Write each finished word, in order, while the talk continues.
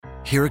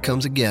here it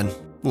comes again.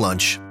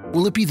 Lunch.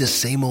 Will it be the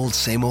same old,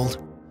 same old?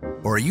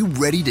 Or are you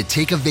ready to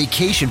take a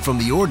vacation from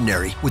the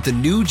ordinary with the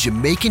new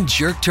Jamaican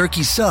Jerk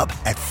Turkey Sub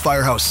at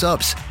Firehouse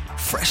Subs?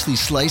 Freshly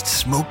sliced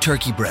smoked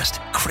turkey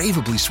breast,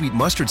 craveably sweet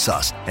mustard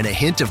sauce, and a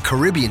hint of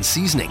Caribbean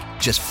seasoning.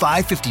 Just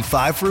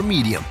 $5.55 for a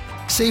medium.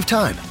 Save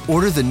time.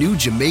 Order the new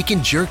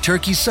Jamaican Jerk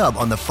Turkey Sub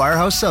on the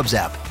Firehouse Subs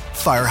app.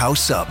 Firehouse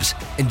Subs.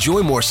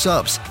 Enjoy more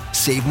subs.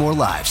 Save more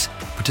lives.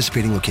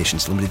 Participating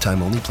locations. Limited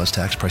time only, plus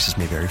tax. Prices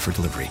may vary for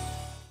delivery.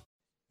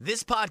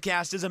 This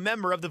podcast is a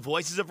member of the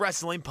Voices of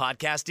Wrestling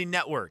Podcasting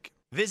Network.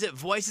 Visit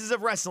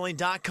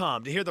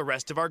voicesofwrestling.com to hear the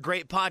rest of our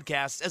great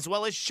podcasts, as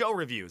well as show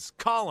reviews,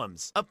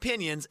 columns,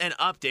 opinions, and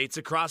updates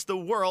across the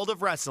world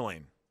of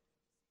wrestling.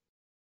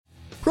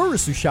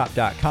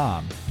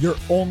 ProWrestleShop.com, your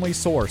only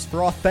source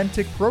for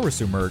authentic Pro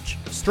Wrestling merch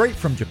straight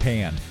from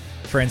Japan.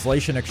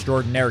 Translation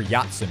extraordinaire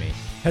Yatsumi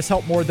has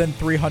helped more than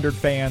 300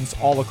 fans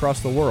all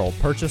across the world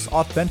purchase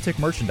authentic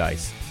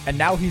merchandise, and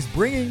now he's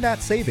bringing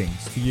that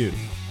savings to you.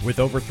 With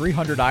over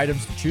 300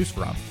 items to choose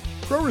from,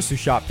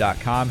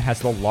 ProWrestleShop.com has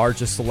the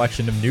largest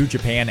selection of New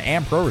Japan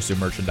and Pro Wrestling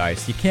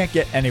merchandise you can't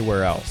get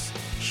anywhere else.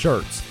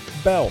 Shirts,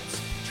 belts,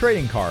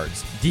 trading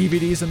cards,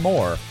 DVDs, and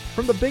more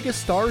from the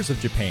biggest stars of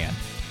Japan,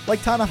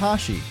 like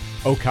Tanahashi,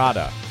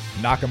 Okada,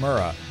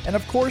 Nakamura, and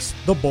of course,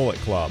 the Bullet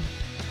Club.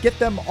 Get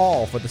them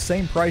all for the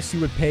same price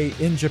you would pay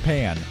in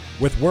Japan,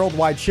 with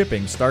worldwide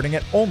shipping starting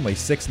at only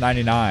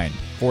 $6.99.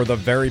 For the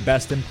very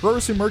best in Pro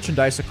Wrestling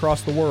merchandise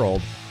across the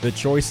world, the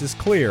choice is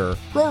clear: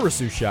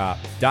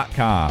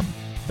 ProWrestleShop.com.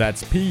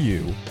 That's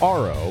PURORESU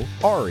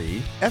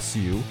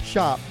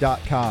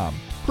shop.com.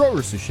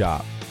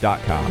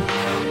 ProWrestleShop.com.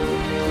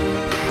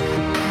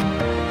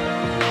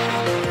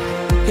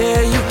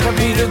 Yeah, you can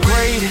be the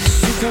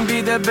greatest, you can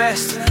be the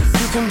best,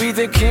 you can be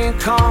the King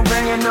Kong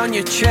banging on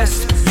your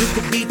chest. You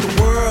can beat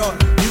the world,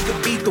 you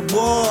can beat the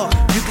war,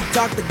 you can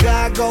talk to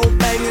God, go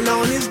banging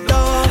on his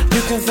door.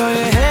 You can throw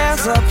your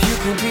hands up, you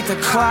can beat the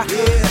clock, Yeah.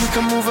 you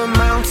can move a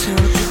mountain,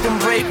 you can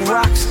break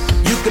rocks.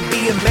 You can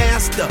be a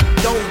master,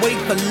 don't wait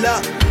for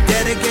luck.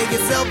 Dedicate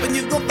yourself and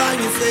you gon'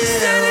 find yourself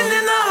Standing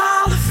in the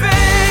Hall of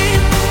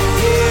Fame,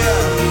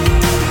 Yeah,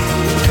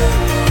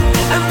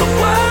 and the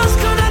world's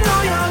gonna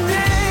know your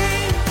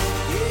name.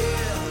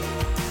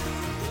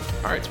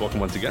 yeah. All right, so welcome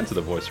once again to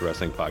the Voice of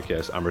Wrestling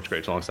podcast. I'm Rich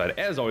Grach, alongside,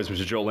 as always,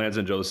 Mr. Joe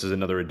Lanza. Joe, this is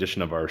another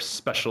edition of our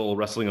special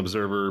Wrestling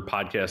Observer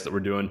podcast that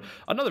we're doing.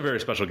 Another very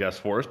special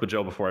guest for us. But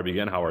Joe, before I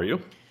begin, how are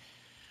you?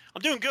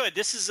 I'm doing good.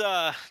 This is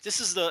a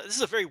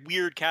very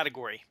weird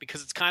category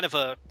because it's kind of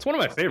a It's one of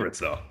my favorites,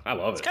 though. I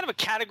love it. kind of a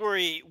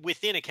category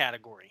within a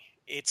category.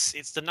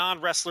 It's the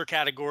non-wrestler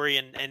category,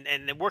 and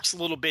it works a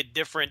little bit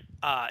different.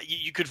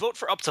 You could vote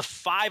for up to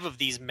 5 of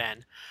these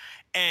men,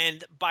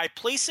 and by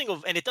placing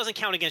and it doesn't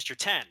count against your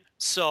 10.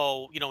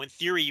 So, in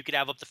theory, you could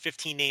have up to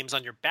 15 names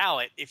on your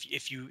ballot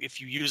if you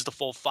use the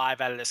full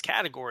 5 out of this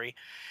category.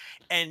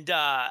 And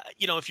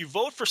if you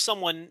vote for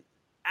someone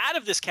out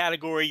of this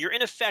category, you're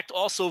in effect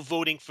also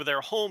voting for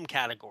their home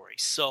category.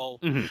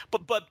 So,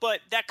 but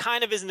that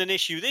kind of isn't an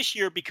issue this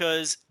year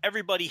because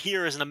everybody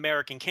here is an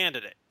American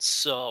candidate.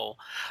 So,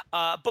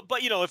 but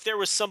if there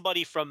was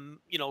somebody from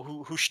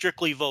who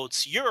strictly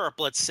votes Europe,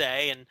 let's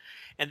say,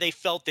 and they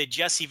felt that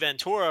Jesse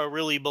Ventura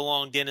really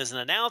belonged in as an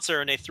announcer,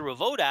 and they threw a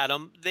vote at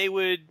him, they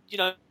would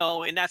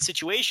in that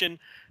situation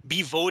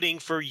be voting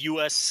for the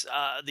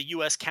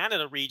U.S.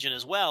 Canada region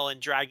as well,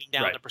 and dragging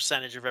down the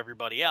percentage of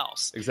everybody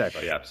else.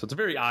 Exactly, yeah. So it's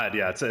very odd.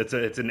 Yeah, it's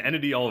an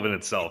entity all of in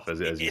itself,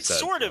 as you said. It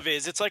sort of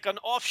is. It's like an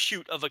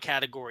offshoot of a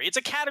category. It's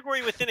a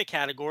category within a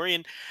category,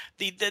 and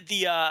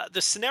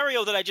the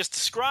scenario that I just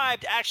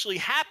described actually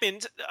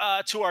happened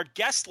to our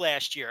guest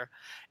last year.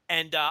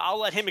 And I'll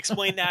let him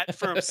explain that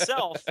for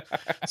himself.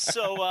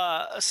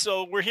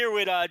 So we're here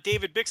with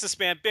David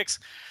Bixenspan. Bix,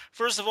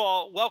 first of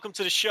all, welcome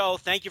to the show.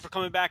 Thank you for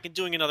coming back and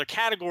doing another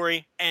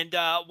category. And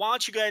why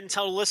don't you go ahead and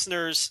tell the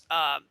listeners,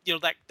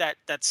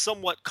 that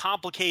somewhat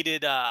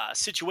complicated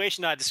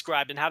situation I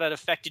described and how that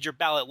affected your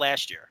ballot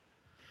last year.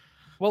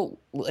 Well,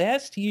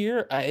 last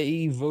year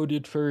I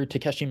voted for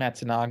Takeshi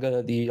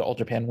Matsunaga, the All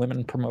Japan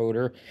Women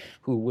promoter,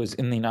 who was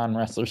in the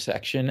non-wrestler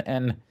section,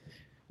 and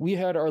we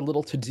had our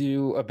little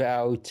to-do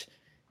about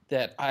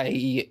that.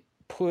 I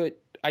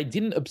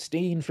didn't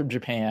abstain from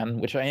Japan,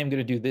 which I am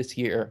going to do this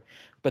year,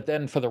 but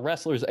then for the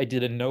wrestlers I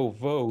did a no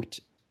vote,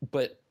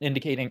 but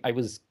indicating I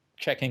was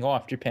checking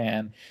off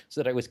Japan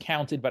so that I was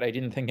counted, but I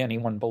didn't think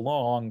anyone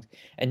belonged,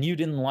 and you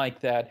didn't like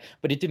that,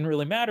 but it didn't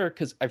really matter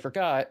because I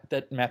forgot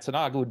that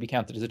Matsunaga would be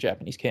counted as a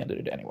Japanese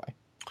candidate anyway.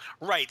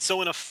 Right.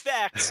 So in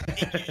effect,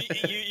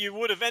 you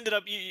would have ended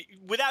up,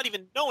 without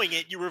even knowing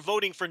it, you were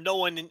voting for no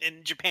one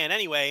in Japan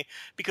anyway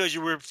because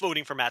you were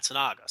voting for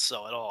Matsunaga.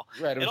 So it all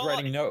right.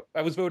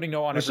 I was voting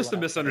no on. It's just a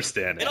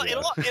misunderstanding.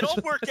 It all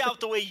worked out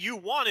the way you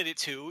wanted it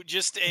to,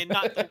 just and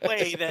not the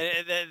way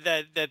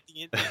that the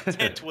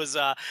intent was.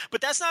 But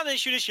that's not an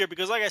issue this year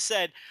because, like I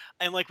said,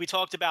 and like we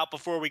talked about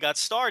before we got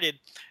started,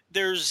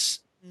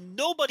 there's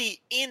nobody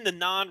in the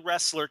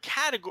non-wrestler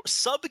category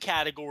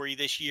subcategory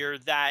this year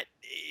that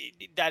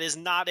is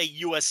not a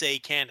USA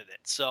candidate.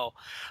 So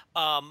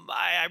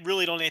I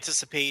really don't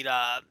anticipate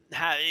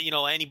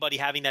anybody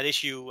having that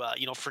issue,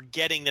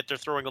 forgetting that they're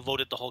throwing a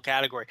vote at the whole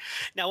category.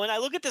 Now, when I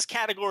look at this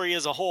category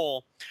as a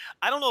whole,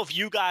 I don't know if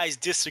you guys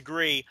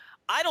disagree.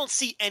 I don't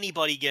see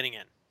anybody getting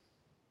in.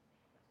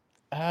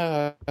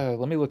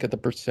 Let me look at the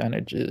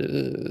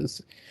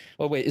percentages.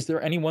 Oh, wait, is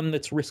there anyone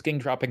that's risking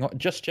dropping?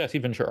 Just Jesse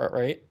Ventura,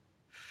 right?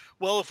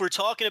 Well, if we're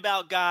talking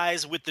about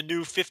guys with the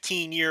new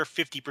 15-year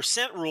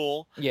 50%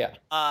 rule,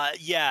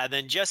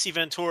 then Jesse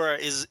Ventura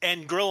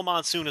and Gorilla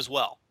Monsoon as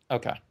well.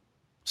 Okay.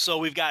 So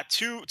we've got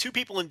two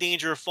people in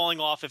danger of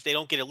falling off if they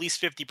don't get at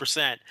least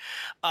 50%.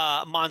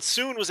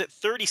 Monsoon was at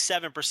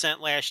 37%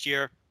 last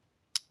year.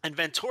 And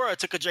Ventura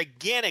took a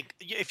gigantic –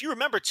 if you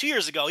remember 2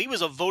 years ago, he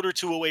was a vote or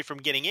two away from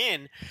getting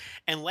in.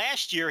 And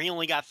last year, he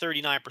only got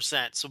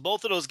 39%. So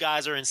both of those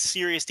guys are in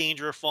serious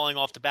danger of falling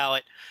off the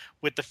ballot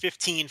with the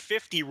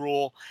 15-50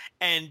 rule.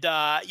 And,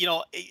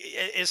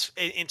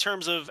 in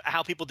terms of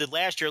how people did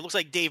last year, it looks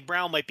like Dave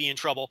Brown might be in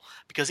trouble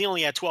because he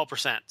only had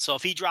 12%. So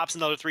if he drops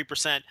another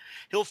 3%,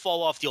 he'll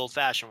fall off the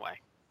old-fashioned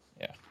way.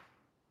 Yeah.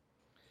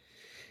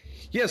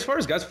 Yeah, as far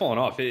as guys falling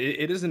off,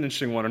 it is an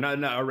interesting one,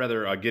 or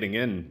rather getting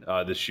in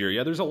this year.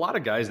 Yeah, there's a lot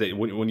of guys that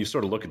when you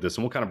sort of look at this,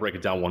 and we'll kind of break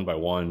it down one by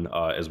one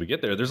as we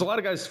get there. There's a lot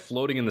of guys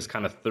floating in this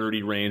kind of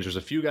 30 range. There's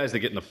a few guys that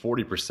get in the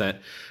 40%.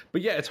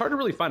 But yeah, it's hard to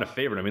really find a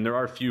favorite. I mean, there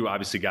are a few,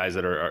 obviously, guys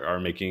that are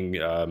making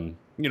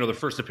their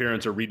first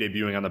appearance or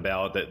re-debuting on the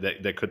ballot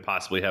that could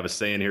possibly have a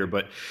say in here.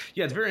 But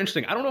yeah, it's very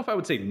interesting. I don't know if I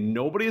would say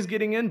nobody is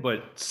getting in,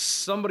 but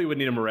somebody would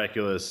need a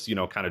miraculous,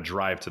 kind of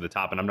drive to the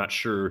top. And I'm not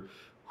sure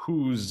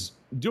who's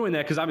doing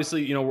that, because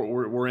obviously,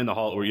 we're in the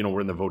hall, or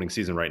we're in the voting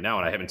season right now,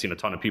 and I haven't seen a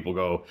ton of people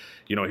go,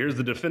 here's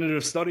the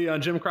definitive study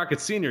on Jim Crockett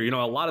Sr.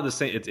 A lot of the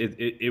same, it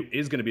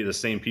is going to be the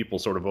same people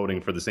sort of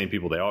voting for the same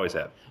people they always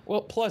have.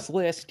 Well, plus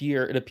last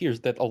year, it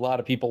appears that a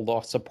lot of people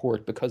lost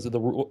support because of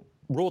the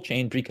rule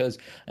change, because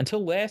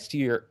until last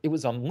year, it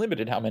was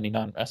unlimited how many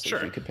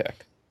non-wrestlers you could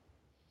pick.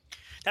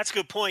 That's a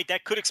good point.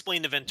 That could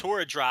explain the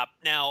Ventura drop.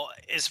 Now,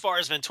 as far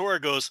as Ventura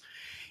goes,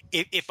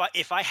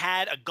 if I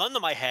had a gun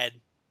to my head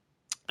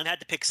and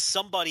had to pick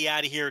somebody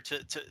out of here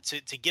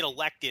to get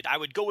elected, I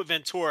would go with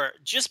Ventura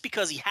just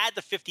because he had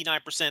the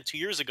 59% 2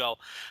 years ago.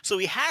 So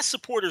he has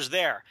supporters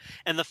there.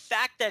 And the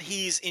fact that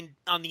he's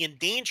on the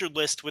endangered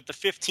list with the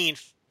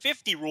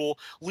 15-50 rule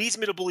leads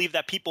me to believe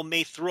that people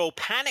may throw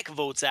panic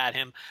votes at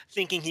him,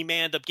 thinking he may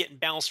end up getting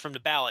bounced from the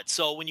ballot.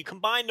 So when you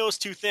combine those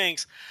two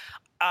things,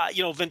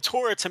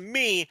 Ventura, to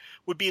me,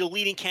 would be the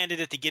leading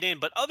candidate to get in.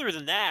 But other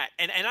than that,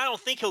 and I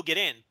don't think he'll get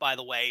in, by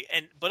the way,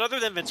 but other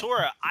than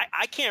Ventura,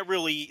 I can't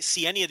really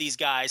see any of these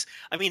guys.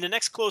 I mean, the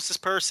next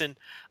closest person,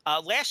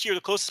 last year,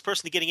 the closest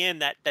person to getting in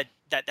that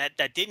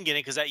didn't get in,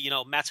 because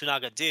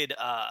Matsunaga did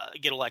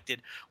get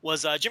elected,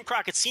 was Jim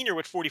Crockett Sr.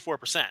 with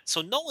 44%.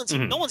 So no one's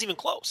even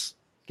close.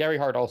 Gary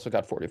Hart also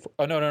got 44.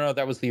 Oh, no,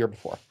 that was the year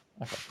before.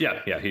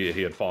 Okay. Yeah,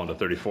 he had fallen to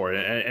 34,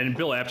 and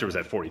Bill Apter was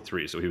at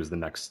 43, so he was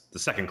the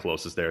second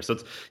closest there. So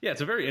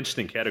it's a very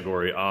interesting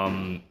category.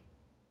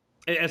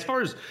 As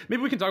far as,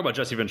 maybe we can talk about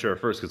Jesse Ventura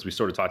first, because we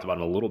sort of talked about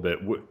him a little bit.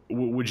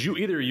 Would you,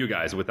 either of you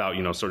guys, without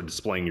sort of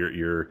displaying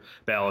your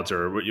ballots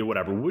or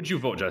whatever, would you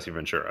vote Jesse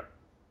Ventura?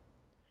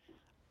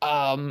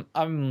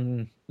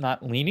 I'm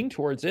not leaning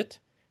towards it.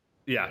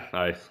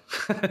 Yeah,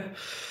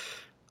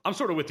 I'm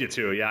sort of with you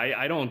too. Yeah,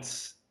 I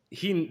don't.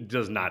 He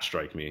does not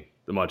strike me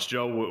that much.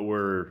 Joe,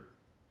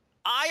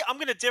 I'm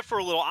going to differ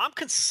a little. I'm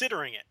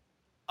considering it.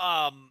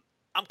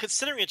 I'm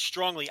considering it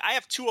strongly. I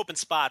have two open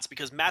spots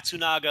because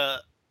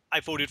Matsunaga I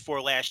voted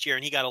for last year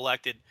and he got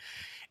elected,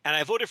 and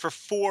I voted for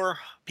 4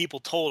 people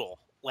total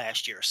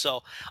last year.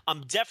 So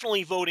I'm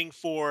definitely voting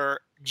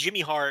for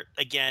Jimmy Hart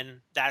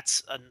again.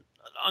 That's an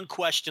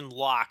unquestioned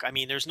lock. I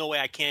mean, there's no way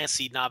I can't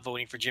see not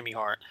voting for Jimmy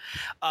Hart.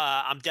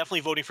 I'm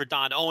definitely voting for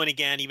Don Owen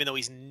again, even though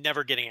he's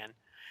never getting in.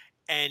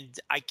 And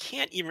I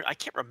can't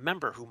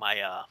remember who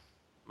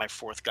my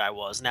fourth guy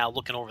was now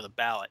looking over the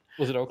ballot.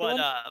 Was it Okerlund?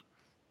 But,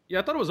 yeah,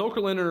 I thought it was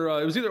Okerlund,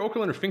 or it was either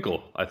Okerlund or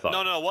Finkel, I thought.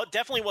 No, it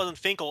definitely wasn't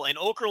Finkel. And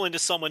Okerlund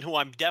is someone who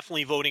I'm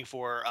definitely voting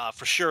for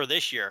sure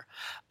this year.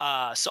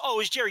 It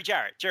was Jerry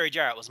Jarrett. Jerry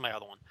Jarrett was my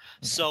other one.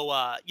 Okay.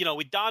 So,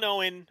 with Don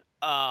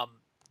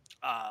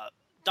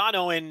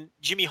Owen,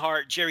 Jimmy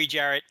Hart, Jerry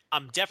Jarrett,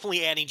 I'm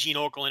definitely adding Gene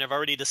Okerlund. I've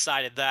already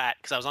decided that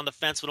because I was on the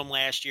fence with him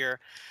last year.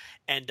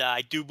 And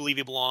I do believe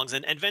he belongs.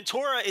 And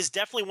Ventura is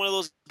definitely one of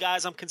those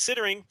guys I'm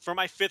considering for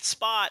my 5th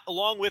spot,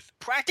 along with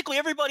practically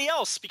everybody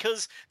else,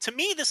 because to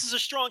me this is a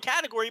strong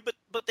category, but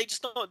they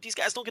just don't. These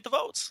guys don't get the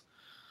votes.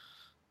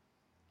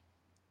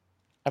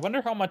 I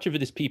wonder how much of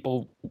it is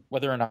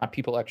whether or not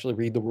people actually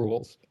read the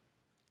rules.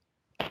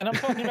 And I'm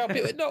talking about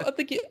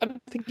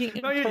I'm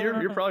thinking. No,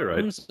 you're probably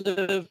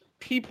right.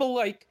 People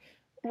like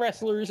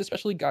wrestlers,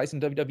 especially guys in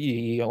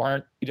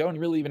WWE, you don't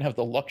really even have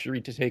the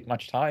luxury to take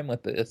much time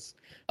with this.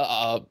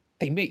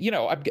 They may,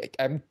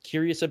 I'm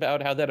curious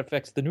about how that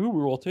affects the new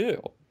rule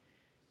too.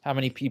 How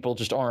many people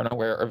just aren't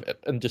aware of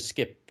it and just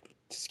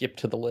skip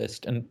to the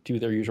list and do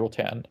their usual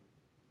 10?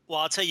 Well,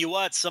 I'll tell you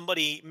what.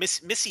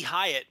 Missy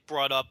Hyatt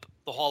brought up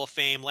the Hall of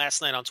Fame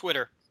last night on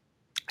Twitter,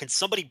 and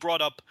somebody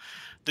brought up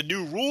the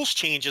new rules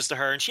changes to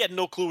her, and she had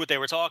no clue what they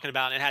were talking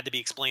about, and it had to be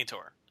explained to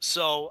her.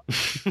 So,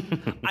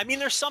 I mean,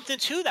 there's something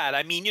to that.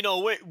 I mean,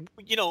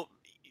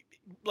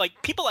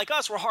 like people like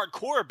us, we're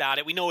hardcore about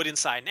it. We know it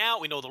inside and out.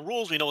 We know the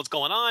rules. We know what's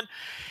going on.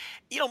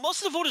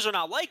 Most of the voters are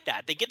not like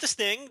that. They get this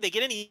thing, they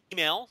get an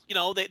email,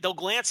 they'll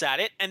glance at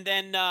it. And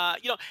then,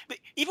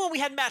 even when we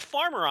had Matt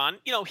Farmer on,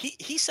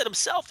 he said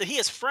himself that he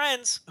has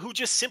friends who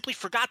just simply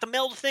forgot to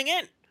mail the thing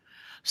in.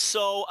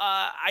 So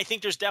I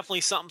think there's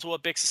definitely something to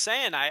what Bix is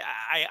saying.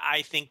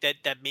 I think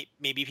that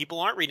maybe people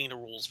aren't reading the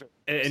rules.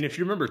 And if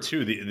you remember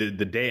too,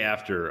 the day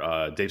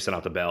after Dave sent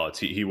out the ballots,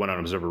 he went on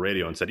Observer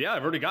Radio and said, "Yeah,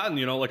 I've already gotten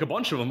like a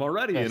bunch of them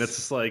already." Yes. And it's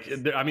just like,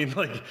 I mean,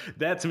 like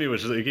that to me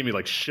was just, it gave me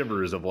like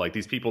shivers of like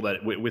these people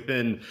that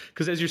within,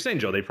 because as you're saying,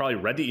 Joe, they probably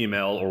read the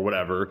email or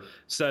whatever,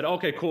 said,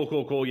 "Okay,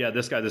 cool, yeah,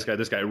 this guy,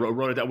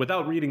 wrote it down,"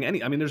 without reading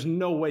any. I mean, there's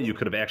no way you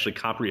could have actually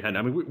comprehended.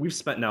 I mean, we've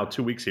spent now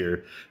 2 weeks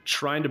here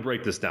trying to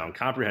break this down,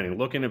 comprehending,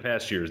 looking at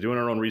past years, doing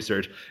our own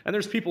research, and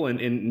there's people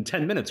in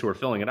 10 minutes who are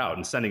filling it out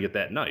and sending it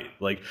that night.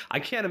 Like, I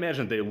can't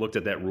imagine they looked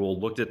at that rule,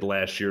 looked at the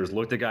last year's,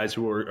 looked at guys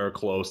who are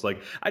close.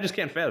 Like, I just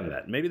can't fathom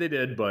that. Maybe they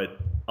did, but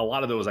a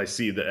lot of those I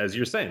see that, as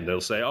you're saying, they'll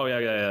say, "Oh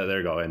yeah, there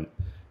you go," and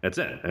that's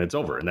it, and it's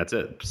over, and that's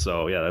it.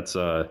 So yeah, that's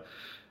the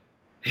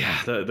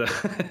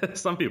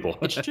some people.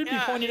 It should be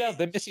pointed out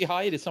that Missy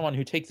Hyatt is someone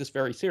who takes this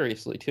very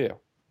seriously too.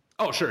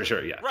 Oh, sure,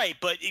 yeah. Right,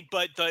 but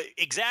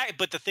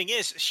the thing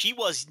is, she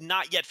was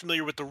not yet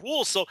familiar with the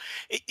rules, so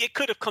it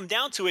could have come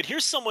down to it.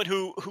 Here's someone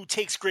who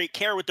takes great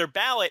care with their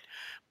ballot,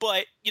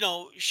 but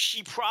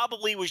she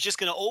probably was just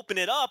going to open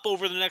it up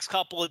over the next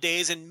couple of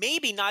days and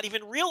maybe not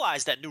even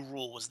realize that new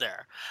rule was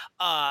there,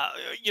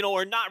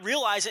 or not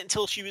realize it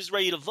until she was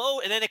ready to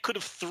vote, and then it could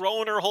have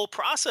thrown her whole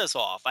process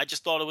off. I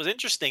just thought it was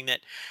interesting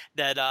that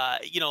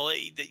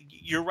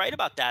you're right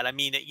about that. I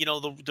mean,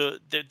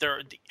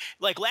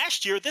 like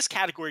last year, this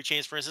category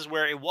changed, for instance,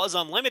 where it was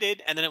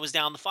unlimited and then it was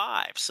down to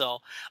 5. So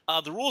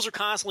the rules are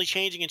constantly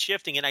changing and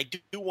shifting, and I do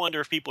wonder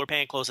if people are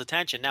paying close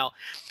attention. Now,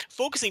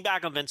 focusing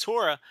back on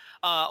Ventura,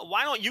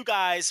 why don't you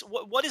guys?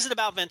 What is it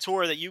about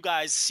Ventura that you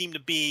guys seem to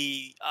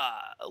be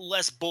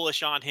less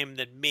bullish on him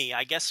than me?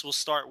 I guess we'll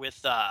start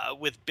with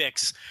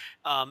Bix.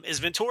 Is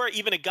Ventura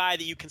even a guy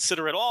that you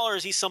consider at all, or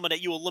is he someone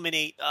that you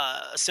eliminate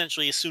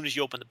essentially as soon as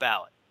you open the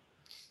ballot?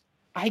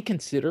 I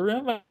consider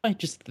him. I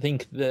just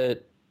think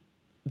that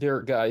there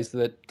are guys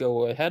that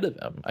go ahead of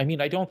him. I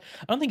mean, I don't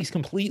think he's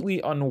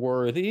completely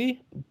unworthy,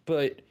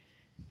 but.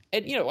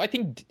 And, I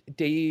think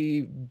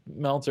Dave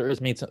Meltzer has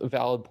made a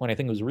valid point. I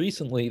think it was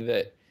recently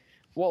that,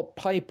 while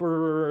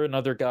Piper and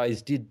other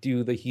guys did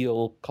do the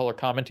heel color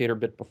commentator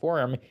bit before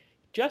him,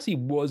 Jesse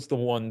was the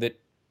one that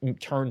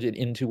turned it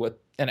into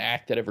an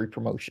act that every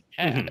promotion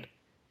had. Mm-hmm.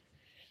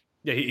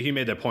 Yeah, he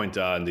made that point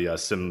on the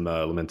Sim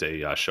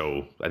Lamente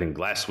show, I think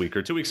last week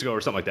or 2 weeks ago or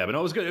something like that. But no,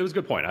 it was good. It was a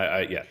good point.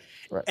 Yeah.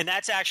 Right. And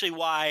that's actually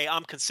why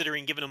I'm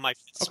considering giving him my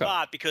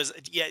spot, because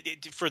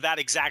for that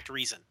exact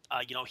reason.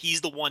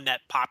 He's the one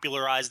that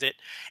popularized it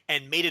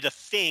and made it a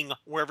thing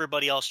where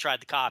everybody else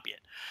tried to copy it.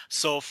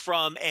 So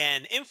from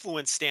an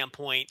influence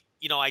standpoint,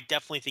 I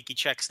definitely think he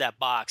checks that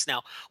box.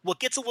 Now, what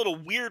gets a little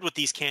weird with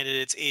these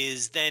candidates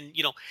is then,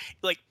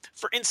 like,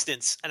 for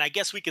instance, and I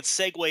guess we could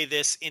segue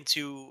this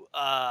into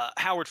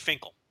Howard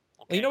Finkel.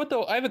 Okay? You know what,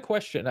 though? I have a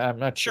question. I'm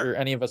not sure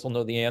any of us will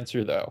know the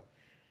answer, though.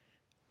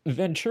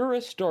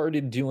 Ventura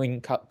started doing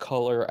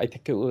color, I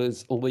think it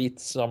was late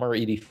summer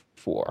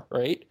 84,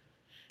 right?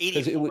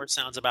 84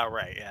 sounds about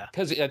right, yeah.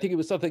 Because I think it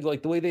was something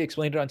like, the way they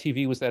explained it on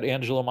TV was that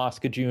Angelo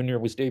Mosca Jr.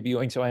 was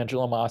debuting, so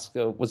Angelo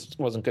Mosca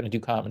wasn't going to do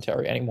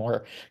commentary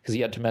anymore because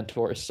he had to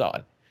mentor his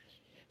son.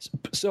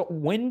 So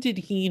when did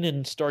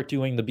Heenan start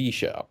doing the B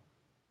show?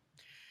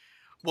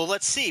 Well,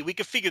 let's see. We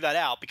could figure that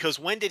out, because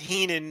when did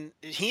Heenan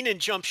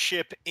jump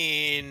ship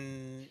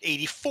in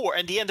 84,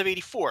 and the end of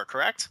 84,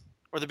 correct?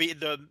 Or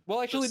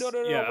well, actually, no,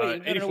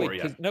 wait, 84,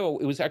 wait, no,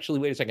 it was actually,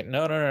 wait a second,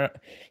 no.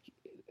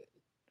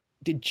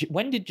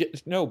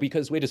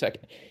 Because wait a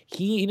second,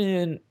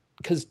 Heenan,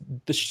 because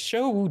the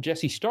show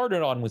Jesse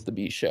started on was the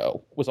B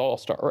show, was All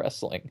Star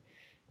Wrestling,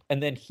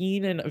 and then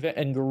Heenan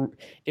and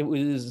it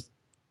was,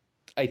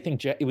 I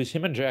think it was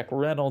him and Jack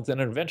Reynolds, and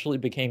it eventually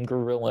became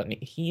Gorilla and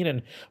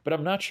Heenan. But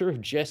I'm not sure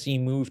if Jesse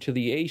moved to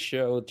the A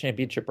show,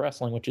 Championship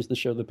Wrestling, which is the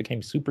show that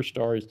became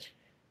Superstars.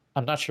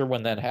 I'm not sure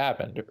when that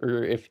happened,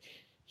 or if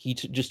he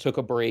just took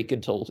a break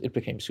until it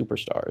became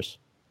Superstars.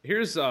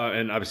 Here's,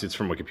 and obviously it's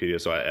from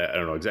Wikipedia, so I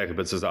don't know exactly,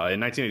 but it says, in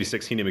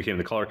 1986, Heenan became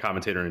the color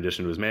commentator in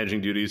addition to his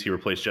managing duties. He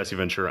replaced Jesse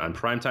Ventura on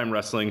Primetime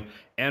Wrestling,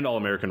 and All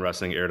American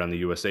Wrestling aired on the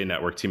USA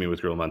Network, teaming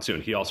with Gorilla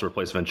Monsoon. He also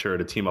replaced Ventura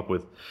to team up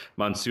with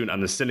Monsoon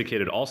on the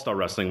syndicated All-Star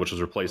Wrestling, which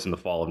was replaced in the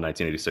fall of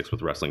 1986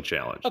 with Wrestling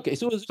Challenge. Okay,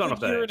 so it was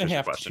a year and a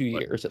half to 2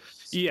 years.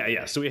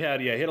 Yeah. So he had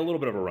a little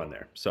bit of a run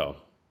there. So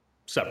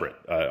separate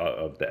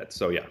of that.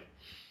 So yeah.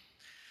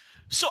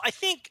 So I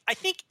think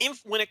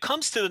when it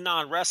comes to the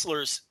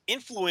non-wrestlers,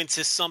 influence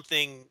is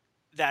something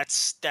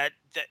that's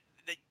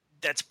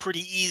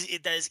pretty easy.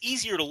 That is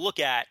easier to look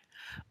at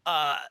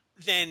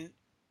than,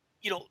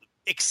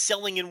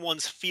 excelling in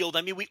one's field.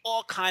 I mean, we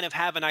all kind of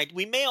have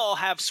we may all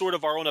have sort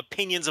of our own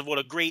opinions of what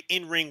a great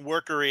in-ring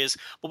worker is,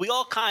 but we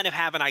all kind of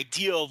have an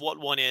idea of what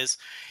one is.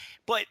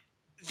 But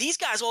these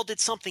guys all did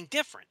something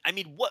different. I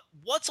mean,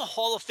 what's a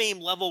Hall of Fame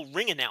level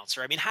ring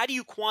announcer? I mean, how do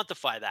you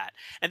quantify that?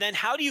 And then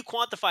how do you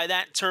quantify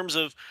that in terms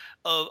of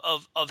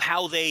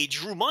how they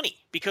drew money?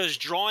 Because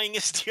drawing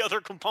is the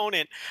other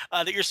component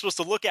that you're supposed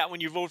to look at when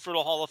you vote for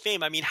the Hall of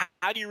Fame. I mean,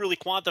 how do you really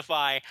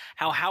quantify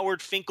how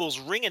Howard Finkel's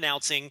ring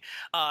announcing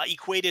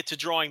equated to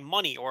drawing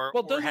money?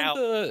 Don't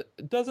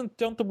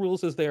the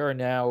rules as they are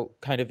now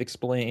kind of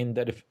explain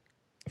that if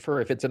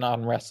it's a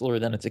non-wrestler,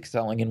 then it's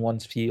excelling in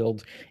one's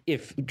field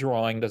if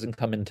drawing doesn't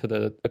come into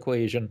the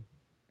equation?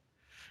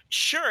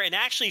 Sure, and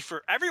actually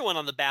for everyone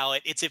on the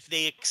ballot, it's if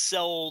they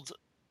excelled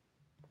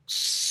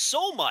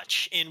so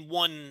much in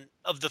one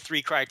of the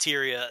three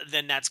criteria,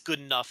 then that's good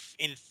enough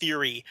in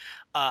theory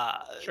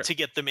to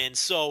get them in.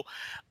 So,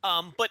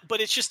 but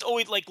it's just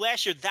always like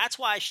last year. That's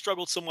why I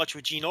struggled so much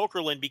with Gene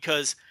Okerlund,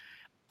 because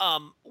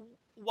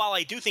while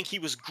I do think he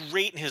was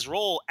great in his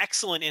role,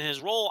 excellent in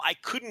his role, I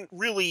couldn't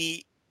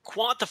really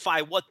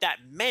quantify what that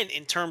meant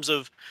in terms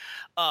of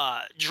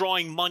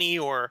drawing money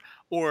or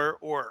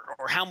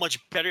how much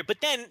better.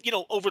 But then,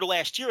 over the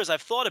last year, as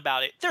I've thought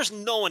about it, there's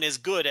no one as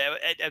good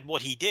at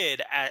what he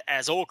did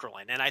as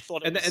Okerlund. And I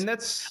thought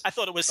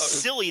it was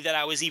silly that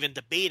I was even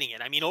debating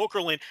it. I mean,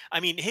 Okerlund,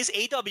 his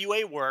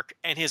AWA work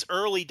and his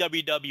early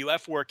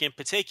WWF work in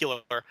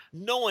particular,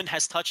 no one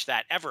has touched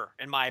that ever,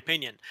 in my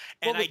opinion.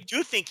 And I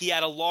do think he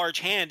had a large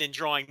hand in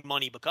drawing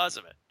money because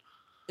of it.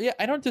 Yeah,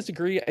 I don't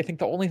disagree. I think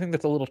the only thing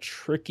that's a little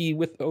tricky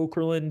with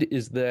Okerlund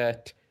is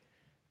that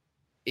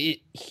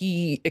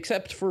he,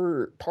 except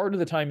for part of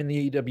the time in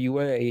the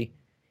AWA,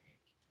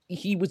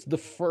 he was the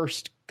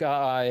first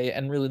guy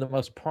and really the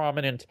most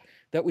prominent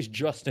that was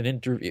just an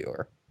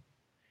interviewer.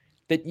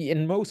 That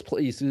in most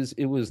places,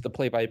 it was the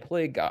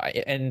play-by-play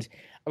guy. And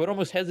I would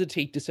almost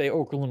hesitate to say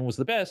Okerlund was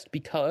the best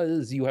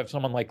because you have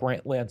someone like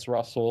Lance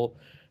Russell,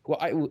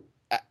 who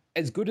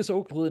as good as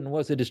Okerlund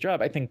was at his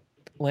job, I think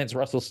Lance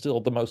Russell's still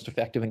the most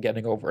effective in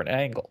getting over an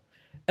angle.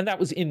 And that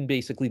was in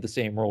basically the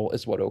same role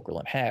as what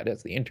Okerlund had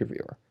as the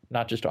interviewer,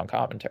 not just on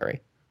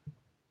commentary.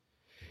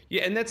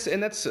 Yeah, and that's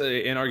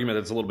an argument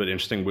that's a little bit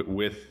interesting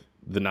with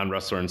the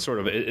non-wrestler, and sort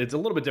of it's a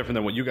little bit different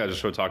than what you guys are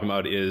sort of talking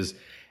about is,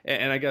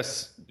 and I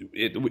guess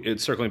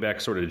it's circling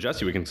back sort of to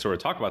Jesse, we can sort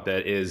of talk about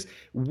that, is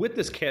with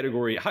this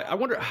category, I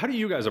wonder, how do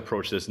you guys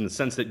approach this in the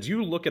sense that do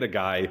you look at a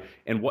guy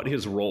and what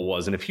his role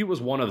was, and if he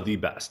was one of the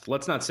best,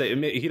 let's not say,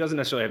 he doesn't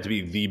necessarily have to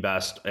be the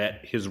best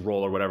at his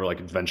role or whatever, like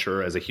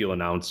Ventura as a heel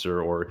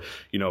announcer or,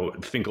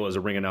 Finkel as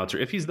a ring announcer,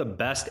 if he's the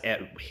best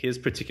at his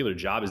particular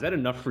job, is that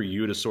enough for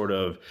you to sort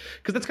of,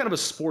 because that's kind of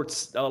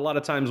a lot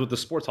of times with the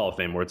Sports Hall of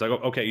Fame where it's like,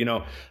 okay,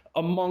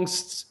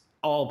 amongst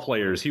all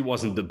players, he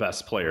wasn't the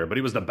best player, but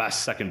he was the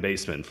best second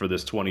baseman for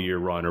this 20-year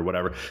run or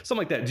whatever, something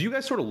like that. Do you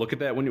guys sort of look at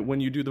that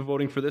when you do the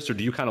voting for this, or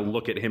do you kind of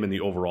look at him in the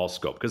overall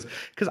scope?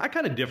 Because I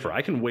kind of differ.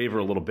 I can waver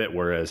a little bit,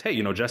 whereas,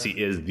 hey, Jesse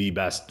is the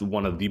best,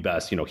 one of the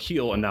best,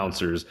 heel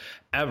announcers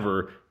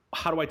ever.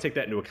 How do I take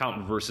that into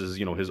account versus,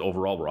 his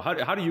overall role?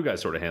 How do you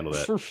guys sort of handle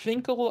that? For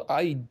Finkel,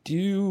 I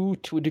do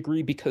to a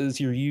degree because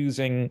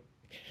I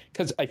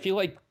feel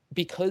like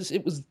because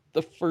it was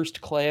the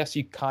first class,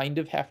 you kind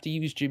of have to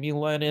use Jimmy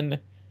Lennon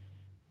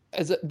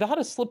as not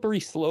a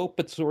slippery slope,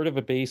 but sort of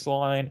a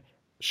baseline.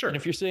 Sure. And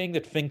if you're saying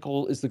that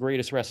Finkel is the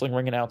greatest wrestling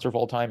ring announcer of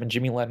all time and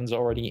Jimmy Lennon's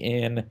already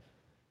in,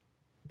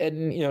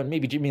 and,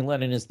 maybe Jimmy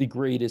Lennon is the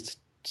greatest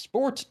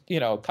sports,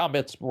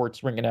 combat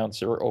sports ring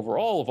announcer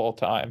overall of all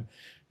time,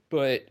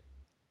 but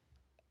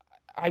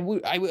I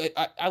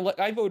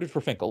voted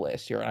for Finkel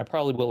last year, and I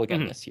probably will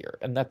again this year.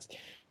 And that's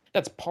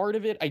part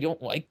of it. I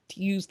don't like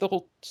to use the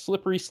whole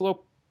slippery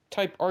slope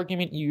type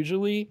argument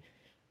usually,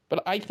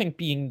 but I think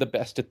being the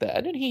best at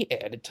that, and he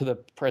added to the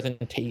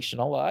presentation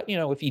a lot.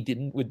 If he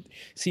didn't, would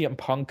CM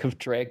Punk have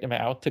dragged him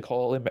out to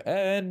call him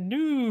a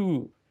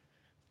new,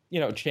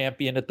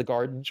 champion at the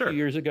Garden 2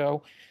 years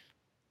ago.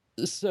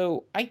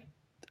 So I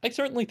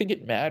certainly think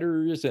it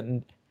matters,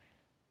 and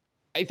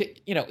I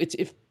think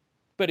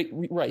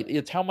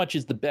it's how much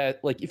is the best.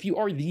 Like if you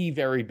are the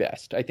very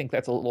best, I think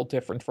that's a little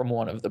different from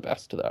one of the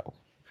best though.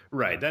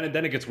 Right. Then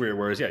it gets weird.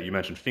 Whereas, you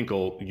mentioned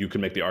Finkel, you can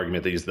make the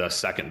argument that he's the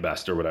second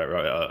best or whatever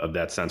of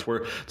that sense,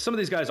 where some of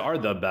these guys are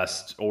the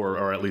best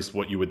or at least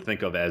what you would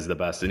think of as the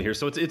best in here.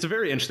 So it's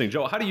very interesting.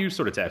 Joe, how do you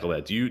sort of tackle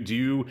that? Do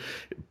you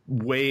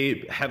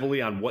weigh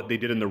heavily on what they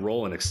did in the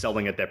role and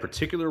excelling at that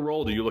particular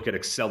role? Do you look at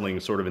excelling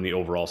sort of in the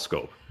overall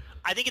scope?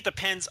 I think it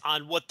depends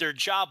on what their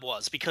job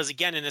was, because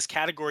again, in this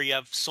category, you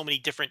have so many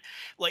different,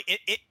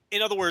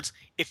 in other words,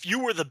 if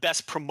you were the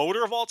best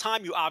promoter of all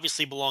time, you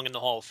obviously belong in the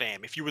Hall of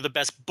Fame. If you were the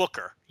best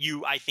booker,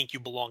 I think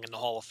you belong in the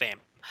Hall of Fame.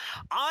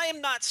 I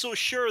am not so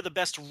sure the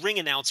best ring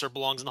announcer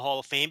belongs in the Hall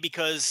of Fame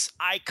because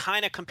I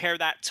kind of compare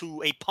that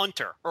to a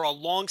punter or a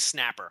long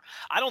snapper.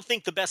 I don't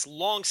think the best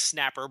long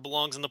snapper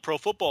belongs in the Pro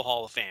Football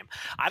Hall of Fame.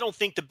 I don't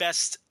think the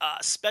best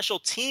special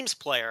teams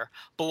player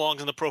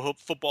belongs in the Pro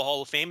Football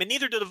Hall of Fame, and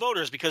neither do the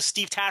voters because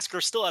Steve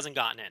Tasker still hasn't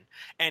gotten in.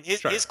 And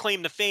his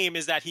claim to fame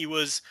is that he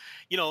was,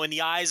 in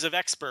the eyes of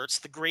experts,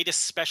 the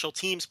greatest special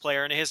teams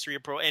player in the history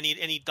of and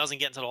he doesn't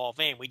get into the Hall of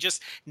Fame. We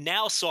just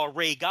now saw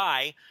Ray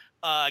Guy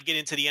get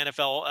into the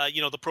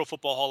NFL, the Pro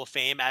Football Hall of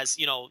Fame as,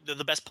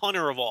 the best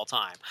punter of all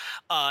time.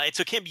 It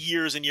took him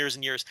years and years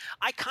and years.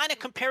 I kind of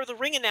compare the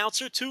ring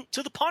announcer to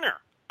the punter.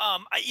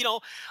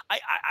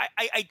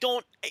 I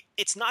don't.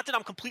 It's not that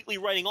I'm completely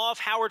writing off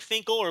Howard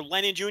Finkel or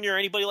Lennon Jr. or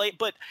anybody like,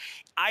 but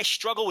I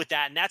struggle with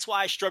that, and that's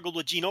why I struggled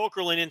with Gene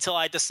Okerlund until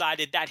I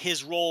decided that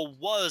his role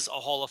was a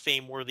Hall of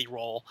Fame worthy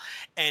role,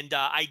 and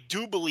I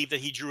do believe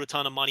that he drew a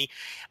ton of money,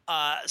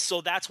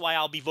 so that's why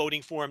I'll be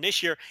voting for him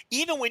this year.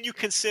 Even when you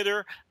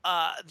consider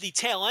the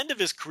tail end of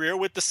his career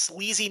with the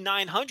sleazy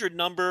 900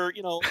 number,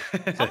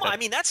 come on, I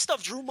mean that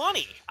stuff drew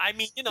money. I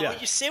mean,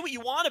 you say what you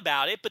want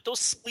about it, but those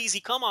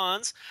sleazy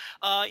come-ons.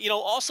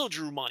 Also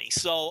drew money.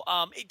 So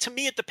to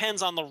me, it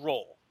depends on the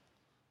role.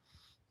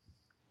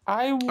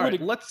 I would. All right,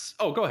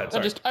 go ahead.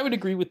 Sorry. I would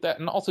agree with that,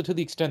 and also to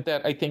the extent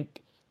that I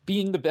think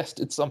being the best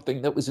at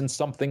something that was in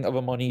something of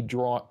a money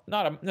draw,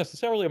 not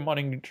necessarily a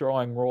money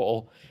drawing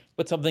role,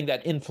 but something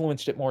that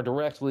influenced it more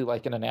directly,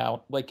 like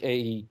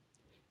a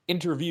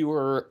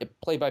interviewer,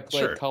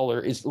 play-by-play color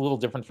is a little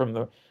different from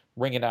the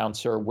ring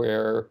announcer,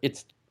 where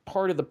it's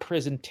part of the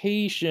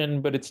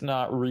presentation, but it's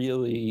not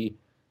really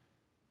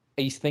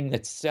a thing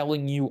that's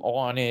selling you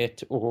on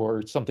it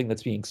or something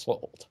that's being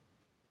sold.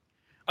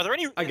 Are there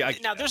any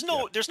now? There's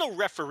no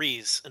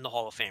referees in the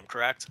Hall of Fame,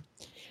 correct?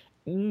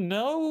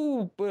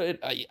 No, but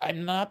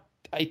I'm not.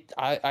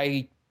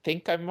 I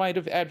think I might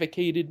have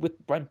advocated with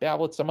my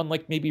ballot someone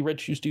like maybe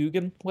Red Shoes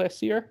Dugan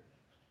last year,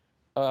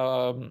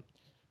 and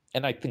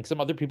I think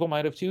some other people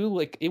might have too.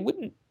 Like it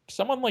wouldn't.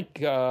 Someone like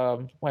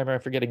why am I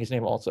forgetting his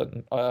name all of a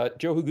sudden?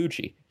 Joe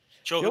Higuchi.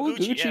 Joe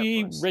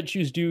Higuchi, Red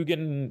Shoes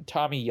Dugan,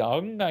 Tommy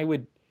Young. I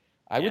would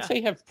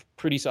say have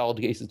pretty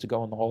solid cases to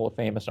go in the Hall of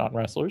Fame as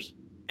non-wrestlers.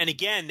 And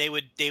again, they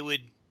would.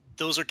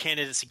 Those are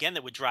candidates again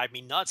that would drive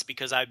me nuts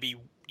because I'd be,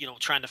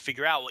 trying to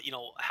figure out,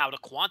 how to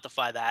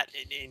quantify that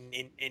in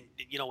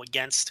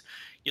against,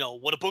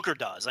 what a booker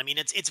does. I mean,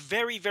 it's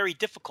very, very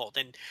difficult,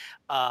 and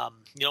I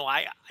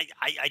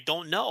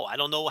don't know. I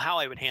don't know how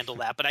I would handle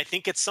that, but I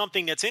think it's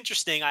something that's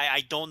interesting.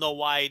 I don't know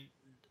why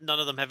none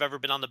of them have ever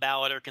been on the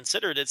ballot or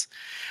considered.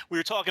 We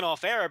were talking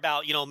off air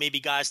about, maybe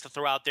guys to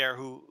throw out there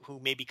who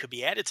maybe could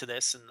be added to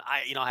this. And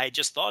I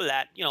just thought of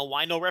that,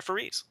 why no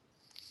referees?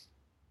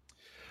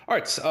 All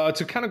right.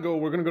 To kind of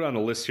we're going to go down the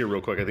list here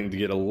real quick, I think, to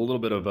get a little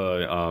bit of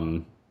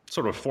a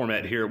sort of a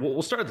format here.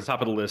 We'll start at the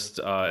top of the list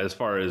as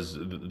far as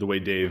the way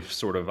Dave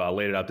sort of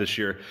laid it out this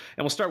year.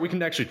 And we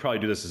can actually probably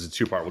do this as a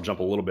two-part. We'll jump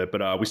a little bit.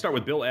 But we start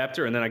with Bill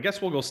Apter, and then I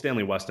guess we'll go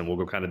Stanley Weston. We'll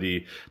go kind of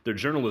the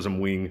journalism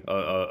wing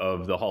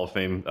of the Hall of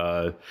Fame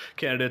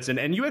candidates.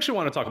 And you actually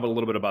want to talk a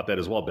little bit about that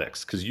as well,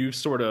 Bix, because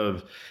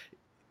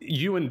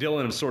you and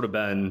Dylan have sort of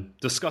been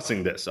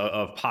discussing this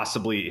of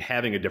possibly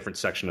having a different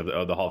section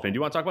of the Hall of Fame. Do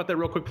you want to talk about that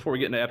real quick before we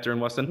get into Apter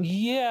and Weston?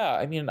 Yeah,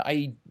 I mean,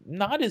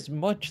 not as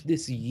much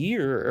this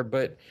year,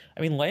 but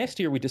I mean, last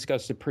year we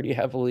discussed it pretty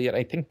heavily, and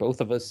I think both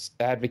of us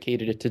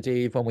advocated it to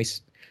Dave when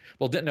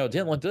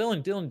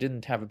Dylan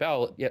didn't have a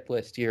ballot yet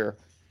last year,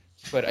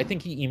 but I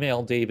think he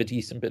emailed Dave a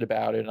decent bit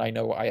about it, and I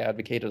know I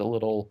advocated a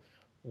little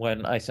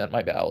when I sent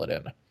my ballot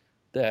in,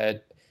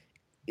 that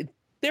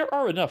there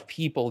are enough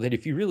people that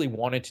if you really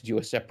wanted to do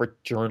a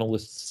separate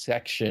journalist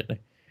section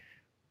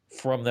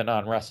from the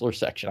non-wrestler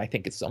section, I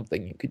think it's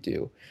something you could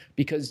do.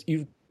 Because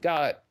you've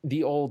got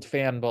the old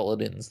fan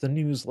bulletins, the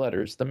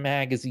newsletters, the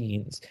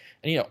magazines,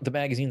 and, the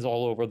magazines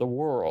all over the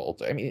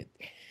world. I mean,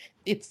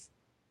 you've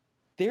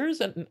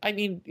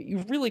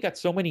really got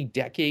so many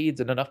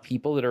decades and enough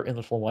people that are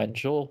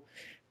influential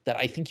that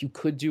I think you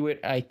could do it.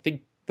 I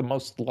think the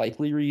most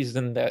likely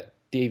reason that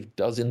Dave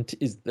doesn't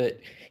is that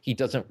he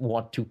doesn't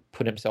want to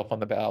put himself on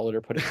the ballot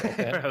or put himself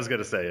in. I was going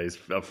to say he's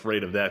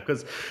afraid of that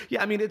because,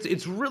 I mean,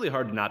 it's really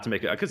hard not to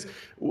make it, because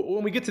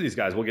when we get to these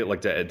guys, we'll get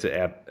like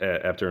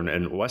to Apter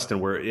and Weston,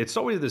 where it's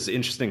always this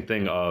interesting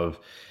thing of,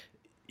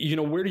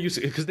 where do you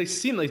see, because they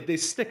seem like they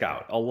stick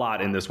out a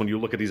lot in this. When you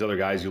look at these other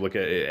guys, you look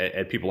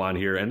at people on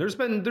here, and there's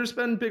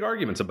been big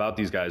arguments about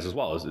these guys as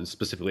well, as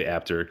specifically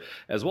Apter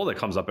as well, that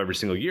comes up every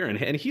single year.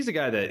 And he's a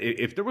guy that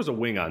if there was a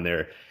wing on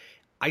there,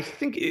 I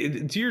think,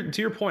 to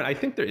your point, I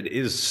think that it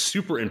is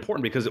super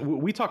important because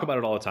we talk about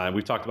it all the time.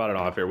 We've talked about it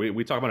off air.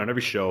 We talk about it on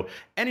every show.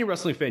 Any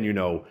wrestling fan,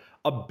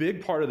 a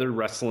big part of their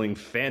wrestling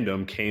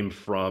fandom came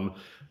from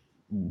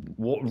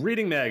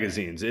reading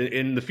magazines.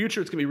 In the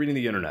future, it's going to be reading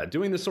the internet,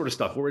 doing this sort of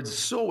stuff, where it's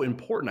so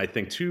important, I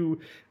think, to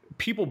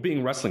people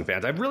being wrestling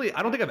fans. I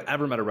don't think I've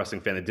ever met a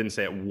wrestling fan that didn't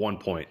say at one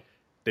point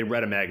they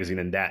read a magazine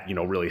and that,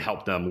 really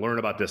helped them learn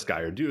about this guy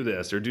or do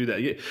this or do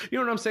that. You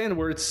know what I'm saying?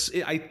 Where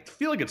I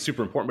feel like it's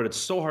super important, but it's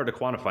so hard to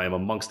quantify him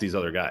amongst these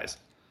other guys.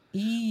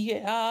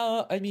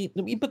 Yeah, I mean,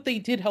 but they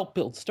did help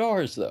build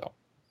stars, though.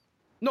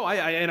 No,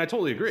 I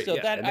totally agree. So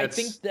yeah, I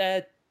think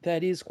that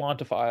is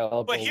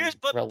quantifiable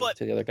relative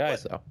to the other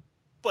guys, though.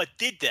 But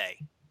did they?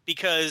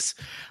 Because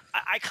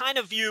I kind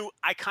of view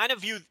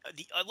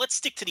the let's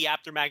stick to the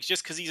Apter mags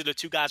just because these are the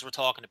two guys we're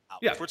talking about.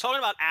 Yeah. If we're talking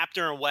about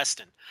Apter and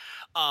Weston,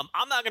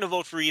 I'm not going to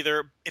vote for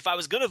either. If I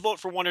was going to vote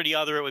for one or the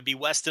other, it would be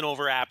Weston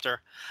over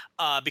Apter,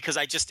 because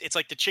it's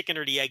like the chicken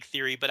or the egg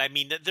theory. But I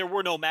mean, there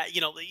were no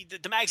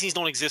the magazines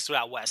don't exist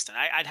without Weston.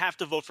 I'd have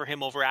to vote for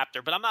him over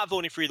Apter, but I'm not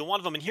voting for either one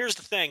of them. And here's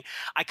the thing: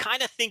 I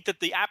kind of think that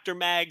the Apter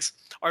mags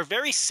are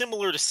very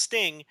similar to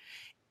Sting.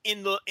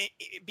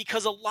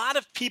 Because a lot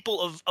of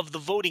people of the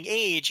voting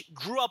age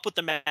grew up with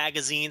the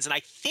magazines, and I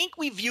think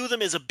we view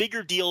them as a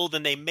bigger deal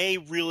than they may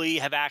really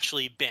have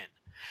actually been.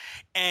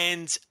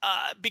 And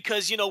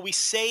because, we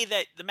say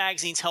that the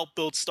magazines help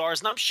build stars,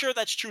 and I'm sure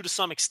that's true to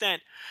some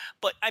extent.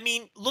 But, I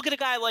mean, look at a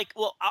guy like,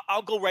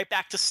 I'll go right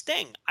back to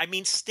Sting. I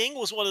mean, Sting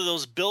was one of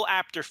those Bill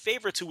Apter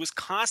favorites who was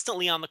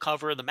constantly on the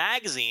cover of the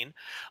magazine,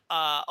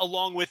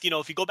 along with,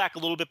 if you go back a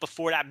little bit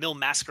before that, Mil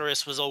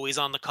Mascaras was always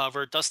on the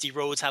cover. Dusty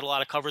Rhodes had a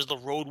lot of covers. The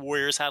Road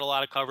Warriors had a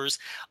lot of covers.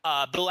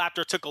 Bill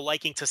Apter took a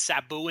liking to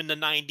Sabu in the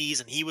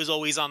 90s, and he was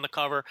always on the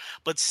cover.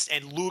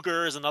 And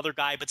Luger is another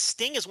guy. But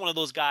Sting is one of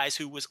those guys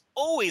who was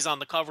always on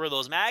the cover of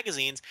those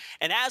magazines,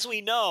 and as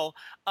we know,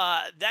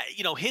 that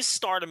his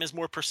stardom is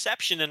more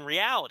perception than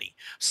reality.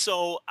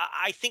 So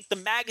I think the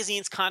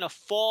magazines kind of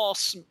fall,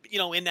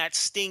 in that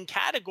Sting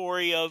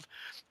category of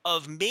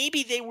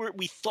maybe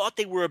we thought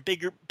they were a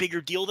bigger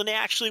deal than they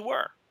actually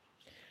were.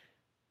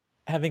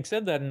 Having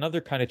said that,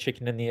 another kind of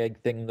chicken and the egg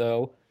thing,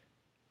 though,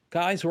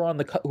 guys who are on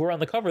the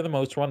cover the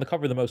most were on the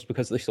cover the most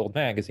because they sold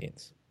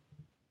magazines.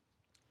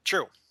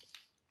 True.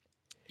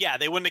 Yeah,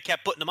 they wouldn't have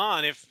kept putting them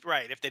on if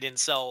they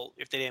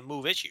didn't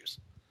move issues.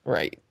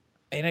 Right.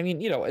 And I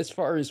mean, as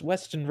far as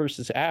Weston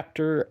versus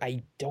Apter,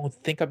 I don't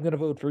think I'm going to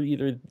vote for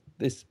either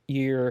this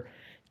year.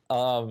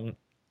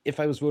 If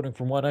I was voting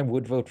for one, I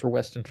would vote for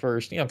Weston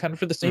first, kind of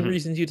for the same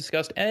reasons you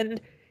discussed. And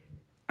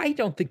I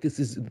don't think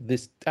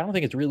I don't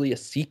think it's really a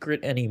secret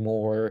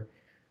anymore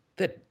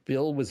that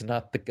Bill was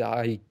not the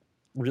guy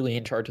really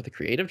in charge of the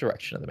creative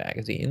direction of the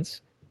magazines.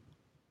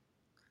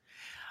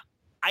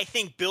 I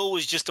think Bill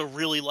was just a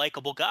really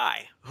likable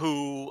guy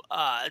who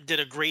did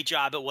a great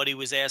job at what he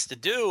was asked to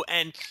do.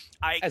 And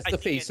as the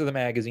face of the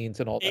magazines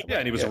and all that. Yeah,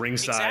 and he was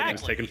ringside. Exactly. He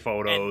was taking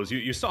photos.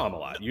 You saw him a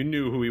lot. You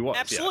knew who he was.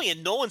 Absolutely, yeah.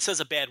 And no one says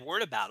a bad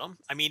word about him.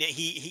 I mean,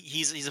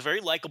 he's a very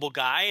likable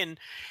guy, and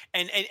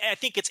I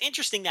think it's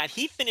interesting that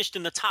he finished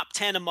in the top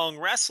 10 among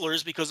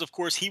wrestlers because, of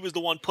course, he was the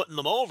one putting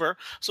them over.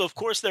 So, of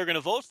course, they're going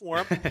to vote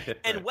for him.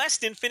 And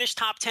Weston finished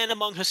top 10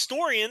 among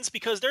historians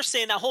because they're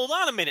saying, now, hold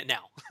on a minute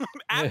now.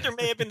 Apter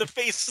may have been the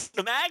face of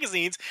the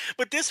magazines,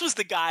 but this was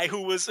the guy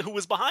who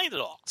was behind it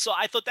all. So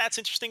I thought that's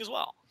interesting as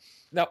well.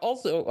 Now,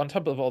 also, on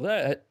top of all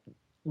that,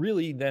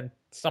 really, then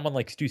someone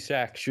like Stu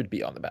Sachs should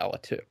be on the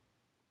ballot, too.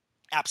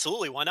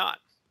 Absolutely. Why not?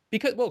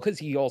 Because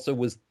he also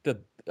was am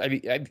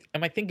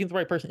I thinking the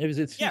right person? Is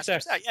it Stu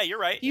Sachs? Yeah, you're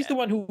right. He's the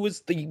one who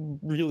was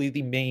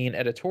the main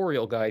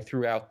editorial guy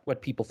throughout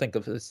what people think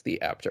of as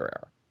the Apter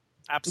era.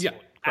 Absolutely.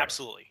 Yeah,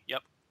 absolutely.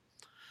 Yep.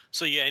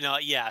 So,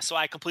 so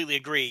I completely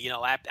agree.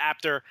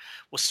 Apter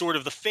was sort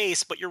of the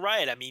face, but you're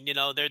right. I mean,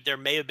 there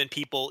may have been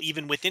people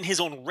even within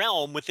his own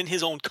realm, within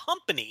his own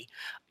company,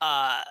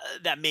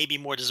 that may be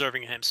more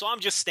deserving of him. So I'm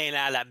just staying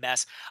out of that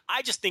mess.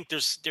 I just think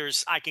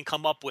I can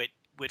come up with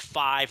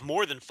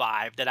more than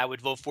five that I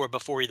would vote for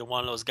before either one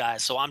of those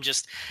guys. So I'm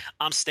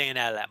staying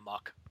out of that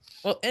muck.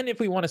 Well, and if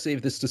we want to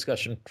save this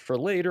discussion for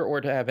later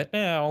or to have it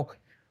now,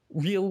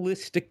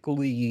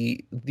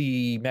 realistically,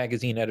 the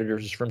magazine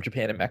editors from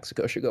Japan and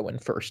Mexico should go in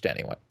first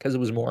anyway, because it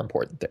was more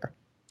important there.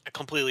 I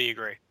completely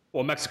agree.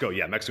 Well, Mexico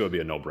would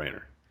be a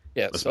no-brainer.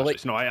 Yeah, so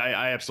no,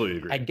 I absolutely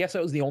agree. I guess I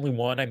was the only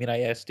one. I mean,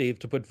 I asked Dave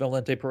to put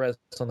Valente Perez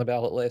on the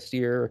ballot last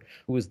year,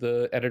 who was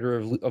the editor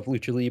of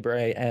Lucha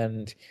Libre,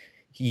 and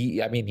he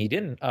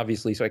didn't,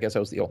 obviously, so I guess I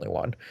was the only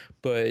one.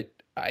 But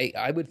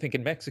I would think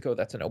in Mexico,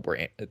 that's a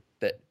no-brainer.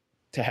 That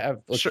to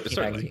have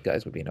magazine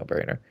guys would be a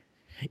no-brainer.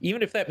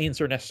 Even if that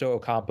means Ernesto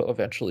Ocampo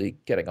eventually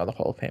getting on the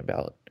Hall of Fame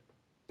ballot.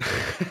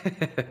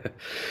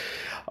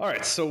 All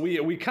right, so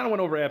we kind of went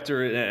over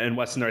Apter and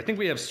Weston there. I think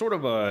we have sort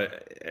of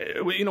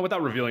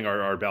without revealing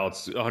our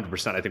ballots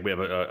 100%, I think we have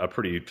a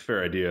pretty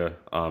fair idea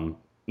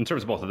in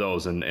terms of both of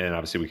those. And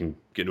obviously we can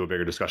get into a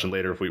bigger discussion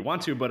later if we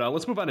want to. But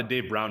let's move on to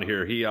Dave Brown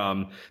here. He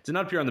did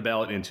not appear on the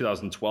ballot in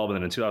 2012, and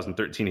then in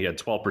 2013 he had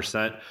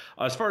 12%.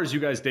 As far as you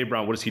guys, Dave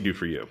Brown, what does he do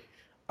for you?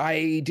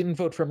 I didn't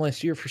vote for him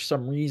last year for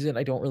some reason.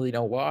 I don't really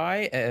know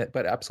why,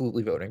 but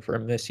absolutely voting for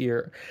him this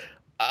year.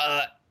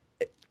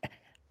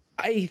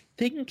 I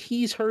think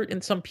he's hurt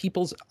in some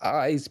people's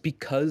eyes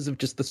because of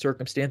just the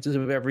circumstances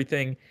of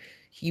everything.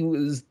 He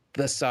was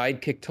the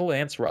sidekick to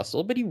Lance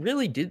Russell, but he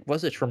really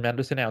was a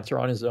tremendous announcer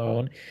on his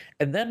own.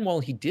 And then while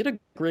he did a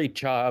great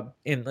job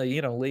in the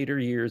later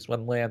years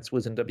when Lance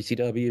was in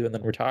WCW and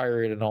then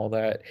retired and all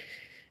that,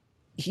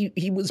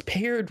 he was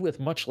paired with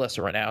much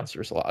lesser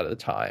announcers a lot of the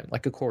time,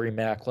 like a Corey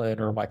Macklin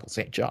or Michael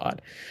St. John.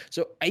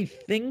 So I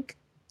think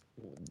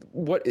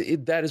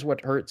that is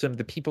what hurts him.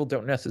 The people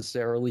don't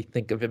necessarily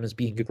think of him as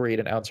being a great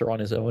announcer on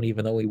his own,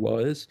 even though he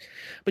was.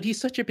 But he's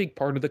such a big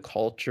part of the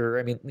culture.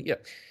 I mean, yeah,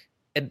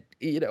 and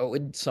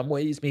in some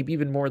ways, maybe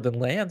even more than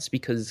Lance,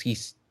 because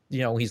he's the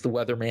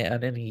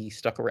weatherman and he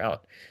stuck around,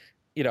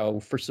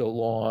 for so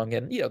long,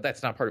 and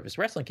that's not part of his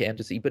wrestling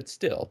candidacy, but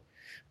still.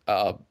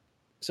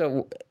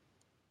 So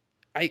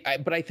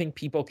but I think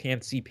people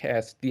can't see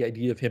past the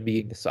idea of him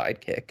being the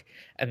sidekick,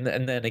 and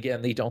then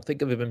again, they don't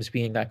think of him as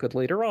being that good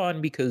later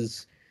on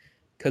because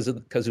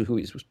of who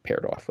he was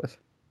paired off with.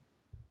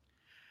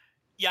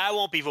 Yeah, I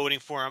won't be voting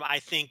for him. I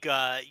think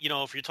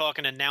if you're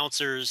talking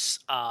announcers,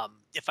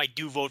 if I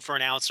do vote for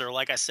announcer,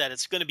 like I said,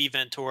 it's going to be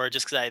Ventura,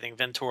 just because I think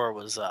Ventura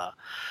was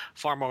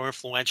far more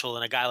influential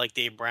than a guy like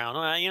Dave Brown.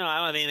 I don't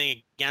have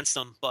anything against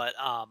him, but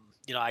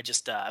I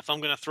just if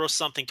I'm going to throw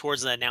something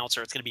towards an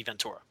announcer, it's going to be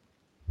Ventura.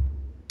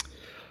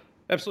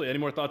 Absolutely. Any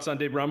more thoughts on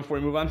Dave Brown before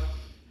we move on?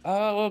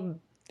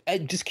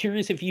 I'm just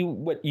curious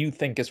what you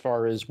think as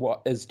far as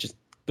just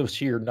the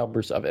sheer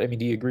numbers of it. I mean,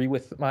 do you agree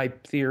with my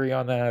theory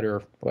on that,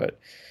 or what?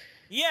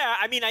 Yeah,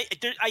 I mean,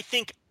 I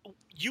think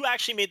you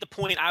actually made the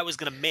point I was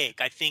going to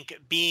make. I think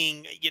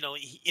being,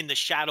 in the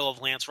shadow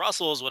of Lance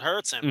Russell is what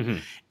hurts him. Mm-hmm.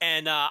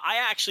 And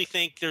I actually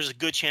think there's a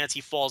good chance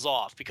he falls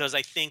off, because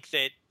I think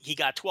that he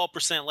got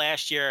 12%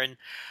 last year, and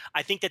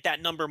I think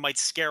that number might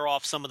scare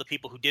off some of the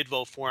people who did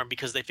vote for him,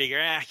 because they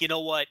figure, you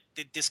know what,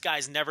 this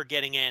guy's never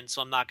getting in,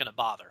 so I'm not going to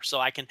bother. So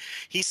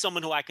he's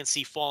someone who I can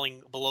see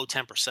falling below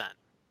 10%.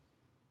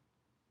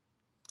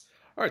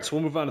 All right, so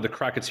we'll move on to the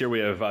Crockett's here. We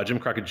have Jim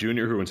Crockett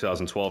Jr., who in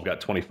 2012 got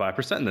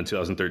 25%, and then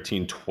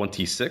 2013,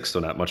 26%, so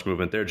not much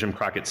movement there. Jim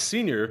Crockett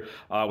Sr.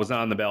 Was not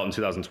on the ballot in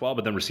 2012,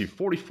 but then received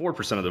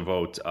 44% of the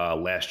vote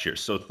last year.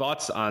 So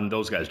thoughts on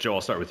those guys? Joe,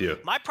 I'll start with you.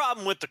 My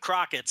problem with the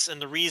Crockett's, and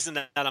the reason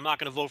that I'm not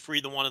going to vote for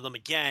either one of them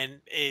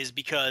again, is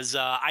because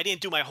I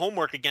didn't do my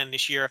homework again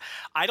this year.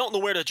 I don't know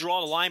where to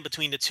draw the line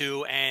between the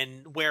two,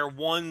 and where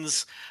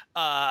one's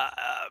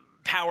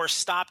power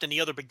stopped and the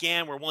other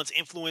began, where one's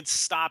influence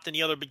stopped and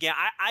the other began.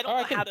 I don't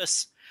know how to.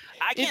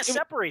 I can't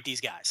separate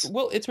these guys.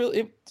 Well, it's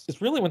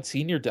really when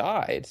Senior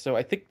died, so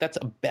I think that's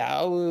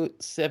about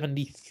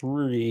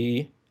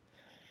 73,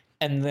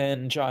 and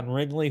then John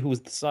Wrigley, who was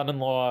the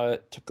son-in-law,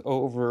 took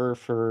over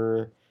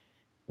for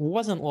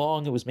wasn't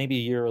long. It was maybe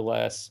a year or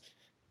less,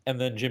 and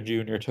then Jim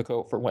Jr. took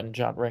over when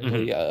John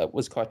Wrigley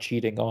was caught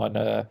cheating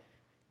on.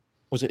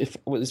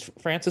 Was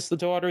Frances the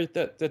daughter?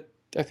 That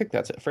I think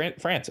that's it.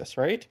 Frances,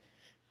 right?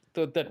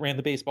 That ran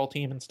the baseball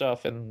team and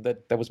stuff, and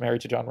that was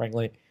married to John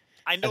Wrigley.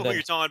 I know who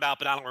you're talking about,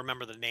 but I don't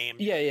remember the name.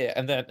 Yeah,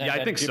 and then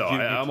I think Jim so.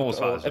 I'm almost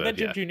positive. And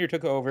then Jim Jr.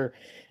 took over,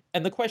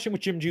 and the question with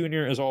Jim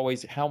Jr. is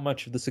always how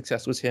much of the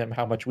success was him,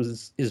 how much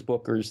was his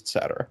bookers,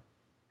 etc.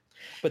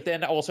 But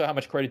then also how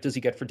much credit does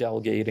he get for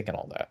delegating and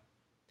all that?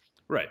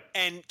 Right.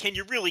 And can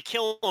you really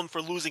kill him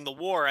for losing the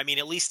war? I mean,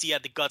 at least he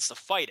had the guts to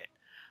fight it.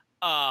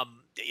 I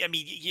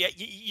mean,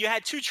 you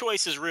had two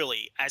choices,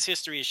 really, as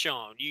history has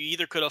shown. You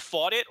either could have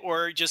fought it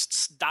or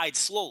just died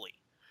slowly.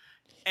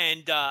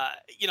 And,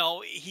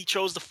 he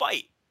chose to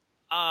fight.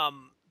 But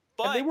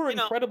and they were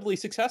incredibly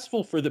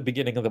successful for the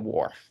beginning of the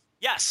war.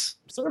 Yes.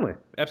 Certainly.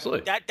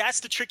 Absolutely. That's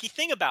the tricky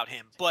thing about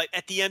him. But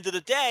at the end of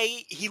the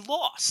day, he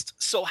lost.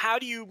 So how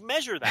do you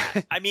measure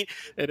that? I mean,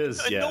 it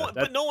is. Yeah,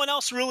 but no one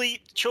else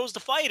really chose to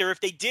fight, or if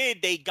they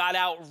did, they got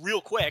out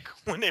real quick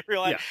when they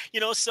realized,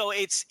 so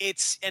it's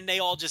and they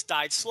all just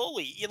died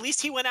slowly. At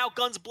least he went out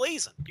guns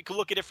blazing. You could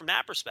look at it from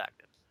that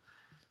perspective.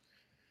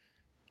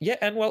 Yeah.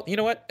 And well, you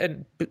know what?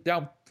 And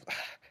now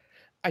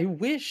I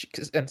wish,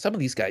 and some of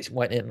these guys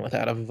went in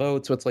without a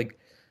vote. So it's like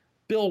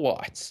Bill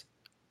Watts.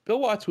 Bill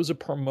Watts was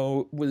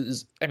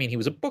he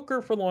was a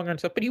booker for longer and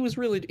stuff, but he was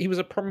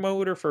a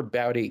promoter for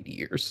about 8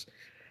 years.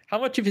 How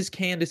much of his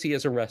candidacy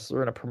as a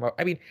wrestler and a promoter?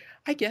 I mean,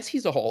 I guess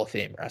he's a Hall of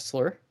Fame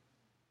wrestler.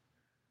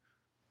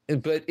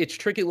 But it's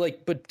tricky,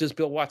 but does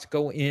Bill Watts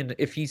go in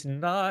if he's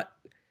not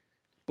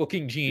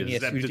booking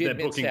genius who did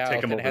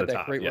Mid-South and had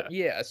that great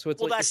yeah, so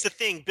it's that's the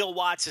thing. Bill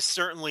Watts is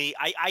certainly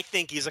I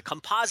think he's a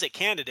composite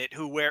candidate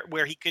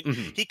where he could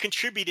he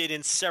contributed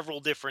in several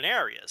different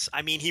areas.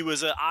 I mean, he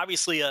was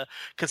obviously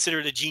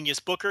considered a genius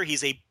booker.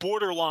 He's a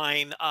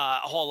borderline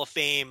Hall of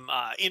Fame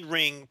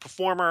in-ring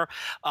performer,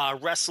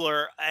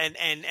 wrestler,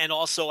 and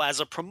also as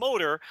a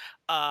promoter.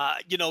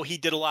 He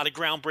did a lot of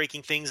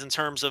groundbreaking things in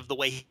terms of the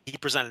way he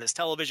presented his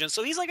television.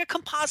 So he's like a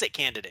composite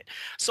candidate.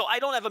 So I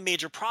don't have a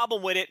major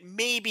problem with it.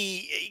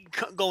 Maybe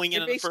going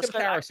in the first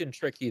comparison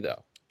tricky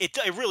though.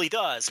 It really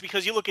does,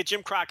 because you look at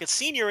Jim Crockett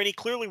Sr. and he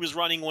clearly was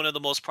running one of the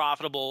most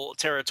profitable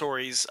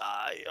territories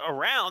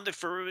around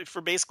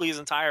for basically his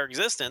entire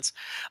existence.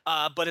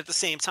 But at the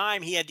same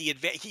time, he had the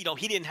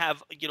he didn't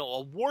have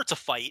a war to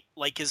fight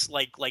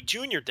like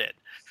Junior did.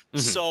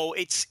 So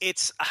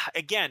it's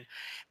again,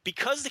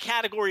 because the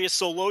category is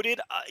so loaded,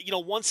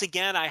 once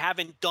again, I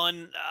haven't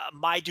done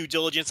my due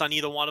diligence on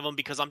either one of them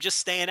because I'm just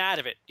staying out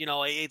of it.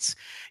 It's,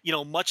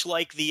 much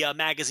like the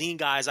magazine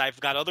guys, I've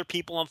got other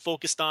people I'm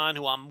focused on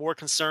who I'm more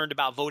concerned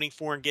about voting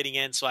for and getting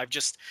in. So I've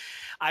just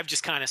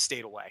kind of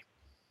stayed away.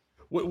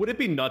 Would it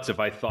be nuts if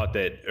I thought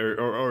that,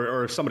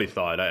 or if somebody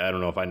thought, I don't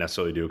know if I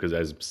necessarily do, because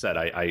as said,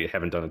 I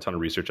haven't done a ton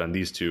of research on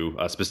these two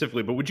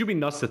specifically, but would you be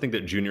nuts to think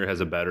that Junior has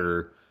a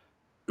better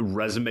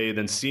resume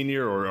than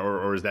Senior,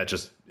 or is that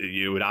just,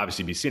 it would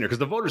obviously be Senior, because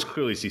the voters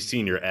clearly see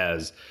Senior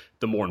as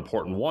the more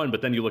important one,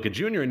 but then you look at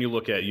Junior and you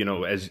look at,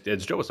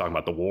 as Joe was talking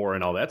about, the war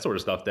and all that sort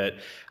of stuff, that,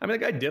 I mean,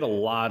 the guy did a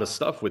lot of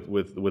stuff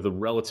with a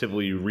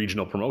relatively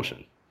regional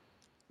promotion.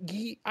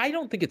 I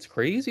don't think it's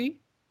crazy.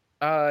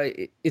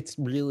 It's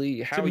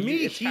really how to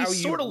me, he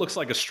sort of looks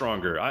like a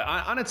stronger.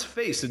 On its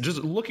face,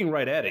 just looking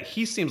right at it,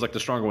 he seems like the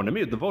stronger one to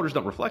me. The voters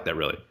don't reflect that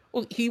really.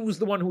 Well, he was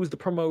the one who was the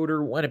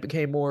promoter when it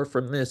became more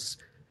from this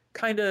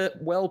kind of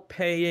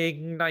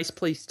well-paying, nice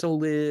place to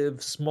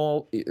live,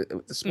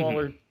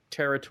 smaller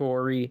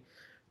territory,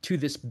 to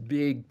this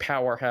big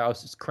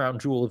powerhouse, this crown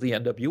jewel of the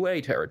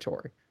NWA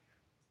territory.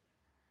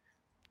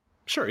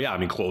 Sure, yeah. I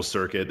mean, closed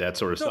circuit, that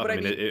sort of stuff. I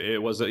mean,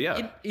 it was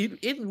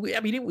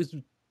it was.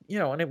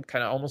 And it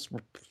kind of almost,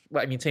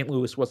 St.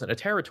 Louis wasn't a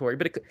territory,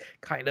 but it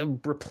kind of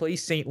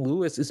replaced St.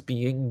 Louis as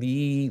being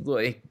the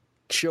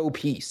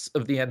showpiece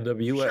of the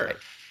NWA. Sure.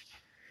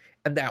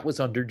 And that was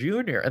under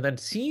Junior. And then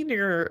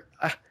Senior,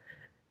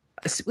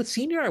 with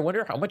Senior, I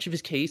wonder how much of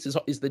his case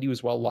is that he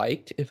was well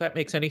liked, if that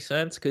makes any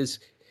sense. Because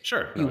he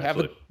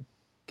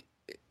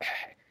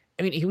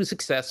was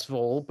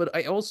successful, but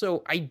I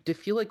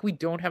feel like we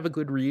don't have a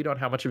good read on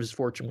how much of his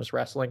fortune was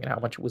wrestling and how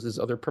much was his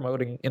other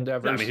promoting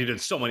endeavors. Yeah, I mean, he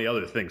did so many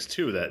other things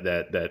too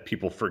that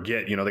people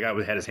forget. The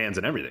guy had his hands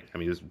in everything. I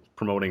mean, he was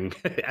promoting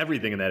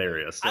everything in that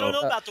area. So. I don't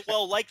know about the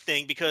well-liked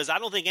thing, because I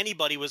don't think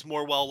anybody was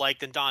more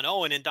well-liked than Don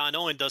Owen, and Don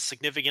Owen does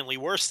significantly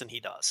worse than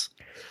he does.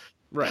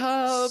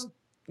 Right.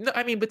 No,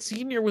 but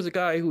Senior was a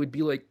guy who would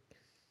be like,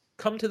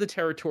 come to the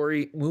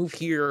territory, move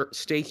here,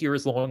 stay here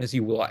as long as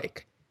you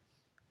like.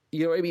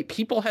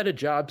 People had a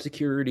job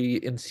security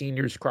in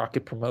Senior's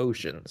Crockett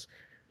Promotions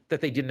that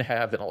they didn't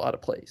have in a lot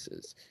of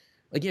places.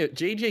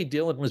 J.J.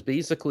 Dillon was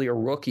basically a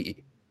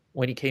rookie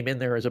when he came in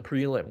there as a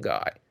prelim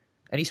guy.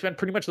 And he spent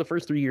pretty much the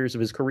first 3 years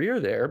of his career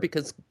there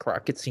because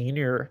Crockett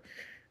Senior,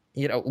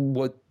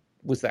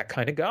 was that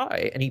kind of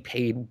guy. And he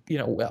paid,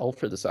 well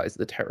for the size of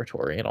the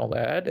territory and all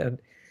that.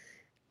 And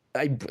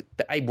I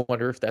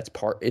wonder if that's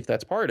part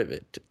of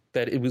it,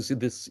 that it was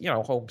this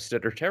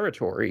homesteader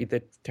territory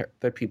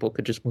that people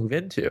could just move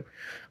into.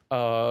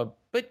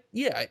 But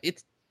yeah,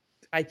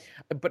 I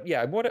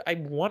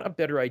want a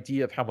better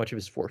idea of how much of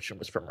his fortune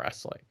was from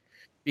wrestling,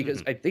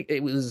 because I think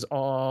it was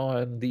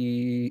on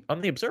the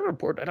Observer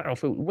Report. I don't know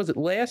if it was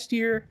last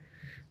year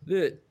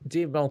that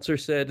Dave Meltzer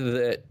said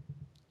that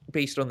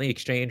based on the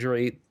exchange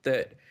rate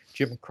that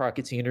Jim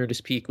Crockett Sr. at his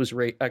peak was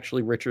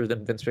actually richer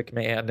than Vince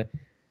McMahon.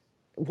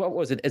 What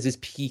was it, as his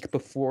peak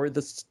before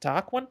the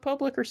stock went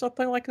public or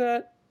something like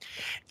that?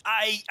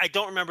 I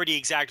don't remember the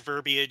exact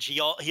verbiage.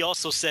 He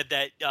also said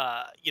that,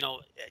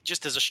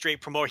 just as a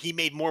straight promoter, he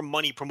made more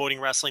money promoting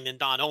wrestling than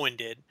Don Owen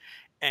did.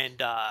 And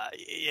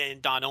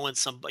Don Owen,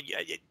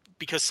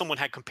 because someone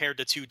had compared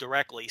the two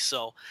directly.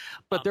 So,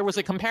 but there was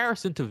a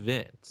comparison to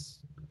Vince.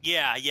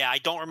 Yeah. I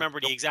don't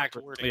remember the exact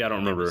wording. Yeah, I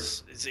don't remember.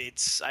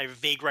 I have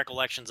vague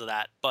recollections of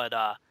that, but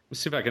I'll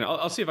see if I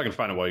can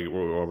find it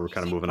while we're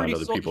kind of moving on to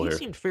other people here. He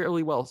seemed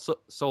fairly well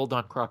sold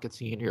on Crockett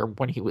Senior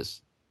when he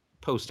was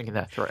posting in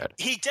that thread.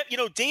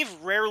 Dave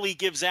rarely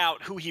gives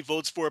out who he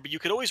votes for, but you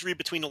could always read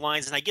between the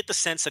lines, and I get the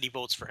sense that he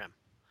votes for him.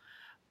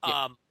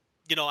 Yeah.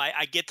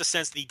 I get the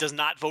sense that he does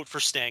not vote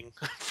for Sting,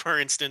 for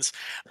instance.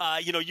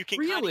 You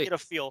can kind of get a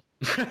feel.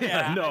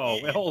 Yeah, no,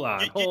 hold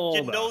on.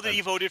 You know that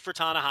he voted for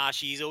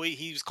Tanahashi.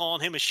 He was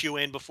calling him a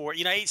shoe-in before.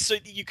 So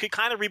you could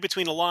kind of read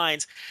between the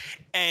lines.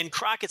 And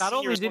Crockett Not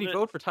only did he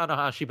vote for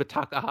Tanahashi, but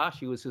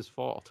Takahashi was his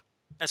fault.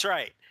 That's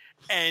right.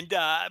 And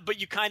but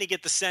you kind of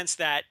get the sense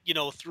that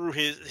through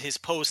his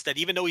post that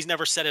even though he's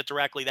never said it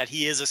directly, that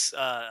he is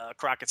a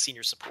Crockett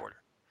Senior supporter.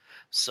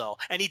 So,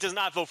 and he does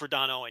not vote for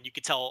Don Owen. You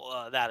could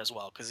tell that as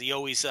well, because he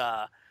always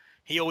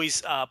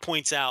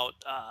points out,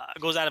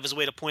 goes out of his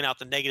way to point out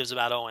the negatives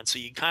about Owen. So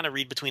you kind of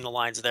read between the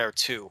lines there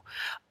too.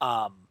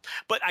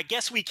 But I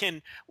guess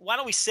why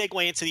don't we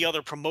segue into the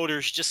other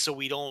promoters just so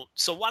we don't.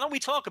 So why don't we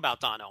talk about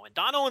Don Owen?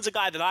 Don Owen's a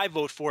guy that I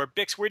vote for.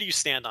 Bix, where do you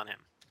stand on him?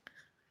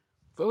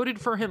 Voted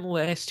for him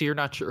last year.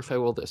 Not sure if I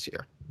will this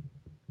year.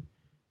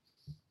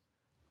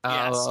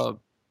 Yes.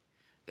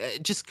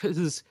 Just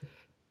because.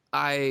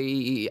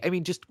 I'd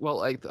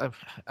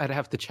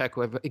have to check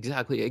who I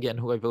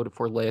voted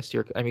for last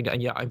year.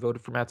 I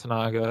voted for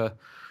Matsunaga,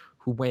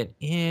 who went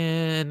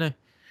in.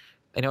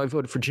 I know I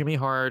voted for Jimmy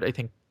Hart. I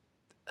think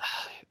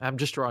I'm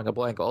just drawing a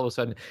blank all of a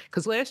sudden,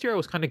 because last year I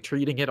was kind of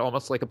treating it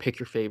almost like a pick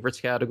your favorites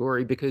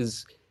category,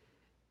 because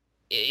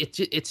it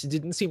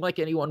didn't seem like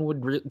anyone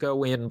would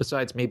go in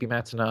besides maybe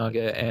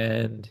Matsunaga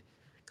and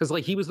Because,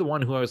 like, he was the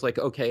one who I was like,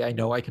 okay, I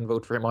know I can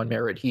vote for him on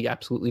merit. He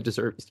absolutely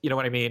deserves, you know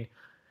what I mean?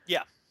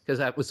 Yeah. Because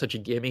that was such a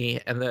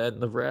gimme. And then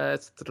the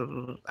rest,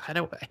 I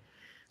don't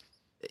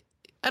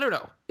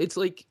know. It's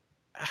like,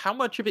 how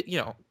much of it,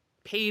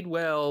 paid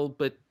well,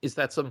 but is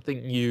that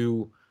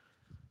something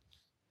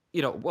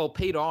well,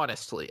 paid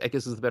honestly, I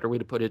guess is the better way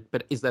to put it.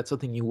 But is that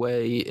something you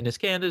weigh in his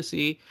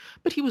candidacy?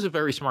 But he was a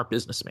very smart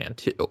businessman,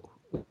 too.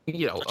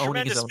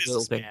 Owning his own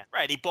building.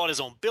 Right. He bought his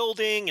own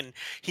building, and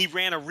he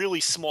ran a really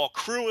small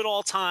crew at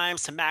all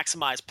times to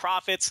maximize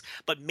profits,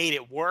 but made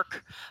it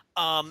work.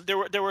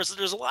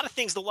 There's a lot of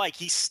things to like.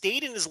 He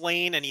stayed in his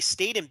lane, and he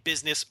stayed in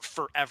business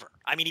forever.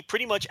 I mean, he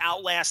pretty much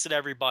outlasted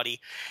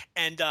everybody.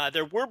 And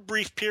there were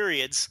brief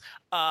periods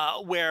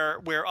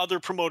where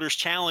other promoters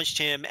challenged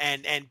him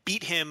and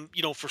beat him,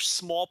 for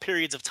small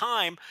periods of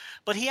time.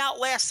 But he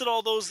outlasted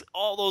all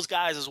those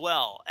guys as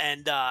well.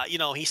 And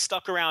he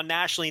stuck around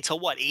nationally until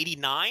what,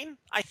 89?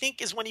 I think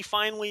is when he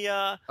finally.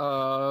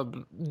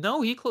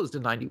 No, he closed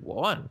in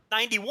 91.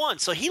 91.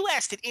 So he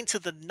lasted into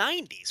the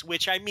 90s,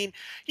 which, I mean,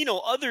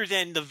 other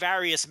than the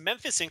various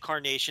Memphis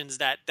incarnations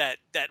that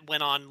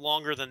went on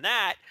longer than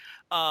that,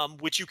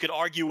 which you could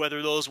argue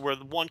whether those were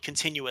one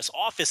continuous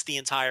office the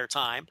entire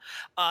time,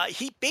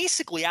 he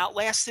basically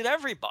outlasted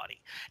everybody.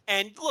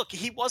 And look,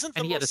 he wasn't the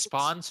and he had a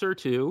sponsor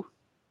too.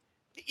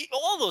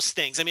 All those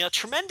things. I mean, a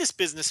tremendous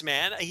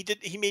businessman.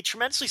 He made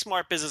tremendously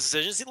smart business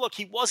decisions. Look,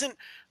 he wasn't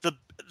the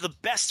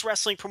best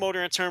wrestling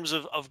promoter in terms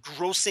of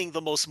grossing the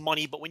most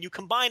money, but when you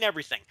combine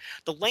everything,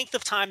 the length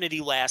of time that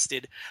he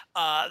lasted,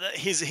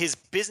 his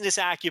business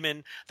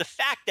acumen, the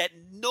fact that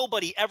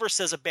nobody ever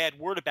says a bad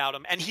word about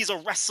him, and he's a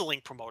wrestling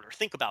promoter.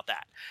 Think about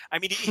that. I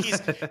mean,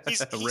 he's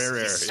rare.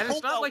 And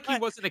it's not like he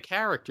wasn't a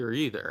character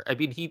either. I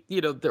mean,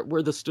 there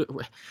were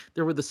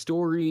the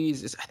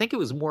stories. I think it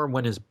was more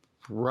when his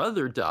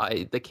brother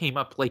died that came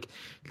up, like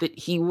that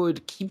he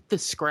would keep the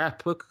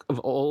scrapbook of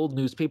old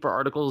newspaper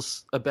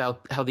articles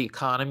about how the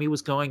economy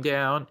was going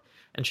down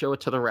and show it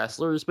to the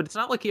wrestlers, but it's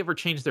not like he ever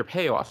changed their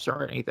payoffs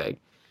or anything.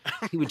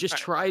 He would just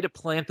try to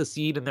plant the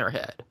seed in their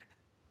head.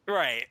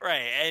 Right.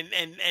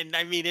 And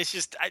I mean, it's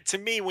just, to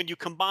me, when you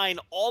combine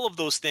all of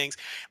those things,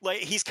 like,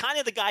 he's kind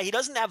of the guy, he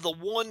doesn't have the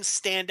one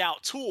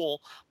standout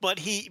tool, but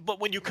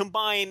when you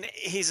combine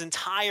his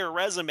entire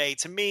resume,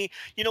 to me,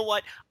 you know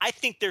what? I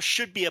think there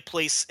should be a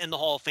place in the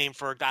Hall of Fame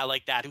for a guy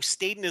like that who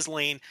stayed in his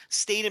lane,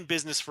 stayed in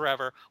business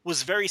forever,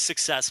 was very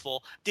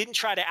successful, didn't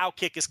try to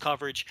outkick his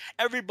coverage.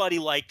 Everybody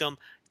liked him.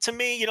 To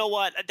me, you know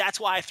what? That's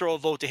why I throw a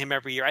vote to him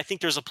every year. I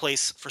think there's a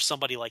place for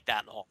somebody like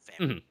that in the Hall of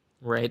Fame. Mm-hmm.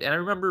 Right. And I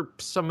remember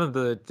some of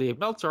the Dave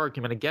Meltzer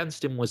argument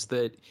against him was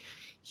that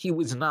he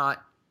was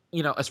not,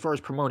 as far as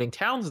promoting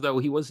towns, though,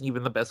 he wasn't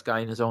even the best guy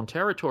in his own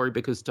territory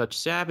because Dutch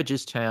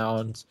Savage's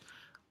towns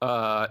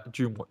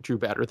drew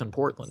better than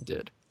Portland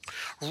did.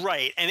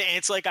 Right. And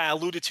it's like I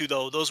alluded to,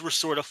 though, those were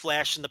sort of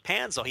flash in the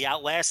pans, though. He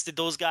outlasted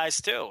those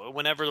guys, too,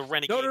 whenever the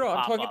Renegade No,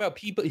 I'm talking about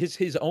people,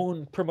 his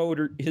own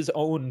promoter, his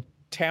own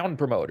town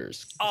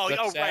promoters.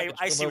 Right.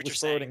 I see what you're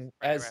saying.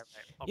 As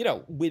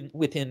okay.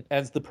 within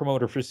as the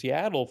promoter for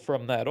Seattle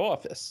from that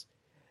office,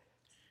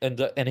 and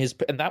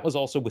that was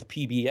also with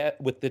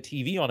PBS, with the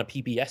TV on a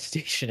PBS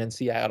station in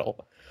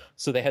Seattle,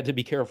 so they had to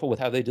be careful with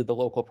how they did the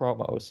local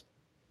promos.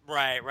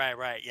 Right.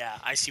 Yeah,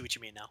 I see what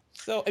you mean now.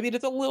 So I mean,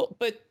 it's a little,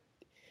 but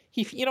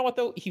he, you know what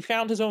though, he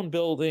found his own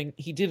building.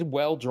 He did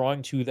well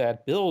drawing to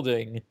that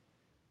building,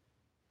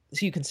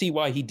 so you can see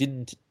why he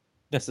didn't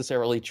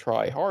necessarily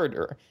try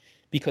harder.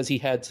 Because he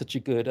had such a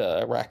good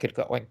racket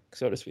going,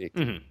 so to speak.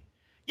 Mm-hmm.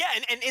 Yeah,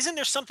 and isn't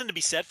there something to be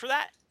said for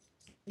that?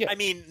 Yeah. I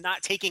mean,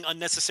 not taking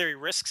unnecessary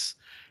risks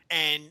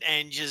and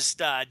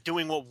just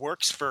doing what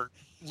works for,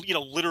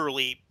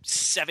 literally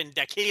 7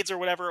 decades or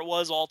whatever it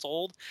was, all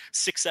told,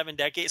 6-7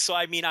 decades. So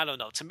I mean, I don't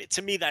know.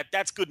 To me,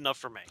 that's good enough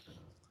for me.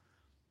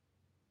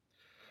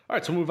 All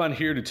right, so we'll move on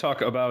here to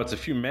talk about a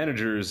few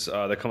managers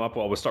that come up.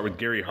 Well, we'll start with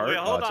Gary Hart. Wait,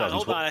 hold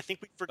on. I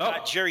think we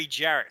forgot Jerry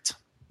Jarrett.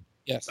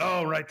 Yes.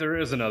 Oh, right. There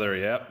is another.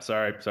 Yep.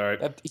 Sorry.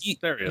 There he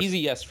is. Easy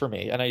yes for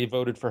me, and I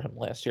voted for him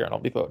last year, and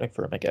I'll be voting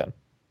for him again.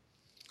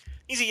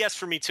 Easy yes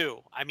for me too.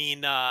 I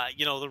mean,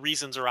 the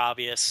reasons are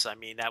obvious. I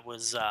mean, that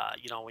was,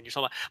 when you're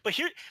talking about. But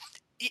here,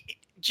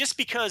 just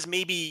because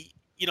maybe,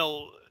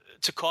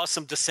 to cause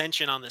some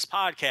dissension on this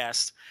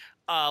podcast,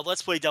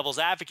 let's play devil's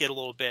advocate a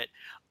little bit.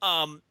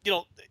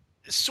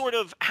 Sort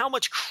of how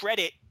much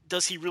credit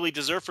does he really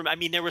deserve from? I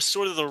mean, there was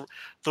sort of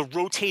the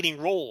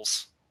rotating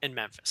roles in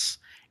Memphis.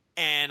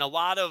 And a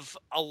lot of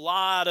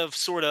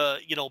sort of,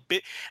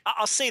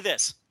 I'll say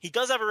this. He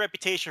does have a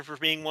reputation for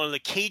being one of the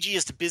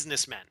cagiest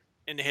businessmen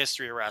in the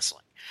history of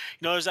wrestling.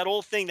 There's that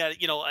old thing that,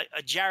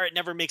 a Jarrett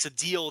never makes a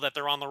deal that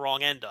they're on the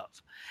wrong end of.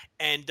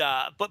 And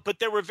but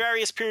there were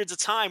various periods of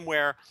time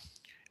where,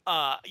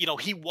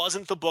 he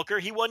wasn't the booker.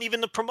 He wasn't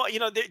even the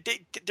promoter.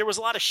 There was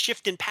a lot of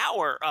shift in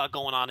power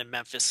going on in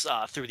Memphis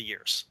through the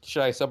years.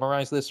 Should I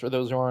summarize this for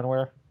those who aren't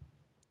aware?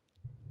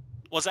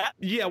 Was that?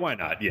 Yeah, why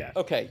not? Yeah.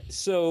 Okay,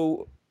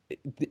 so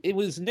it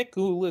was Nick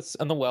Goulas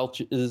and the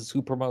Welches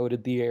who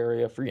promoted the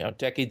area for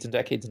decades and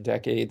decades and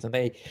decades, and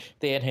they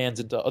had hands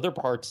into other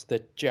parts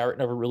that Jarrett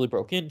never really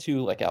broke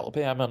into, like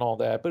Alabama and all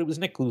that. But it was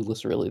Nick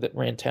Goulas really that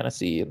ran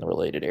Tennessee and the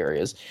related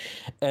areas,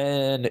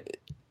 and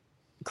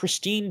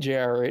Christine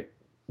Jarrett,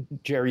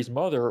 Jerry's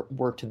mother,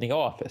 worked in the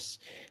office,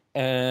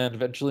 and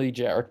eventually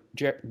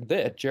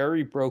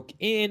Jerry broke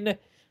in.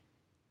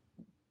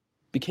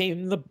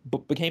 Became the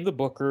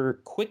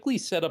booker, quickly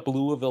set up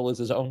Louisville as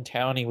his own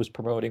town he was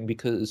promoting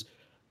because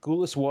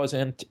Goulas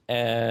wasn't,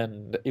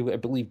 and I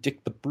believe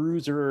Dick the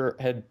Bruiser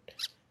had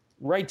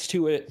rights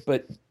to it,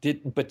 but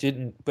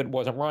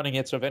wasn't running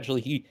it. So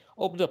eventually he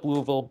opened up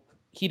Louisville,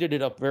 heated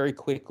it up very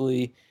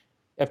quickly.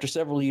 After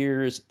several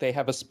years, they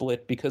have a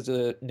split because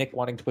of Nick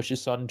wanting to push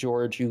his son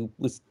George, who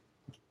was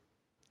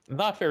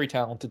not very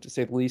talented to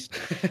say the least,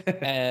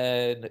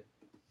 and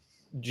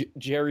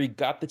Jerry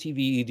got the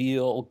TV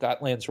deal,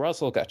 got Lance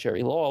Russell, got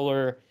Jerry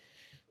Lawler,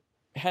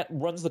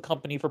 runs the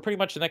company for pretty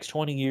much the next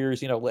 20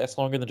 years, lasts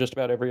longer than just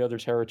about every other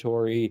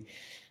territory.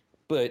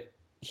 But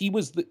he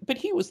was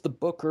the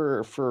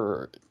booker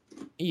for,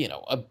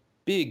 a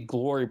big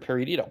glory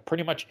period.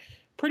 Pretty much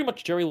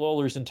Jerry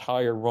Lawler's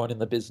entire run in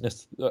the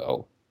business,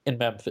 though, in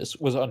Memphis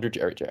was under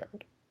Jerry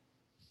Jarrett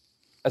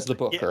as the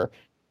booker.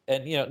 Yeah.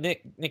 And,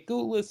 Nick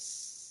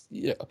Goulas,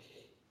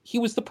 he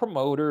was the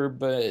promoter,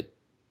 but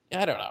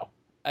I don't know.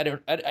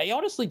 I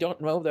honestly don't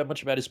know that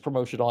much about his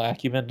promotional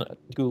acumen,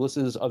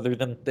 Goulas's, other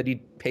than that he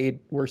paid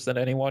worse than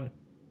anyone.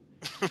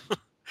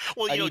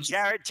 Well,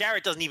 Jarrett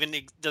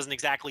doesn't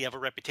exactly have a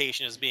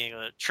reputation as being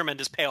a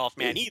tremendous payoff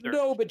man either.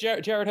 No, but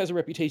Jarrett has a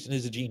reputation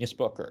as a genius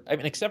booker. I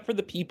mean, except for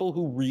the people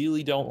who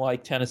really don't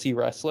like Tennessee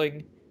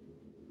wrestling,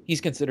 he's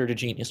considered a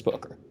genius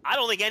booker. I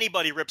don't think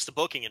anybody rips the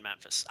booking in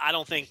Memphis. I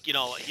don't think,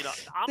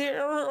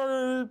 there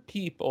are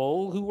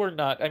people who are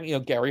not. I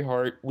mean, Gary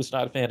Hart was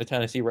not a fan of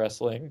Tennessee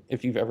wrestling,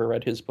 if you've ever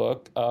read his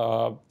book.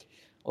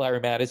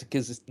 Larry Madison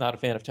is not a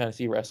fan of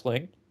Tennessee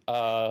wrestling.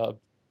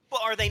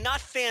 But are they not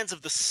fans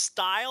of the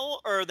style,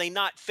 or are they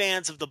not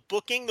fans of the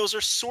booking? Those are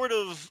sort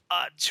of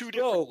two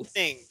different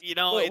things,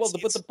 But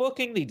the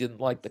booking, they didn't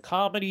like the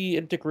comedy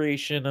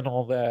integration and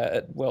all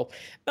that. Well,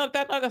 not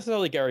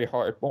necessarily Gary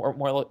Hart, more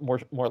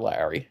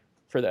Larry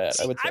for that.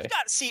 I would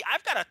say.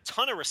 I've got a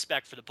ton of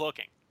respect for the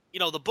booking.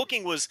 The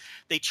booking was,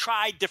 they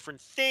tried different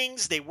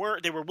things. They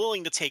were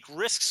willing to take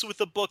risks with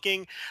the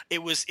booking.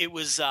 It was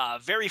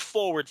very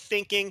forward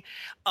thinking.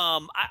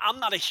 I'm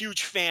not a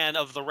huge fan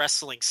of the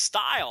wrestling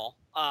style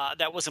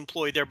that was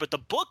employed there, but the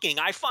booking,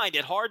 I find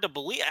it hard to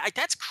believe.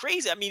 That's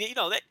crazy. I mean,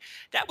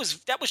 that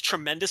was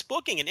tremendous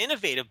booking and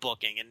innovative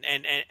booking,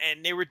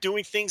 and they were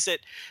doing things that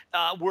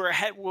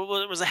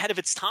was ahead of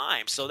its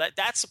time. So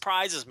that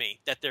surprises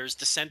me that there's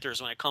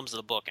dissenters when it comes to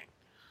the booking.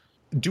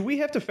 Do we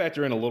have to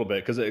factor in a little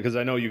bit, because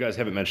I know you guys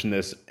haven't mentioned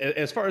this,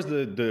 as far as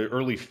the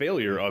early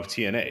failure of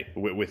TNA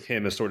with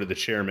him as sort of the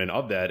chairman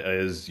of that,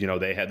 as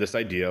they had this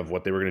idea of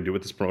what they were going to do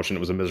with this promotion. It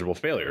was a miserable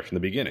failure from the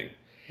beginning.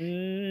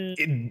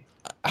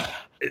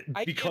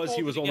 Because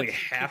he was only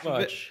half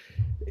of it.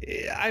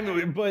 I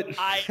mean, but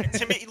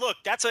to me, look,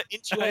 that's an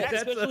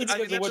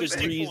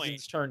interesting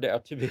point. Turned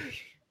out to be.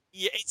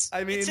 Yeah, it's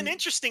an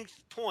interesting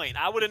point.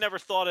 I would have never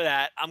thought of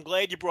that. I'm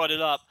glad you brought it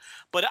up,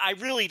 but I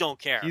really don't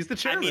care. He's the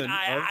chairman.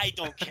 I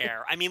don't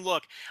care. I mean,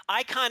 look,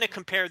 I kind of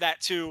compare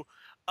that to,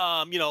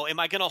 am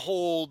I going to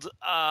hold?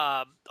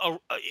 Am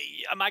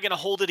I going to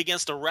hold it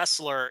against a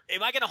wrestler?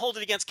 Am I going to hold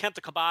it against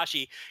Kenta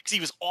Kobashi because he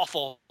was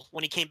awful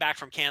when he came back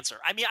from cancer?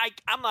 I mean,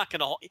 I'm not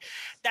going to.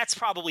 That's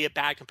probably a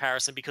bad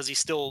comparison because he's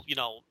still,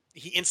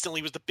 he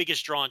instantly was the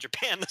biggest draw in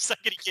Japan the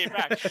second he came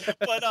back.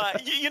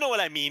 But you know what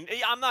I mean.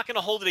 I'm not going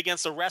to hold it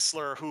against a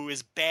wrestler who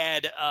is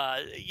bad.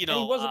 He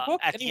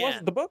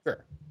wasn't the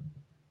booker.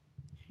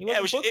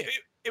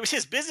 It was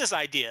his business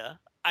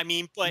idea. I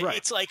mean, but right.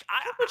 It's like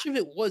how much of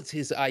it was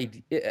his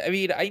idea? I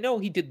mean, I know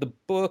he did the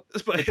book.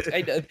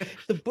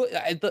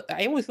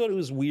 I always thought it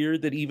was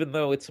weird that even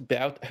though it's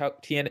about how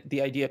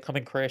the idea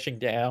coming crashing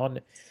down,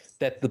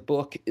 that the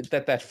book,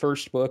 that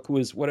first book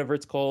was whatever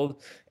it's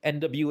called,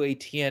 NWA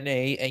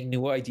TNA, A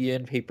New Idea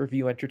in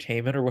Pay-Per-View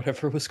Entertainment, or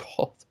whatever it was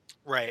called.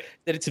 Right.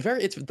 That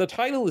the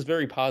title is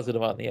very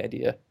positive on the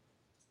idea.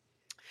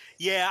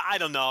 Yeah, I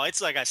don't know.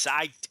 It's like I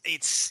said,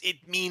 it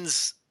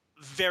means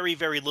very,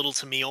 very little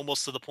to me,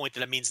 almost to the point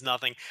that it means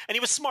nothing. And he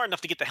was smart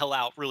enough to get the hell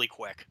out really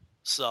quick.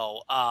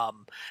 So, and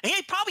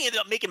he probably ended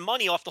up making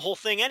money off the whole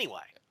thing anyway.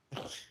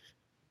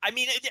 I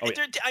mean,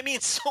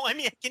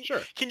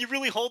 can you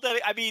really hold that?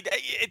 I mean,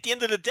 at the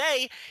end of the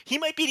day, he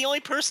might be the only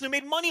person who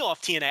made money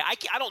off TNA.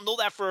 I don't know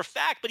that for a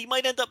fact, but he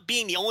might end up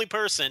being the only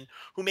person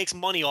who makes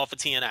money off of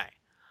TNA.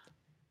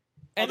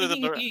 And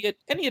he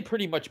had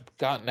pretty much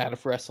gotten out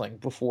of wrestling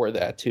before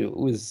that too. It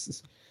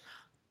was,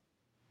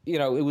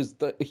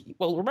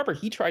 remember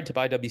he tried to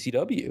buy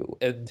WCW,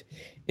 and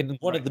in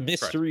one of the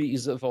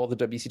mysteries of all the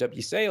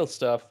WCW sales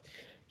stuff,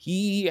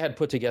 he had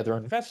put together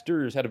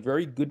investors, had a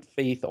very good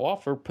faith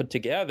offer put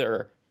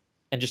together,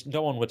 and just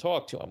no one would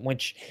talk to him,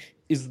 which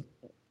is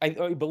I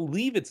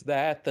believe it's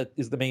that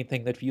is the main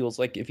thing that feels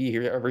like if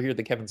you ever hear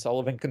the Kevin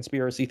Sullivan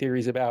conspiracy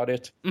theories about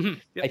it. Mm-hmm.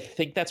 Yep. I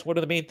think that's one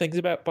of the main things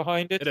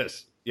behind it. It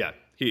is. Yeah.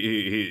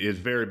 He is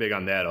very big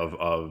on that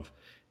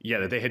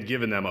that they had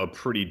given them a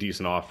pretty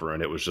decent offer,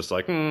 and it was just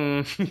like,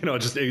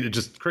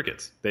 just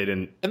crickets. They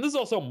didn't. And this is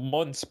also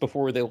months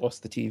before they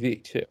lost the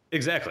TV too.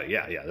 Exactly.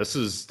 Yeah. This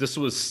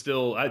was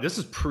still. This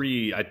is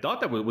pre. I thought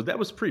that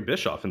was pre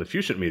Bischoff in the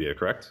Fusion media,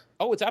 correct?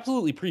 Oh, it's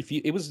absolutely pre.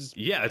 It was.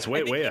 Yeah, it's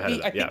way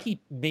ahead. I think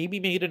he maybe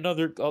made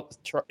another.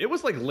 It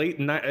was like late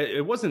night.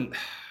 It wasn't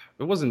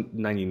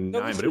 99,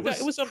 but it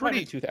was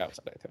pretty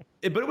 2000, I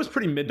think. But it was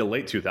pretty mid to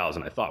late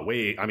 2000, I thought.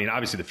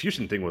 Obviously the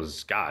Fusion thing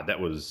was that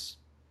was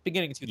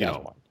beginning of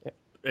 2001. Yeah.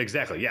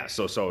 Exactly. Yeah.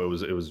 So it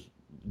was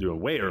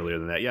way earlier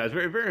than that. Yeah, it's a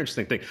very, very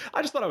interesting thing.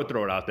 I just thought I would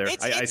throw it out there.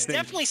 It's I think,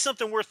 definitely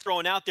something worth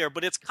throwing out there,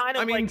 but it's kind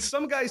of. I mean,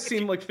 some guys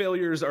seem like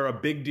failures are a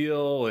big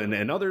deal,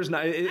 and others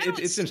not.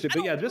 It's interesting,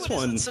 but yeah, this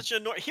one.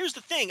 Here's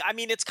the thing. I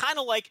mean, it's kind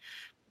of like,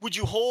 would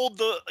you hold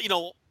the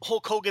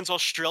Hulk Hogan's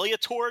Australia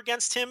tour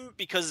against him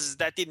because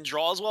that didn't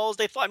draw as well as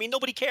they thought? I mean,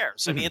 nobody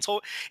cares. I mean,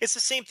 it's the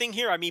same thing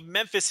here. I mean,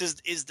 Memphis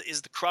is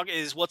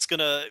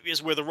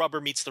where the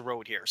rubber meets the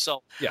road here.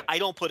 So yeah. I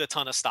don't put a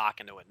ton of stock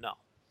into it. No.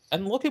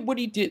 And look at what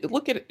he did.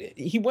 Look at it.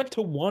 He went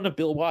to one of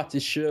Bill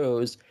Watts'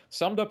 shows,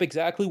 summed up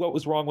exactly what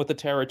was wrong with the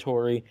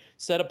territory,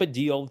 set up a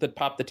deal that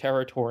popped the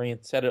territory,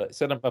 and set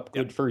him up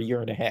good for a year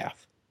and a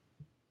half.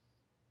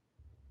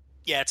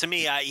 Yeah, to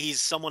me,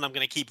 he's someone I'm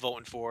going to keep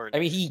voting for. I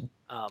mean,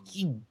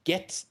 he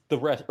gets the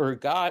rest, or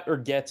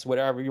gets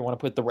whatever you want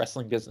to put the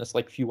wrestling business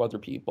like few other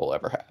people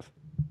ever have.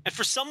 And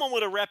for someone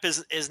with a rep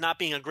is not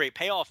being a great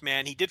payoff,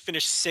 man, he did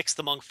finish 6th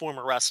among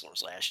former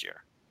wrestlers last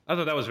year. I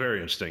thought that was very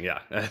interesting, yeah.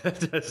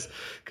 Because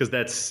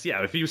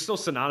if he was still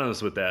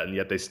synonymous with that, and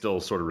yet they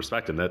still sort of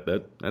respect him,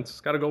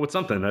 that's got to go with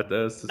something.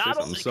 Because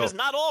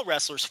not all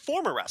wrestlers,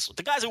 former wrestlers,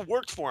 the guys who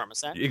worked for him,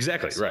 essentially.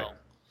 Exactly, right.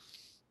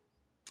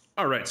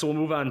 All right, so we'll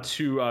move on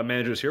to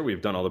managers here.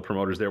 We've done all the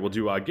promoters there. We'll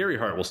do Gary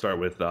Hart. We'll start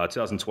with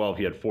 2012.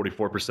 He had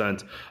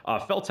 44%.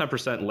 Fell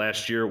 10%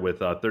 last year with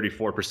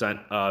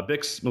 34%.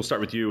 Bix, we'll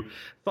start with you.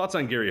 Thoughts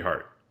on Gary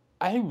Hart?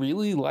 I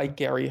really like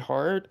Gary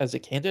Hart as a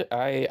candidate.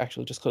 I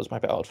actually just closed my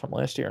ballot from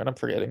last year, and I'm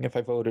forgetting if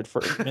I voted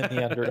for him in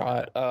the end or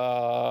not.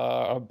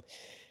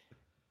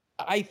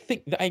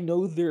 I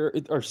know there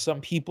are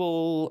some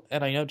people,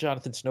 and I know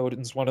Jonathan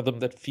Snowden's one of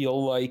them, that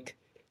feel like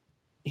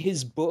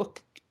his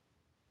book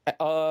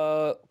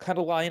kind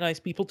of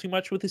lionized people too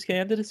much with his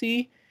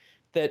candidacy,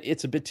 that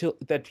it's a bit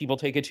that people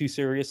take it too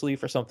seriously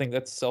for something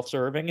that's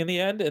self-serving in the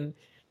end.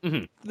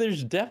 And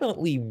there's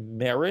definitely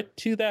merit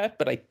to that,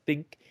 but I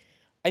think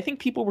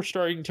people were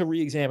starting to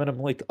re-examine him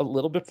like a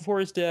little bit before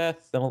his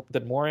death,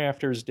 then more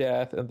after his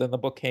death, and then the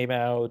book came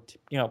out,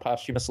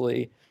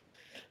 posthumously.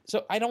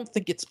 So I don't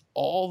think it's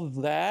all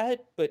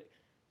that, but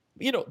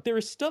there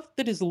is stuff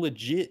that is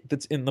legit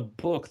that's in the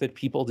book that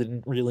people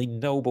didn't really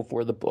know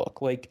before the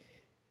book. Like,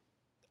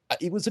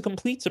 it was a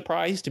complete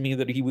surprise to me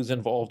that he was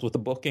involved with the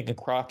booking of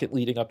Crockett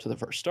leading up to the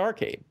first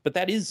Starrcade, but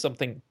that is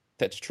something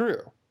that's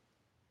true.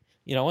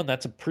 And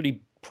that's a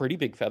pretty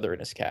big feather in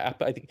his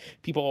cap. I think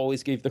people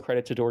always gave the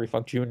credit to Dory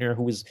Funk Jr.,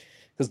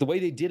 because the way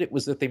they did it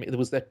was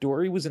that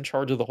Dory was in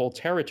charge of the whole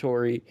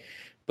territory,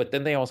 but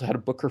then they also had a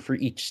booker for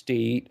each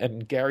state,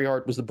 and Gary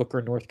Hart was the booker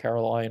in North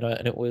Carolina,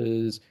 and it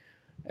was,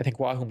 I think,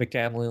 Wahoo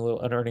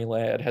McDaniel and Ernie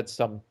Ladd had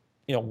some,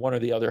 one or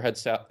the other had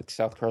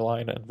South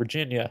Carolina and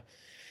Virginia.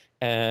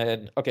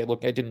 And, okay,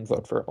 look, I didn't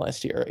vote for him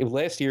last year.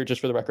 Last year,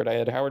 just for the record, I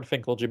had Howard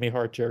Finkel, Jimmy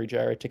Hart, Jerry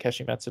Jarrett,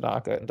 Takeshi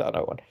Matsunaga, and Don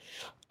Owen.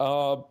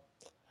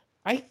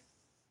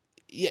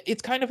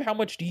 It's kind of how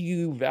much do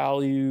you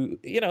value,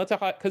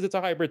 because it's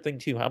a hybrid thing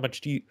too. How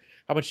much do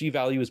you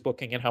value his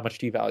booking, and how much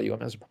do you value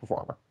him as a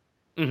performer?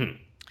 Mm-hmm.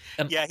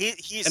 And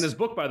he's and his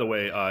book, by the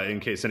way, in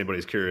case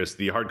anybody's curious,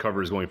 the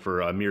hardcover is going for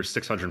a mere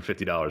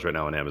 $650 right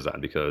now on Amazon,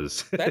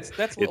 because that's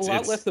a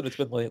lot less than it's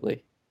been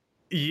lately.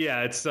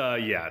 Yeah, it's so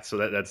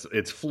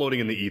it's floating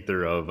in the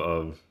ether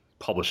of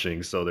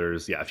publishing. So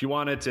there's if you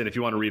want it, and if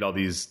you want to read all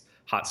these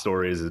hot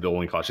stories, it'll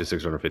only cost you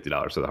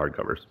 $650 for the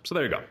hardcovers. So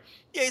there you go.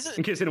 Yeah,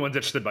 in case anyone's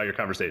interested by your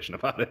conversation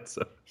about it.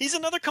 So he's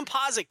another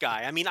composite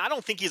guy. I mean, I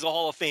don't think he's a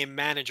Hall of Fame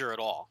manager at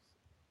all.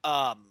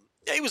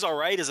 He was all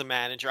right as a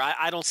manager.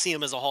 I don't see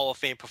him as a Hall of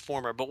Fame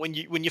performer. But when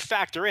you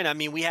factor in, I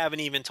mean, we haven't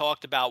even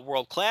talked about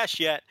world class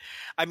yet.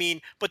 I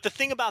mean, but the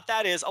thing about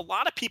that is a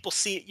lot of people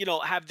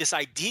have this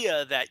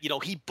idea that,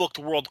 he booked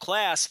world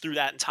class through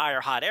that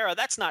entire hot era.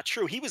 That's not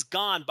true. He was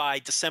gone by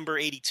December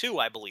 82,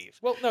 I believe.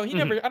 Well, no, he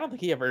never, I don't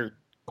think he ever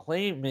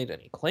made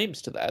any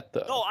claims to that,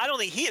 though. No, I don't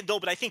think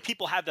but I think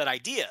people have that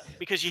idea,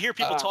 because you hear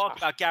people talk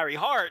about Gary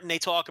Hart, and they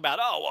talk about,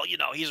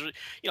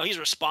 he's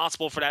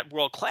responsible for that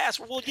world class.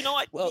 Well, you know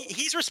what? Well,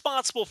 he's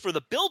responsible for the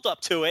build up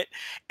to it,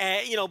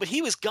 but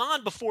he was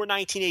gone before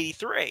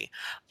 1983.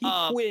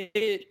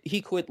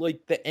 He quit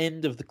like the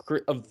end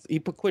he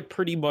quit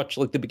pretty much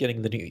like the beginning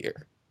of the new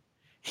year.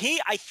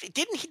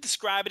 Didn't he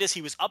describe it as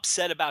he was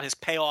upset about his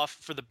payoff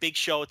for the big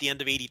show at the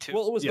end of 82?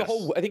 Well, it was I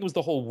think it was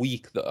the whole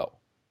week though,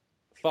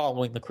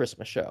 following the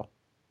Christmas show.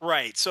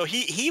 Right. So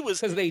he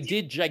was because they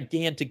did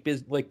gigantic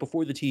business, like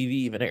before the TV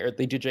even aired.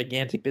 They did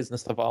gigantic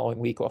business the following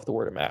week off the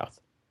word of mouth.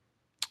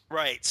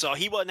 Right. So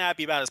he wasn't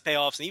happy about his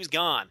payoffs and he was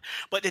gone.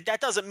 But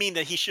that doesn't mean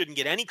that he shouldn't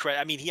get any credit.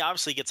 I mean, he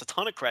obviously gets a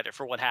ton of credit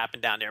for what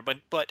happened down there.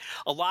 But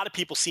a lot of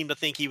people seem to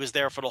think he was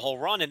there for the whole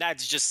run, and that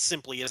just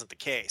simply isn't the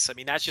case. I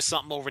mean, that's just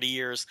something over the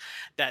years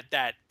that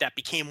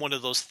became one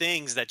of those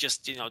things that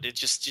just, it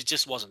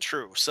just wasn't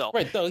true. So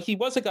right, though he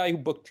was a guy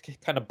who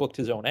kind of booked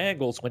his own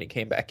angles when he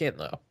came back in,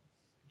 though.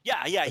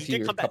 Yeah, he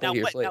did come back. Now,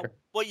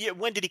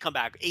 when did he come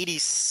back? 80.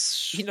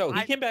 He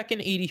came back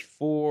in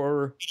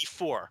 84.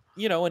 84.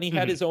 And he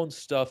had his own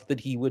stuff that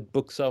he would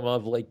book some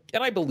of, like,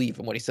 and I believe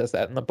him when he says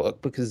that in the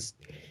book because,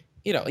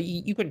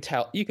 you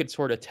could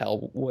sort of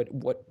tell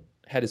what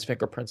had his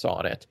fingerprints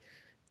on it,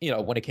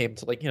 when it came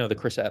to like, the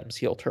Chris Adams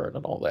heel turn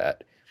and all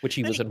that, which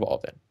he was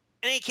involved in.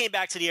 And he came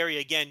back to the area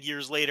again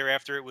years later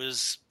after it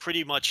was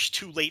pretty much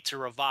too late to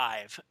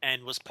revive,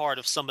 and was part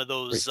of some of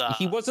those.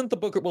 He wasn't the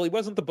booker. Well, he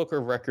wasn't the booker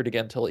of record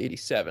again until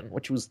 '87,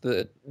 which was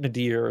the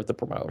nadir of the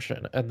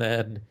promotion. And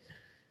then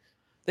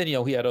he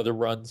had other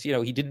runs. He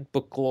didn't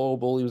book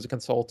Global. He was a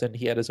consultant.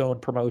 He had his own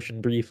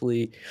promotion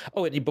briefly.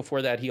 Oh, and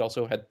before that, he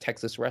also had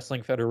Texas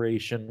Wrestling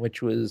Federation,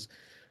 which was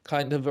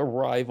kind of a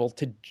rival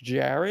to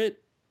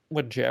Jarrett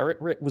when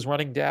Jarrett was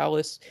running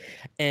Dallas,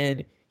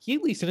 and he,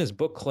 at least in his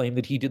book, claimed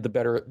that he did the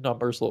better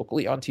numbers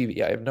locally on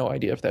TV. I have no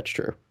idea if that's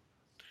true.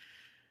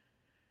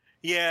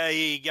 Yeah,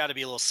 you got to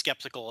be a little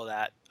skeptical of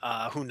that.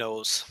 Who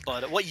knows?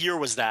 But what year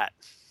was that?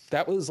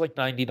 That was like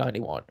 90,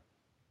 91.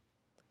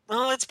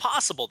 Well, it's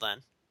possible then.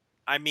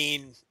 I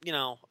mean,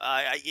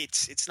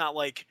 it's not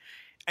like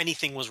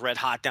anything was red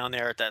hot down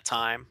there at that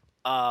time.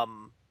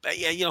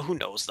 Yeah, who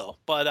knows though.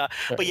 But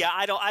yeah,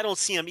 I don't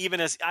see him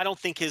even as I don't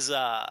think his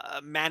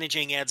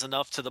managing adds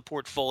enough to the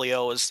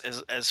portfolio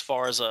as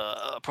far as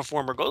a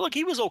performer goes. Look,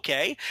 he was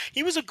okay.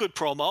 He was a good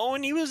promo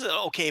and he was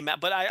okay,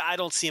 but I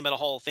don't see him at a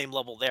Hall of Fame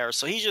level there.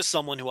 So he's just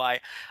someone who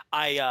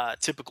I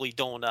typically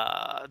don't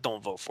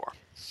vote for.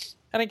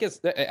 And I guess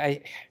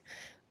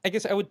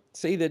I would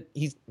say that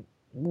he's.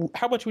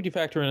 How much would you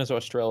factor in his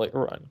Australia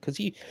run? Because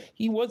he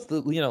was the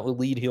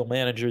lead heel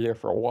manager there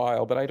for a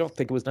while, but I don't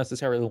think it was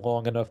necessarily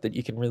long enough that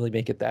you can really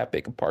make it that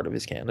big a part of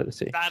his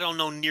candidacy. I don't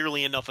know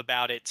nearly enough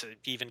about it to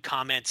even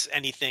comment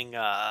anything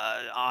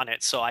on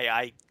it, so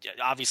I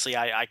obviously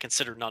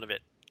consider none of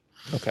it.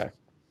 Okay. All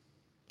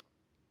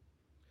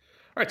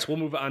right, so we'll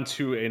move on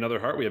to another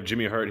Hart. We have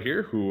Jimmy Hart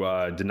here, who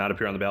did not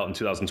appear on the ballot in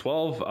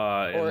 2012.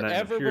 Or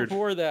ever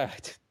before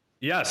that.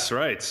 Yes,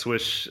 right.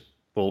 Swish.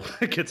 We'll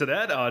get to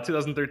that.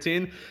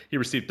 2013, he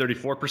received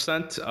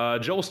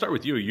 34%. Joe, we'll start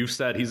with you. You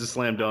said he's a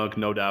slam dunk,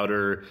 no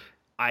doubter.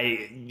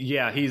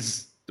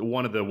 He's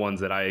one of the ones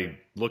that I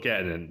look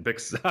at, and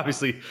Bix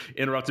obviously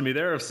interrupted me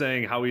there of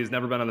saying how he's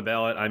never been on the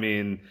ballot. I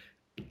mean,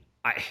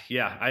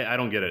 I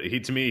don't get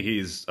it. To me,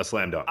 he's a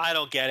slam dunk. I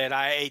don't get it.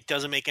 It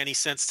doesn't make any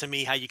sense to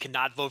me how you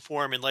cannot vote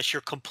for him unless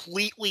you're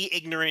completely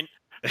ignorant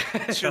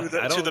to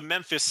the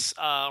Memphis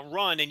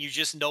run, and you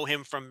just know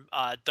him from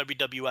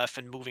WWF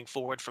and moving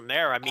forward from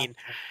there. I mean,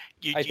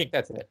 I think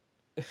that's it.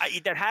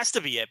 That has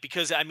to be it,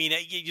 because I mean,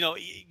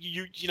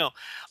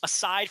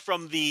 aside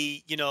from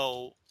the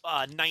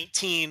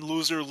 19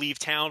 loser leave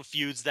town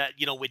feuds that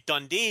with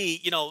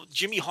Dundee,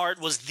 Jimmy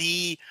Hart was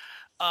the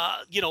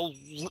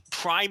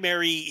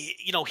primary,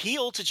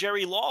 heel to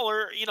Jerry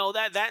Lawler,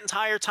 that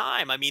entire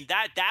time. I mean,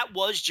 that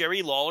was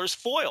Jerry Lawler's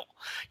foil.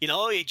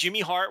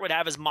 Jimmy Hart would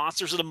have his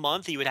Monsters of the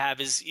Month. He would have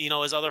his,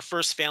 his other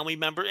first family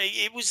member.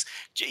 It was,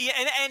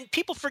 and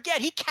people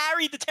forget he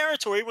carried the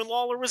territory when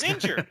Lawler was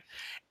injured,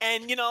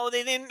 and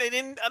they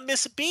didn't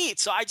miss a beat.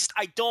 So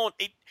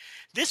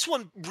this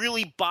one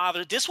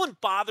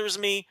bothers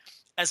me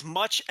as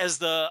much as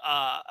the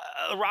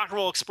Rock and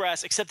Roll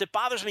Express, except it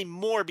bothers me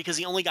more because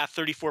he only got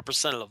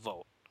 34% of the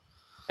vote.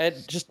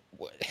 And just,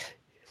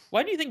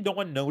 why do you think no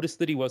one noticed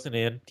that he wasn't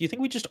in? Do you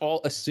think we just all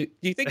assume?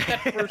 Do you think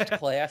that first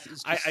class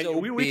is just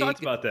so big? We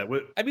talked about that. We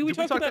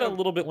talked about it a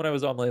little bit when I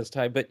was on last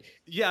time, but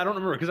yeah, I don't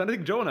remember, because I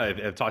think Joe and I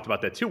have talked about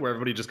that too, where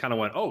everybody just kind of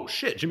went, "Oh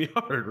shit, Jimmy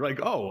Hart!"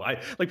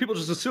 People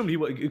just assumed he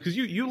was, because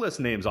you list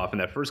names off in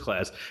that first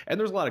class, and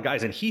there's a lot of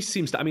guys, and he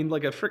seems to. I mean,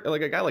 like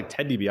a guy like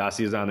Ted DiBiase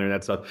is on there and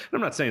that stuff. And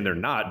I'm not saying they're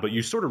not, but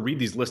you sort of read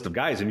these list of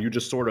guys, and you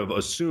just sort of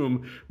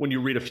assume when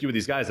you read a few of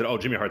these guys that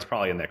Jimmy Hart's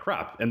probably in that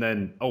crop, and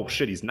then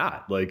shit, he's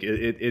not. Like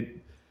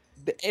it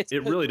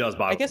really does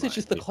bother me. I guess it's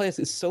just the class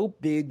is so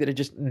big that it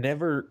just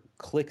never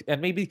clicked. And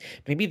maybe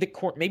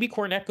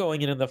Cornette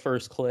going in the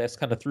first class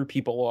kind of threw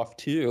people off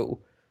too,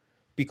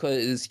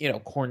 because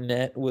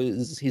Cornette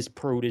was his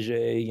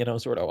protege,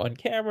 sort of on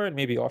camera and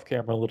maybe off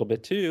camera a little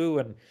bit too,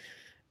 and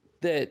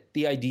that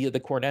the idea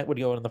that Cornette would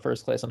go in the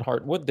first class and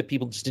Hart would, that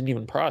people just didn't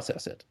even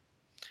process it.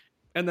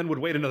 And then would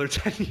wait another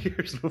 10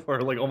 years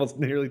before, like almost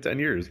nearly 10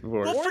 years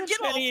before. Well, forget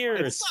 10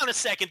 years. Hold on a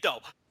second,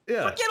 though.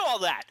 Yeah. Forget all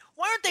that.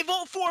 Why aren't they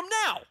voting for him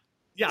now?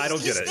 Yeah, I don't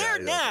get it. He's there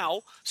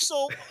now,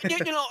 so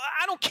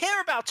I don't care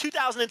about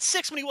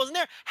 2006 when he wasn't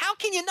there. How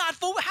can you not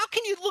vote? How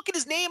can you look at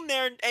his name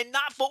there and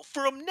not vote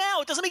for him now?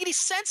 It doesn't make any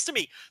sense to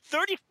me.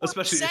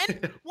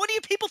 34%? What are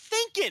you people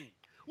thinking?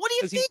 What are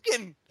you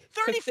thinking?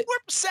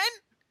 34%?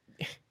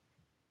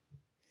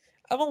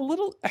 I'm a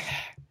little.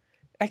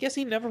 I guess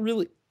he never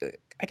really.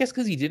 I guess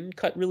because he didn't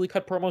really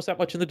cut promos that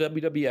much in the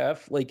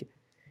WWF. Like,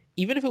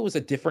 even if it was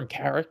a different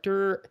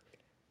character,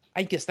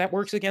 I guess that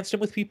works against him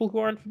with people who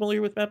aren't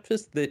familiar with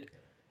Memphis. That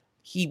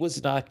he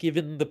was not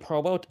given the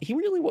promo.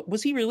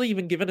 Was he really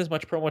even given as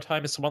much promo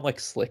time as someone like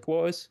Slick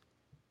was?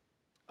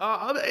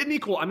 An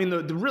equal. I mean,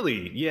 the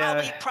really,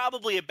 yeah,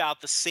 probably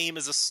about the same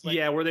as a Slick.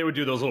 Yeah, where they would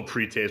do those little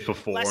pre-tapes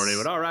before, and they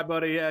would, all right,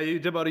 buddy,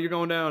 yeah, buddy, you're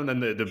going down,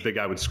 and then the big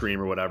guy would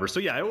scream or whatever. So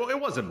yeah, it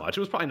wasn't much.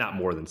 It was probably not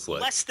more than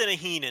Slick. Less than a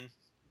Heenan.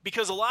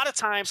 Because a lot of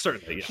times,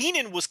 certainly, yeah.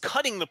 Heenan was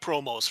cutting the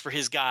promos for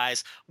his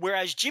guys,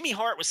 whereas Jimmy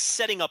Hart was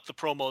setting up the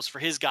promos for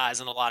his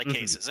guys in a lot of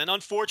cases. And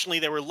unfortunately,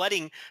 they were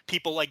letting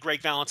people like Greg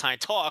Valentine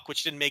talk,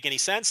 which didn't make any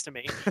sense to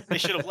me. They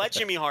should have let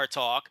Jimmy Hart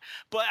talk.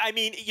 But I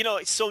mean,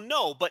 so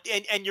no. But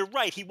and you're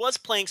right, he was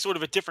playing sort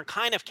of a different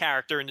kind of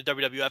character in the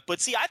WWF.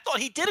 But see, I thought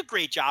he did a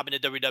great job in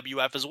the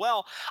WWF as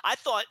well. I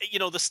thought,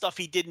 the stuff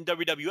he did in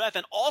WWF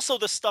and also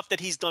the stuff that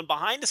he's done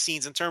behind the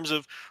scenes in terms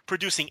of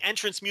producing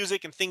entrance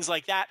music and things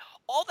like that.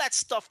 All that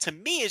stuff to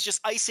me is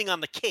just icing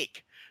on the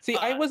cake. See,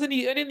 I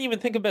didn't even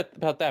think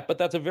about that, but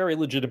that's a very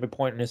legitimate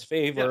point in his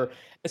favor. Yeah,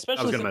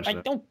 especially since I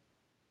don't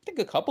think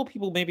a couple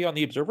people maybe on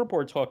the Observer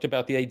board talked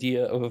about the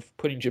idea of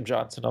putting Jim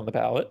Johnson on the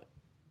ballot.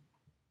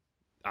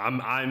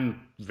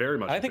 I'm very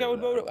much. I think I would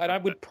vote, and I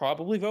would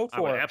probably vote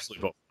for. I would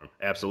absolutely vote for him.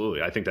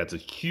 Absolutely, I think that's a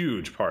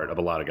huge part of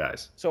a lot of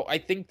guys. So I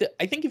think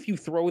if you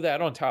throw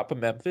that on top of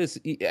Memphis,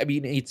 I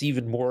mean, it's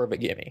even more of a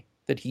gimme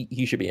that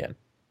he should be in.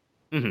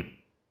 Mm-hmm.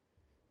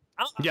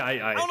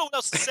 I don't know what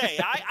else to say.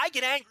 I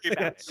get angry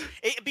about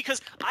it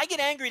because I get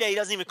angry that he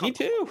doesn't even come. Me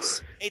too.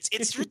 Close.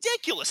 It's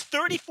ridiculous.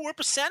 34%.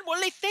 What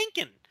are they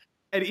thinking?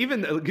 And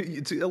even a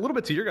little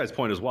bit to your guys'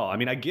 point as well. I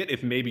mean, I get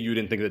if maybe you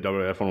didn't think the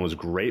WWF one was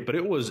great, but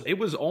it was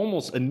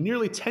almost a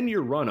nearly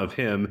 10-year run of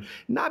him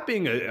not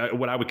being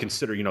what I would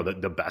consider,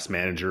 the best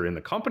manager in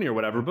the company or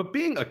whatever, but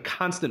being a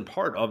constant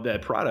part of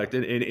that product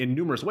in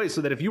numerous ways.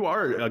 So that if you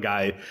are a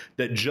guy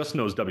that just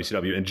knows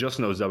WCW and just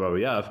knows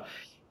WWF,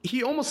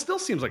 he almost still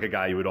seems like a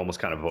guy you would almost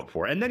kind of vote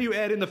for. And then you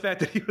add in the fact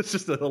that he was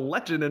just a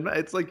legend, and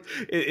it's like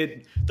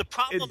it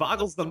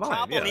boggles the mind. The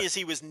problem is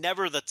he was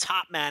never the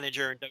top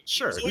manager.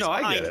 Sure, no,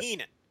 I get it.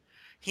 Heenan.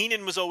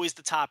 Heenan was always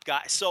the top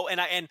guy. So,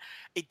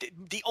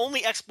 the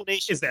only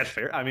explanation is that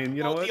fair. I mean,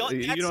 you know what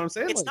I'm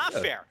saying? It's not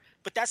fair.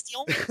 But that's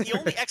the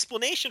only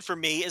explanation for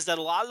me is that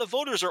a lot of the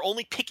voters are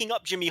only picking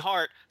up Jimmy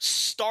Hart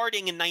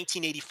starting in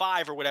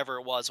 1985 or whatever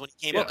it was when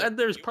he came out. Well, and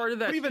there's part of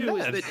that too.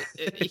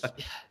 Is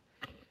that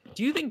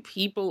do you think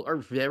people are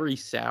very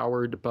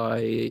soured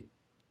by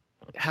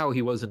how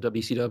he was in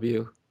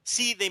WCW?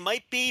 See, they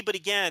might be, but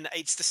again,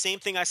 it's the same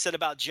thing I said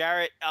about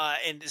Jarrett,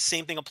 and the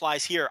same thing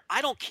applies here. I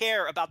don't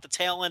care about the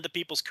tail end of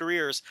people's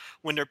careers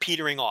when they're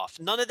petering off.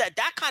 None of that.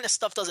 That kind of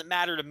stuff doesn't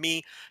matter to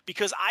me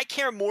because I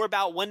care more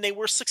about when they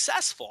were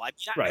successful.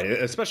 Right,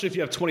 especially if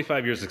you have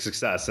 25 years of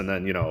success and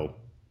then,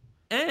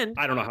 and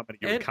I don't know how many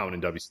you would count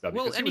in WCW.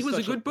 Well, and he was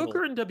a good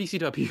booker in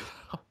WCW.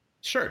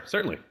 Sure,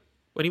 certainly.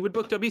 When he would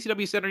book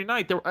WCW Saturday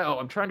Night,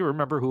 I'm trying to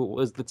remember who it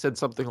was that said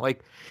something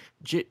like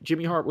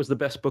Jimmy Hart was the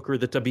best booker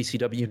that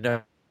WCW knows.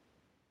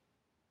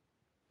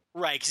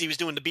 Right, because he was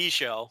doing the B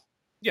show.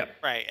 Yeah.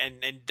 Right, and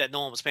that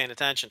no one was paying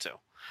attention to.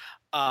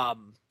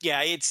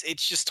 Yeah, it's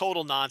just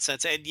total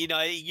nonsense. And,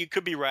 you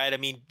could be right. I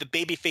mean, the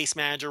babyface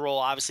manager role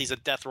obviously is a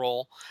death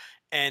role.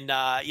 And,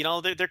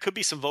 there could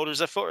be some voters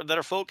that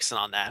are focusing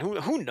on that.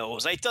 Who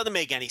knows? It doesn't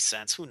make any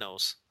sense. Who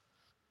knows?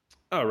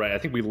 All right, I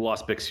think we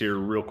lost Bix here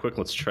real quick.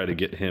 Let's try to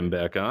get him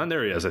back on.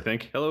 There he is, I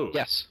think. Hello.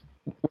 Yes.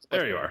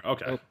 There you are.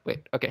 Okay. Oh,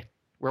 wait, okay.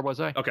 Where was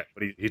I? Okay,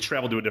 but he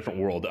traveled to a different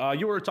world.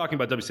 You were talking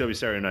about WCW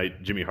Saturday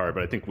Night, Jimmy Hart,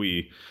 but I think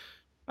we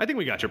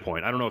got your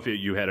point. I don't know if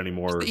you had any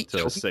more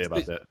to say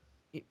about that.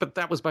 But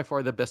that was by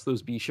far the best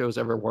those B shows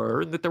ever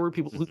were, and that there were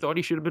people who thought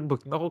he should have been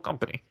booking the whole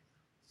company.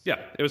 Yeah,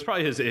 it was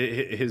probably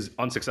his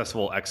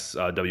unsuccessful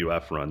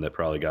ex-WF run that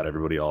probably got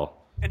everybody all.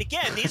 And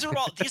again, these are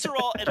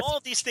all, and all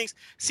of these things.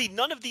 See,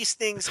 none of these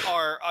things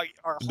are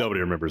nobody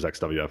remembers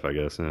XWF, I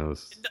guess. It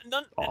was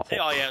awful.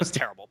 Oh yeah, it was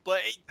terrible.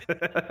 But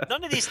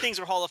none of these things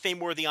are Hall of Fame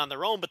worthy on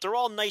their own. But they're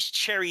all nice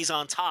cherries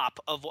on top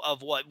of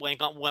what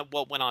went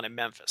on in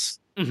Memphis.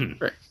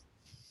 Mm-hmm. Right.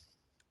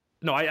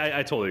 No,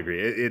 I totally agree.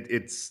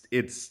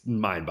 It's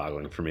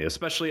mind-boggling for me,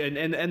 especially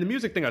and the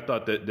music thing. I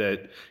thought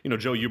that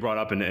Joe, you brought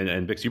up and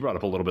Bix, you brought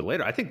up a little bit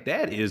later. I think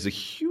that is a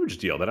huge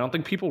deal that I don't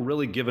think people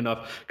really give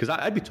enough, because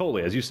I'd be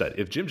totally, as you said,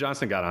 if Jim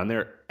Johnson got on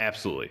there,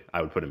 absolutely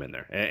I would put him in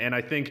there. And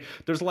I think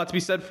there's a lot to be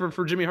said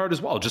for Jimmy Hart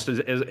as well, just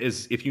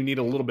as if you need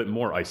a little bit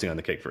more icing on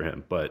the cake for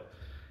him. But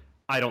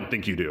I don't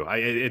think you do.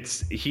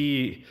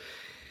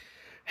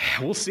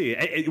 We'll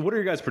see. What are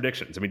your guys'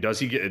 predictions? I mean, does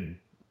he get?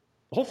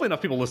 Hopefully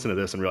enough people listen to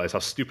this and realize how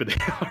stupid they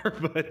are,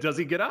 but does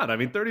he get on? I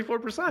mean,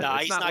 34%. No,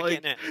 he's not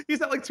getting in. He's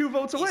not like 2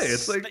 votes away.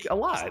 It's like a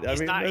lot.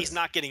 He's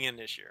not getting in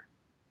this year.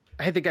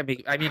 I think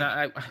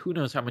who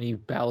knows how many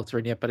ballots are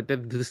in yet, but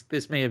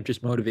this may have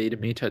just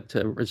motivated me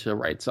to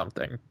write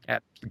something.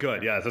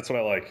 Good, yeah, that's what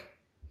I like.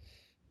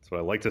 That's what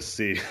I like to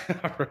see.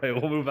 All right,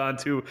 we'll move on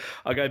to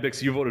a guy,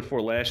 Bix, you voted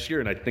for last year,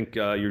 and I think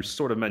you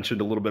sort of mentioned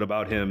a little bit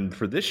about him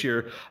for this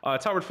year.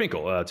 It's Howard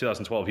Finkel.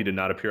 2012, he did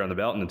not appear on the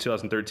ballot, and in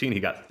 2013, he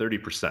got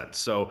 30%.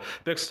 So,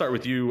 Bix, start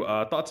with you.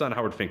 Thoughts on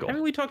Howard Finkel? I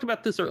mean, we talked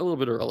about this a little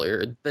bit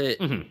earlier,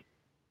 that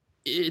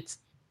it's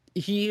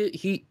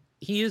he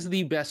is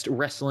the best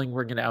wrestling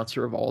ring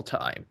announcer of all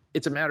time.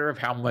 It's a matter of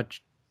how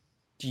much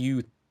do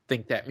you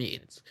think that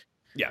means.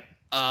 Yeah.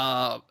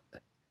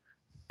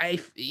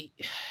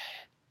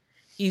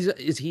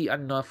 Is he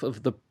enough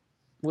of the?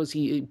 Was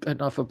he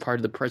enough of part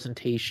of the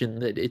presentation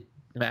that it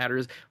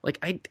matters? Like,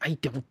 I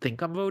don't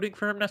think I'm voting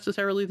for him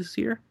necessarily this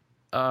year.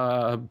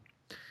 But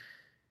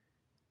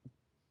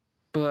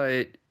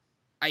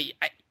I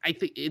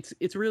think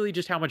it's really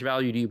just how much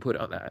value do you put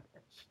on that.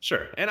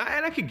 Sure, and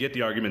I could get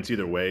the arguments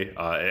either way.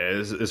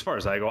 As far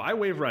as I go, I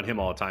waver on him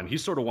all the time.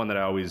 He's sort of one that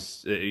I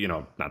always,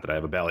 not that I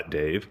have a ballot,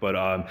 Dave,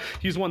 but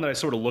he's one that I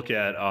sort of look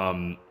at.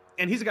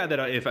 And he's a guy that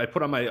if I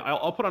put on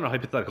I'll put on a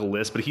hypothetical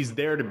list, but he's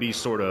there to be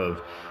sort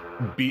of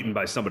beaten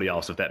by somebody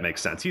else, if that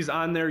makes sense. He's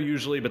on there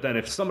usually, but then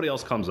if somebody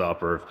else comes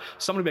up or if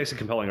somebody makes a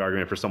compelling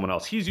argument for someone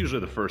else, he's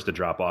usually the first to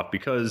drop off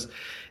because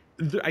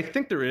I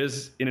think there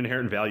is an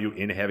inherent value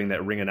in having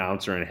that ring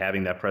announcer and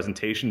having that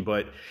presentation,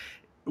 but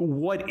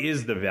what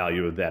is the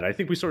value of that? I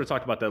think we sort of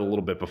talked about that a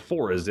little bit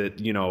before. Is it,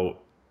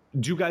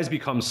 do guys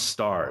become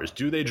stars?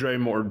 Do they draw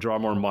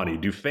more money?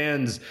 Do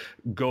fans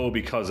go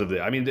because of it?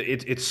 I mean,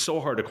 it's so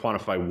hard to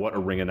quantify what a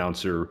ring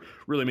announcer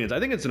really means. I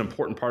think it's an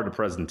important part of the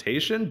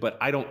presentation, but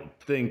I don't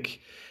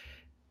think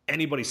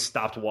anybody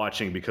stopped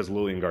watching because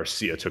Lillian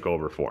Garcia took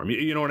over for him.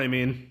 You know what I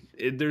mean?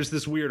 There's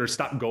this weird or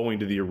stop going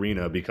to the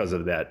arena because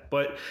of that.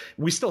 But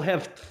we still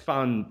have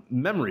fond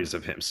memories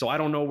of him. So I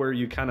don't know where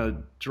you kind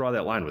of draw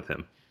that line with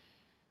him.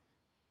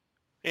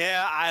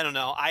 Yeah, I don't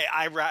know.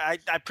 I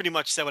pretty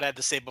much said what I had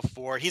to say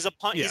before. He's a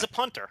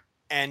punter,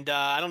 and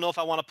I don't know if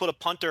I want to put a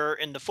punter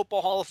in the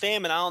Football Hall of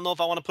Fame, and I don't know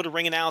if I want to put a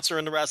ring announcer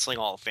in the Wrestling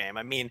Hall of Fame.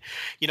 I mean,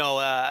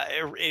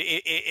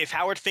 if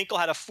Howard Finkel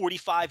had a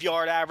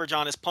 45-yard average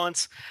on his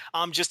punts,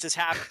 I'm just as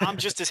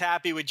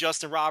happy with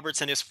Justin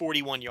Roberts and his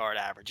 41-yard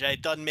average.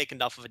 It doesn't make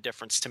enough of a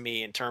difference to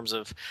me in terms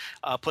of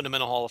putting him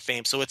in a Hall of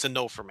Fame, so it's a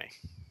no for me.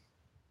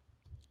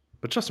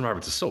 But Justin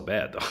Roberts is so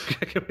bad, though.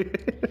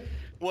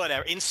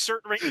 Whatever.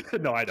 Insert ring.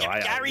 No, I know.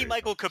 Gary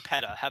Michael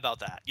Capetta. How about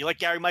that? You like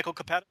Gary Michael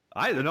Capetta?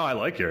 I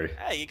like Gary.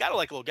 Hey, you gotta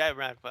like a little Gary.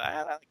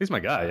 He's my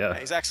guy. Yeah,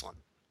 he's excellent.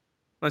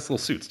 Nice little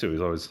suits too.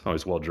 He's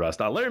always well dressed.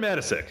 Larry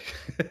Matisick,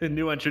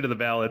 new entry to the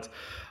ballot.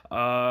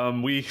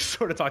 We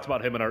sort of talked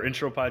about him in our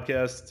intro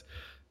podcast.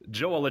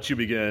 Joe, I'll let you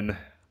begin.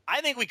 I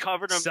think we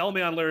covered him. Sell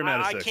me on Larry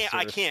Matisick.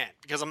 I can't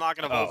because I'm not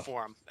going to vote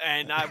for him.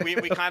 And we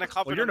kind of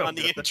covered him on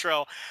the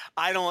intro.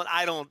 I don't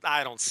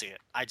see it.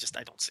 I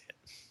don't see it.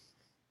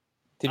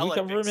 Did we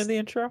cover him in the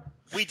intro?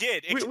 We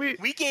did.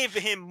 We gave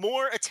him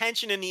more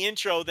attention in the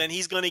intro than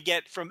he's going to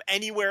get from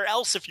anywhere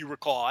else, if you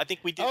recall. I think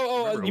we did.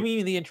 Oh, you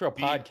mean the intro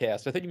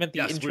podcast? I thought you meant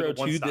the intro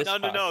to this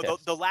podcast. No.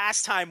 The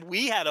last time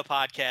we had a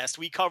podcast,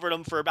 we covered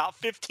him for about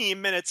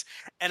 15 minutes,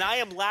 and I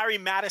am Larry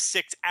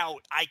Matisicked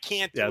out. I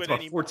can't do it anymore.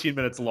 Yeah, it's about 14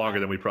 minutes longer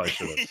than we probably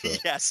should have. So.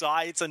 Yeah, so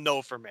it's a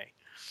no for me.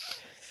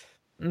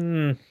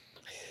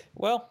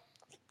 Well,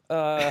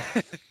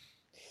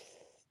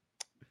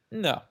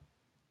 no.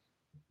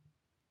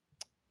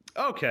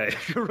 Okay,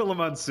 Gorilla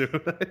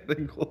Monsoon. I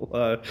think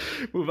we'll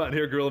move on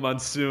here. Gorilla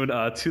Monsoon,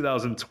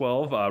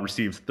 2012,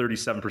 received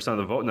 37% of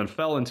the vote, and then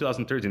fell in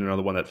 2013,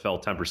 another one that fell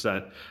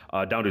 10%,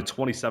 down to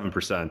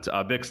 27%.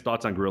 Bix,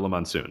 thoughts on Gorilla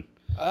Monsoon?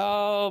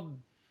 I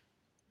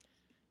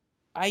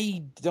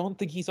don't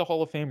think he's a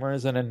Hall of Famer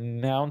as an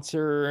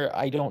announcer.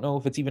 I don't know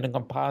if it's even a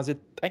composite.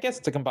 I guess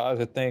it's a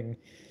composite thing.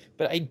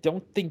 But I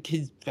don't think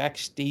his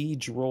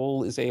backstage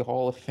role is a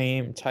Hall of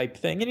Fame type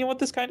thing. And you know what?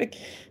 This kind of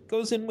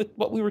goes in with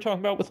what we were talking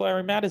about with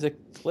Larry Matisick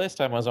last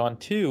time I was on,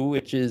 too,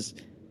 which is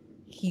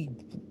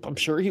I'm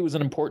sure he was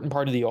an important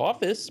part of The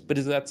Office, but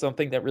is that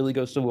something that really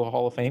goes to a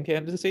Hall of Fame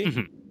candidacy?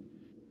 Mm-hmm.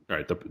 All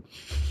right.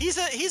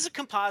 He's a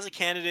composite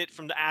candidate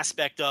from the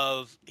aspect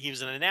of he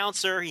was an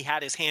announcer. He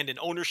had his hand in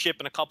ownership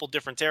in a couple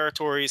different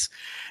territories,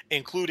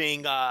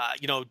 including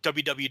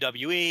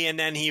WWE, and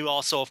then he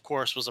also, of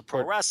course, was a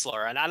pro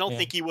wrestler. And I don't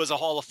think he was a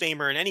Hall of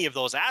Famer in any of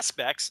those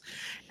aspects.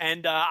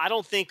 And I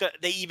don't think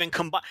they even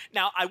combine.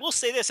 Now, I will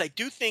say this: I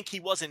do think he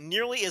wasn't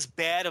nearly as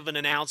bad of an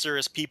announcer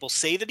as people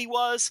say that he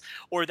was,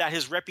 or that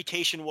his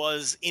reputation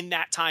was in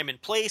that time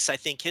and place. I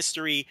think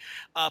history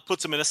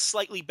puts him in a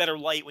slightly better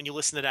light when you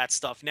listen to that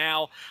stuff now.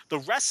 The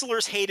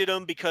wrestlers hated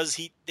him because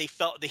they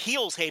felt the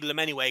heels hated him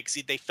anyway because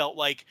they felt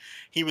like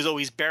he was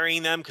always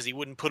burying them because he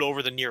wouldn't put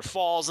over the near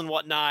falls and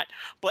whatnot.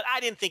 But I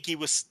didn't think he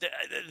was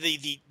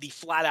the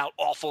flat out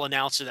awful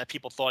announcer that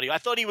people thought he was. I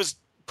thought he was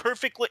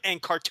perfectly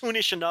and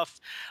cartoonish enough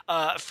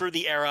for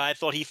the era. I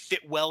thought he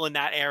fit well in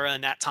that era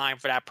and that time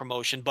for that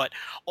promotion. But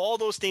all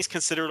those things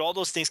considered, all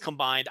those things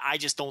combined, I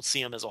just don't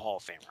see him as a Hall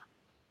of Famer.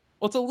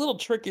 Well, it's a little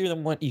trickier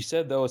than what you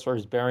said, though, as far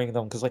as burying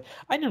them, because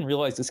I didn't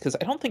realize this because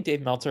I don't think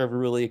Dave Meltzer ever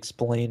really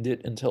explained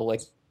it until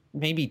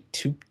maybe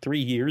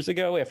 2-3 years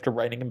ago after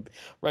writing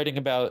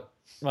about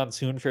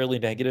Monsoon fairly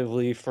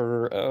negatively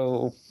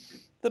for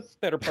the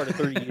better part of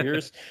 30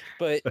 years,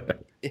 but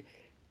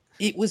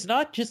it was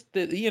not just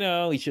that,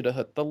 he should have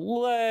hit the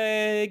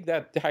leg.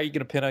 That how are you going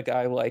to pin a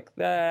guy like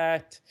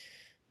that?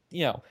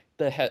 The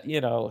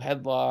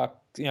headlock.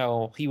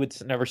 He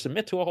would never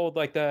submit to a hold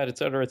like that, et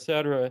cetera, et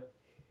cetera.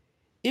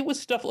 It was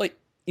stuff like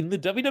in the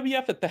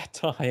WWF at that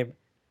time,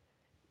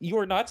 you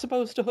are not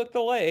supposed to hook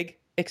the leg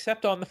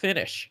except on the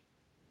finish.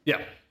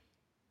 Yeah.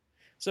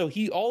 So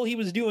all he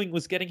was doing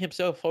was getting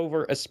himself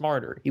over as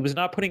smarter. He was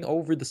not putting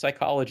over the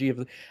psychology of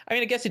I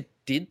mean, I guess it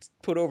did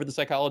put over the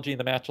psychology in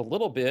the match a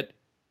little bit.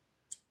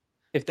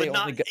 If they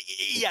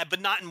but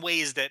not in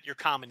ways that your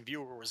common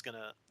viewer was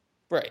gonna.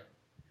 Right.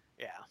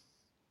 Yeah.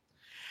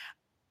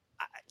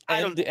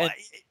 I don't. Go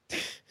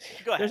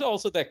ahead. There's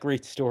also that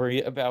great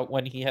story about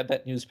when he had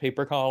that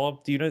newspaper column.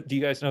 Do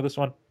you guys know this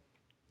one?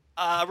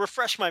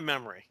 Refresh my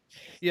memory.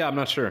 Yeah, I'm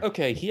not sure.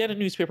 Okay, he had a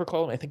newspaper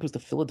column. I think it was the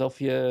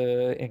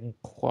Philadelphia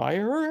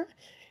Inquirer.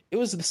 It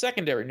was the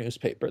secondary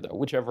newspaper, though,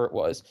 whichever it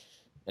was.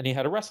 And he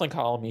had a wrestling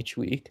column each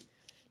week.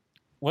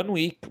 One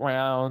week,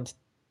 around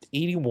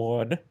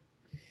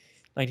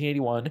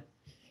 1981,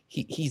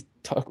 he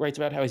writes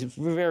about how he's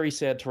very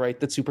sad to write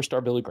that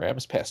superstar Billy Graham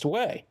has passed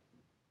away.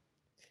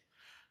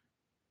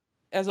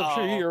 As I'm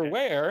sure you're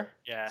aware,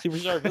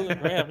 superstar Billy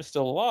Graham is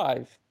still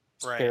alive,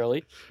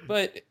 barely.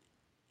 But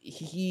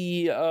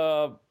he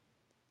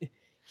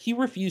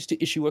refused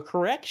to issue a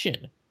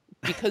correction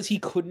because he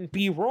couldn't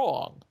be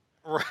wrong.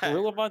 Right.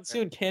 Gorilla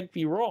Monsoon can't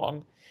be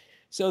wrong.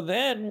 So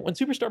then when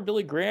superstar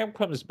Billy Graham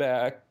comes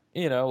back,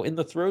 in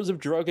the throes of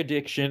drug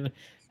addiction,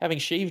 having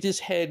shaved his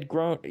head,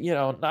 grown,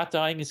 not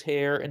dyeing his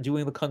hair and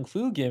doing the kung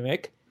fu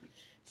gimmick,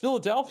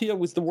 Philadelphia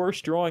was the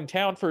worst drawing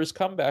town for his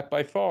comeback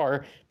by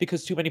far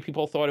because too many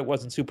people thought it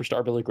wasn't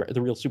superstar Billy Graham,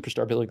 the real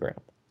superstar Billy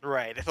Graham.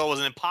 Right. They thought it was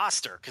an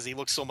imposter because he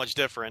looked so much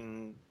different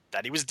and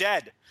that he was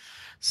dead.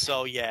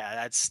 So yeah,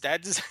 that's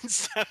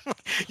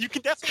you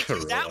can definitely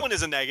use that one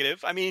as a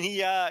negative. I mean,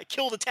 he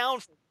killed a town.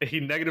 He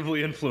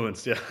negatively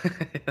influenced, yeah.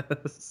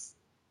 Yes.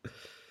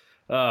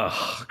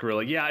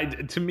 Gorilla. Yeah,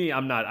 to me,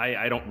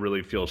 I don't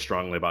really feel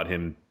strongly about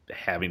him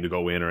having to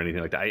go in or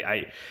anything like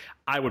that.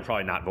 I would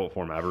probably not vote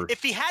for him ever.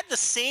 If he had the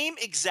same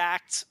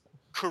exact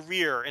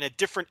career in a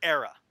different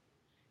era,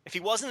 if he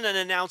wasn't an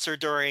announcer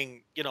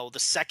during, the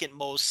second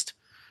most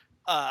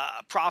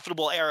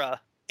profitable era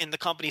in the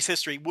company's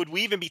history, would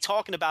we even be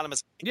talking about him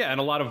as? Yeah,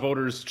 and a lot of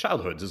voters'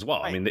 childhoods as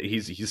well. Right. I mean,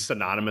 he's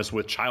synonymous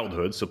with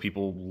childhood, so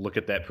people look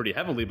at that pretty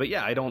heavily. But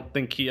yeah, I don't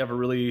think he ever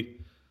really.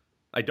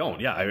 I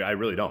don't. Yeah, I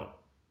really don't.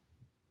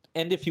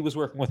 And if he was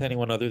working with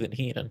anyone other than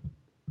Heenan.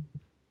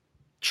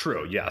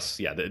 True. Yes.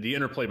 Yeah. The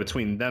interplay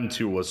between them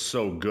two was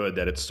so good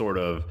that it's sort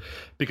of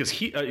because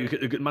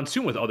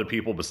Monsoon with other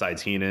people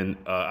besides Heenan,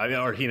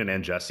 or Heenan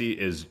and Jesse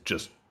is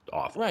just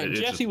awful. Right.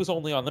 Jesse was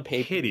only on the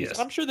page. Hideous.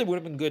 I'm sure they would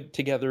have been good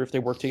together if they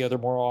worked together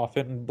more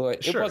often,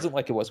 but it wasn't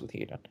like it was with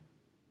Heenan.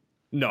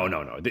 No.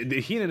 The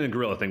Heenan and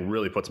Gorilla thing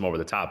really puts him over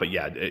the top. But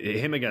yeah,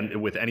 him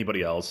again with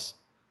anybody else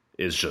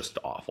is just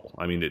awful.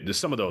 I mean,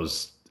 some of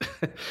those.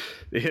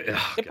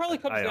 It probably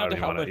comes down to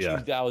how much you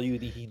value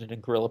the Heenan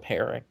and Gorilla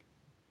pairing.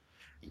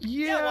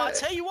 Yeah, well, I'll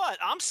tell you what.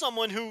 I'm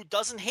someone who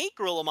doesn't hate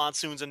Gorilla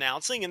Monsoon's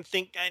announcing and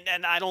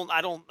I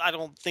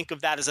don't think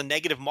of that as a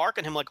negative mark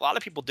on him like a lot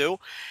of people do. And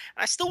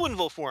I still wouldn't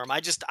vote for him. I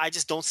just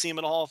don't see him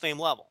at a Hall of Fame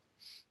level.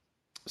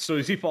 So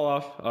does he fall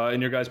off in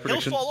your guys'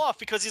 predictions? He'll fall off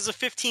because he's a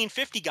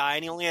 15-50 guy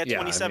and he only had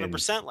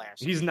 27%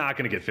 last year. He's not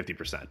going to get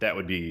 50%. That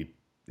would be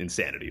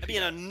insanity.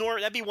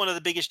 That'd be one of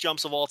the biggest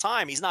jumps of all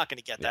time. He's not going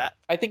to get that.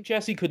 I think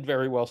Jesse could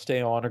very well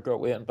stay on or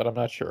go in, but I'm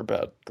not sure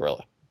about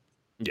Gorilla.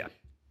 Yeah.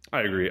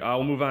 I agree.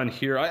 We'll move on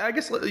here. I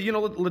guess,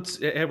 let's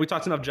have we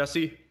talked enough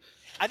Jesse?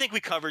 I think we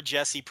covered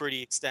Jesse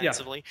pretty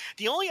extensively. Yeah.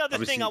 The only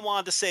other thing I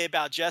wanted to say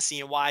about Jesse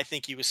and why I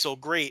think he was so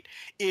great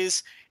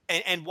is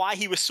and why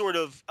he was sort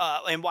of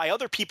and why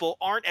other people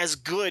aren't as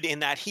good in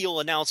that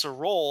heel announcer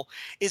role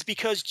is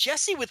because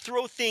Jesse would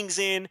throw things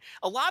in.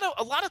 A lot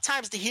of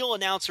times the heel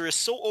announcer is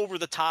so over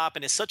the top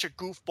and is such a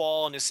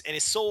goofball and is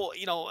so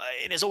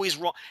and is always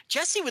wrong.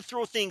 Jesse would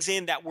throw things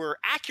in that were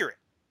accurate.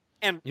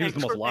 And the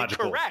most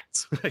logical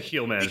correct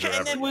heel manager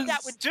and then what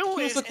that would do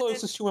he was the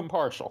closest to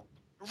impartial,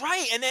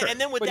 right? And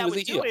then what that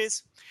would do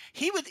is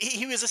he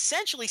was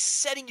essentially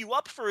setting you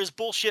up for his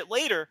bullshit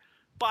later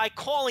by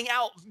calling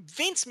out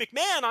Vince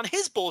McMahon on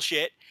his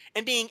bullshit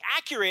and being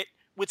accurate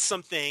with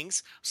some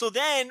things. So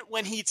then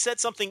when he'd said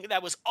something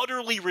that was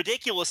utterly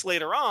ridiculous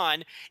later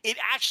on, it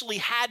actually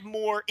had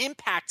more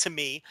impact to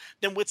me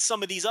than with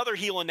some of these other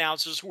heel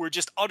announcers who were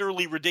just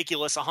utterly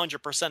ridiculous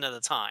 100% of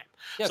the time.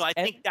 Yes, so I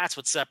think that's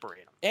what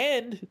separated them.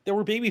 And there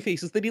were baby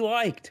faces that he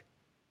liked.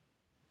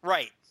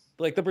 Right.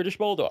 Like the British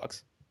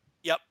Bulldogs.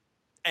 Yep.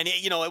 And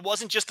it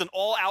wasn't just an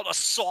all-out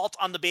assault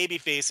on the baby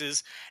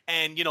faces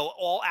and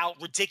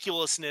all-out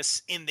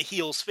ridiculousness in the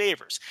heels'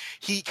 favors.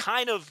 He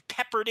kind of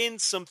peppered in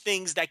some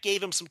things that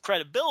gave him some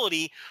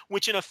credibility,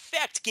 which in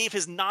effect gave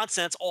his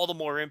nonsense all the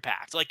more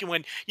impact. Like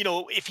when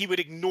if he would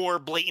ignore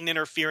blatant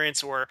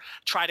interference or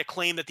try to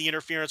claim that the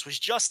interference was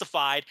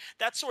justified,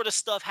 that sort of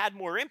stuff had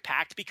more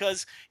impact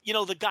because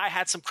the guy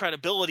had some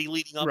credibility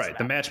leading up. Right.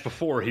 The match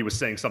before he was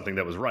saying something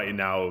that was right.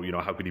 Now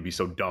how could he be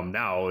so dumb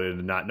now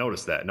and not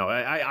notice that? No,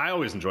 I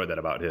always enjoyed that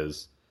about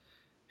his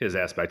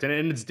aspect,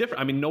 and it's different.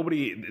 I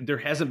mean, there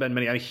hasn't been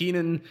many.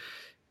 Heenan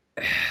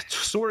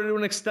sort of to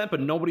an extent, but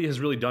nobody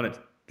has really done it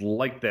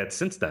like that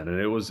since then,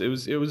 and it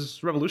was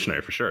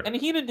revolutionary for sure. And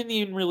Heenan didn't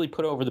even really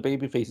put over the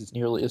baby faces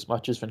nearly as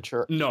much as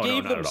Ventura. He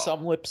gave them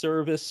some lip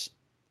service,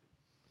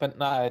 but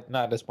not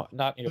as much.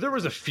 There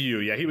was a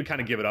few. Yeah, he would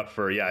kind of give it up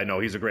for. Yeah, I know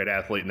he's a great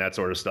athlete and that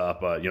sort of stuff.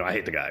 But I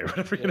hate the guy. Or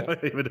whatever.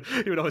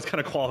 He would always kind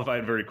of qualify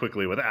it very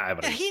quickly with.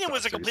 But Heenan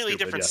was a completely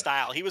different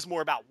style. He was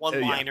more about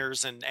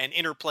one-liners and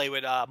interplay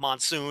with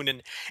Monsoon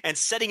and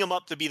setting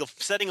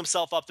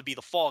himself up to be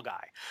the fall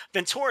guy.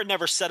 Ventura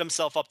never set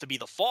himself up to be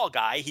the fall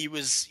guy. He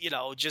was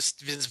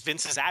just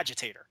Vince's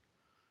agitator.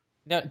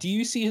 Now, do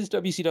you see his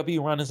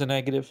WCW run as a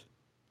negative?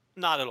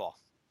 Not at all.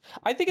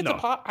 I think it's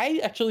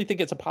I actually think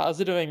it's a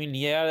positive. I mean,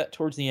 yeah,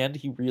 towards the end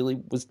he really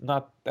was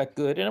not that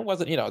good, and it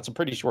wasn't. It's a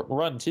pretty short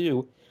run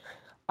too.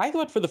 I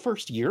thought for the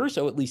first year or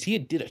so, at least, he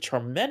did a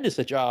tremendous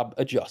job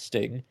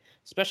adjusting,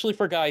 especially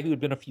for a guy who had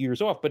been a few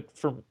years off, but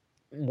from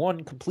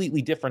one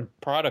completely different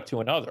product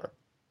to another.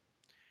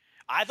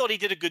 I thought he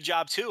did a good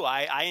job too.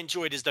 I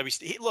enjoyed his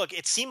WC. Look,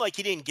 it seemed like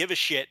he didn't give a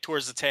shit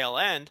towards the tail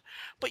end,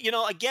 but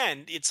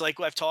again, it's like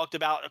I've talked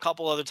about a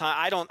couple other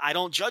times. I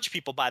don't judge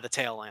people by the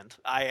tail end.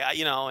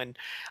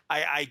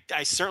 I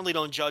certainly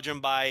don't judge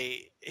him by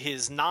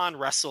his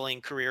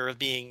non-wrestling career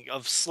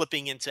of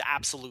slipping into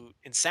absolute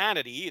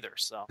insanity either.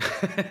 So,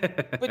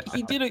 but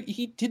he did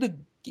a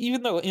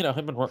even though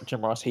him and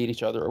Jim Ross hate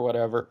each other or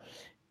whatever.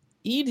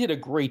 He did a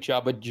great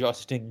job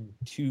adjusting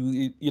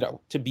to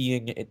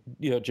being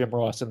Jim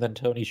Ross and then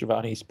Tony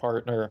Schiavone's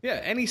partner. Yeah,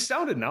 and he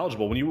sounded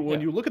knowledgeable when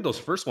you look at those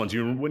first ones.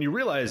 When you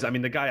realize, I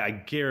mean, the guy, I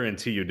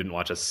guarantee you didn't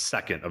watch a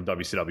second of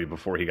WCW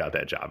before he got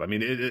that job. I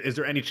mean, is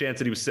there any chance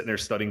that he was sitting there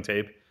studying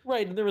tape?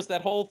 Right, and there was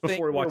that whole thing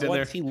before he walked in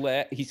once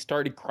there. He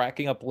started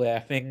cracking up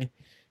laughing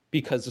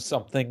because of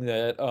something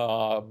that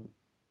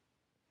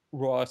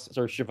Ross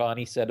or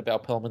Schiavone said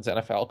about Pillman's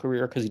NFL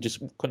career because he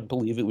just couldn't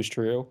believe it was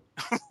true.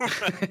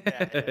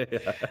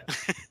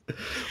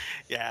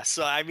 Yeah.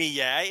 So I mean,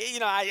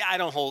 I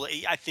don't hold.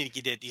 I think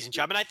he did a decent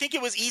job, and I think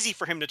it was easy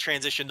for him to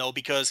transition though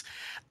because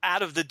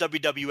out of the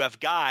WWF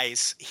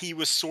guys, he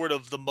was sort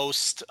of the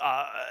most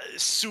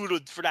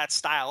suited for that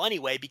style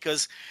anyway.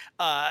 Because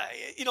a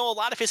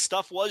lot of his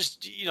stuff was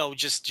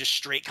just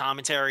straight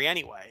commentary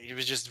anyway. He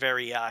was just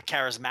very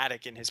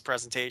charismatic in his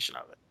presentation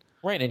of it.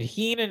 Right, and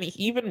Heenan,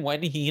 even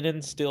when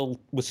Heenan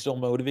was still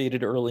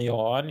motivated early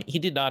on, he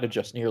did not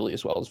adjust nearly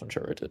as well as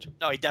Ventura did.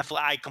 No,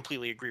 I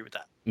completely agree with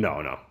that.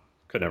 No,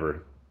 could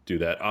never do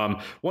that.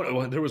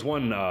 There was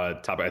one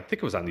topic, I think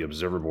it was on the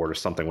Observer board or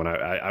something, when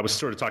I was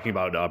sort of talking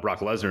about Brock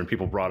Lesnar, and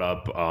people brought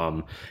up,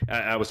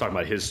 I was talking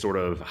about his sort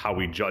of how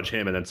we judge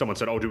him, and then someone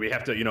said, do we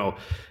have to,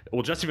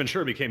 well, Jesse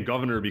Ventura became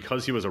governor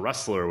because he was a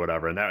wrestler or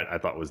whatever, and that I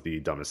thought was the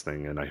dumbest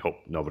thing, and I hope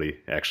nobody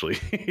actually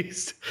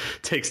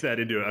takes that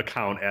into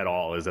account at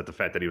all, is that the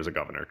fact that he was a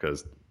governor,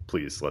 because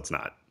please, let's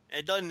not.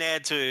 It doesn't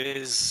add to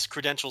his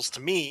credentials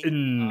to me.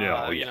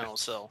 No,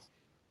 so.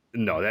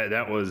 No,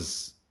 that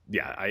was...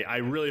 Yeah, I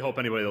really hope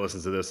anybody that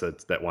listens to this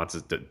that wants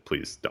it to,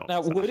 please don't.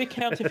 Now, would it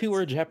count if he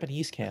were a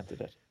Japanese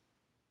candidate?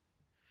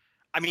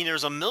 I mean,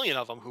 there's a million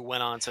of them who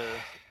went on to.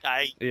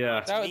 That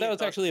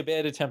was actually a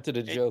bad attempt at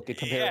a joke.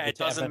 It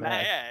doesn't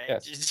matter.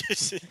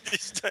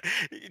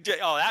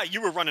 Yeah.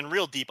 You were running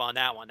real deep on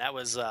that one. That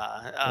was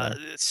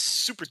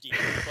super deep.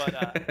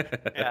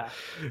 But yeah.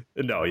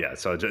 No, yeah.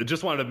 So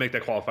just wanted to make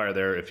that qualifier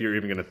there. If you're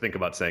even going to think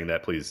about saying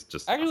that, please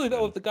just. Actually,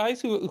 though, of the guys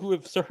who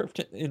have served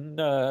in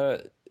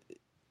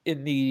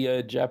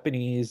the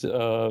Japanese,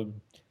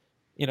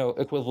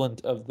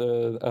 equivalent of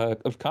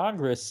of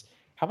Congress,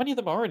 how many of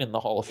them aren't in the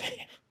Hall of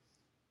Fame?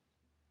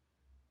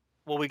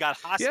 Well, we got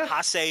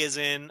Hase is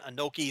in,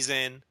 Inoki's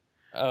in,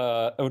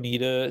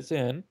 Onita is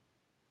in.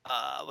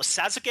 Was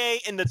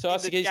Sasuke in the?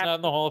 Sasuke's not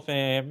in the Hall of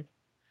Fame.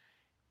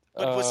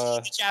 But was he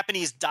in the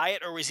Japanese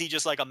Diet, or was he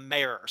just like a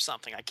mayor or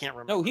something? I can't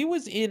remember. No, he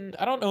was in.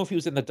 I don't know if he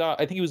was in the. I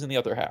think he was in the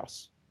other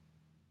house.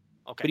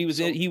 Okay, but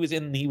he was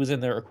in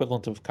their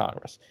equivalent of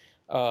Congress.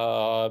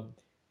 I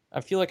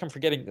feel like I'm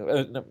forgetting.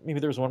 Maybe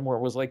there was one more.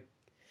 It was like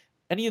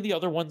any of the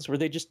other ones. Did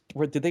they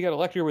get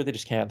elected, or were they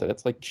just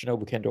candidates? Like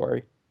Shinobu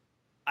Kandori.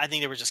 I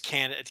think they were just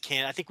candidates.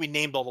 I think we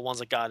named all the ones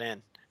that got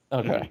in.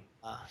 Okay.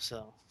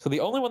 So the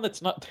only one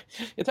that's not.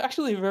 It's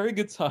actually a very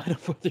good sign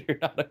of whether you're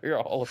not a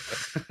Hall of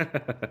Fame.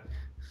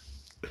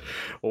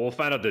 Well, we'll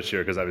find out this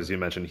year because, as you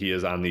mentioned, he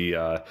is on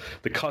the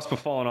cusp of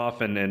falling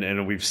off,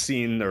 and we've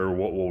seen, or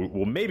what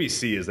we'll maybe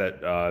see is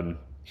that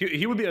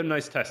He would be a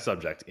nice test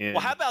subject. Well,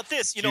 how about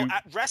this?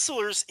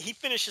 Wrestlers, he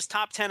finishes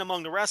top 10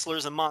 among the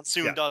wrestlers, and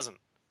Monsoon doesn't.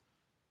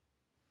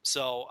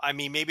 So, I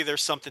mean, maybe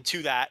there's something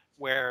to that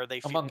where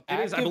they among feel...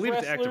 active I believe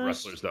wrestlers? it's active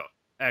wrestlers, though.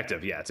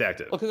 Active, yeah, it's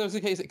active. Because that was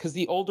the case. Because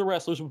the older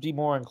wrestlers would be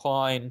more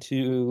inclined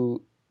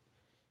to,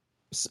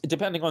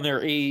 depending on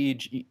their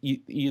age,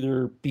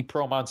 either be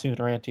pro-Monsoon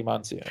or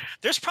anti-Monsoon.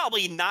 There's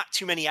probably not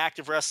too many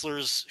active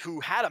wrestlers who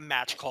had a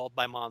match called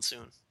by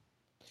Monsoon.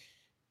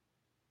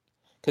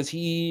 Because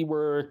he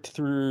worked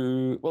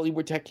through, well,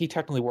 he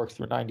technically worked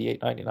through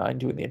 98, 99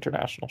 doing the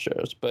international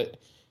shows, but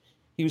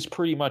he was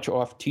pretty much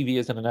off TV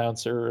as an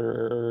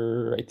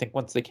announcer, I think,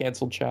 once they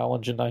canceled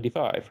Challenge in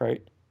 95,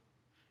 right?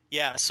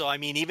 Yeah, so, I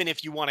mean, even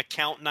if you want to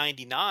count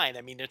 99,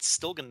 I mean, it's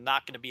still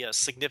not going to be a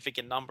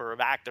significant number of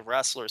active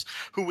wrestlers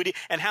who would,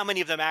 and how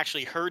many of them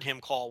actually heard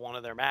him call one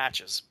of their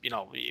matches,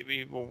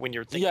 when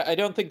you're thinking. Yeah, I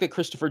don't think that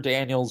Christopher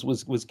Daniels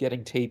was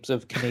getting tapes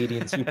of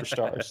Canadian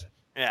superstars.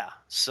 Yeah,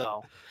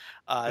 so...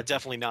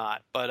 definitely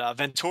not. But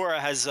Ventura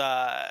has,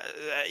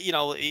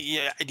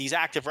 these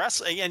active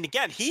wrestlers. And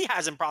again, he's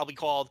probably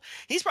called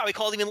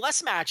even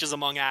less matches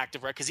among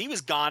active wrestlers because he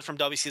was gone from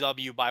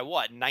WCW by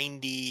what,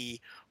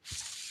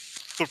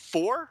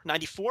 94?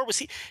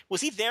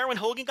 Was he there when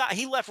Hogan got?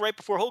 He left right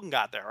before Hogan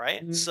got there,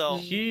 right? So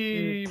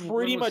he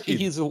pretty much.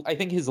 I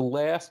think his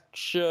last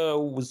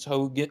show was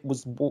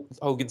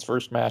Hogan's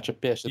first match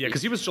at Bish. Yeah,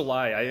 because he was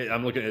July.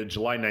 I'm looking at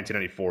July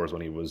 1994 is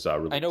when he was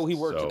released. I know he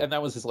worked, and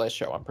that was his last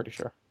show. I'm pretty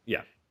sure.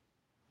 Yeah.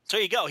 So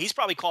there you go. He's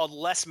probably called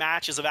less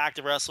matches of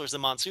active wrestlers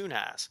than Monsoon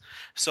has.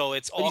 So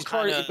it's all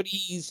kind of. But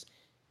he's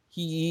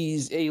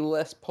a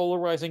less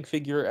polarizing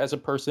figure as a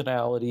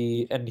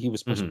personality, and he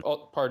was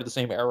part of the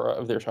same era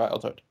of their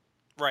childhood.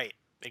 Right.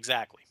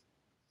 Exactly.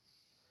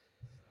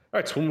 All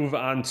right, so we'll move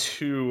on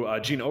to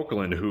Gene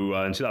Okerlund, who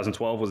in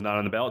 2012 was not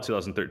on the ballot.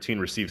 2013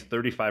 received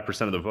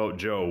 35% of the vote.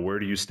 Joe, where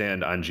do you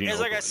stand on Gene Okerlund?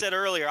 Like I said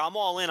earlier, I'm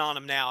all in on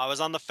him now. I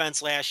was on the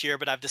fence last year,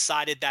 but I've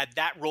decided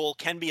that role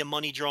can be a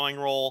money-drawing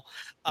role.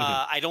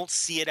 I don't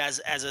see it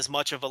as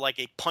much of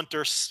a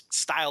punter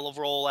style of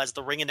role as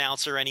the ring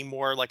announcer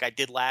anymore, like I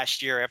did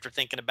last year after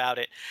thinking about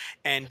it.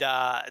 And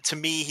to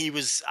me, he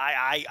was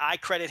I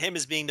credit him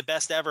as being the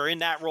best ever in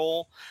that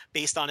role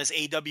based on his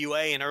AWA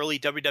and early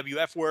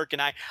WWF work.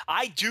 And I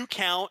do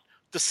count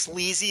the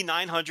sleazy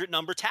 900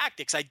 number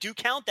tactics. I do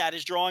count that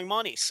as drawing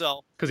money.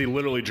 So because he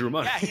literally drew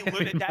money.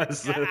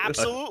 Yeah,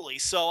 absolutely.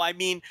 So I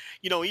mean,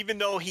 even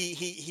though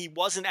he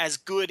wasn't as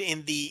good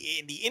in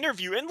the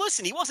interview, and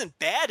listen, he wasn't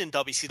bad in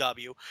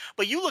WCW,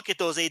 but you look at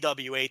those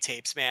AWA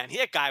tapes, man,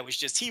 that guy was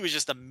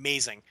just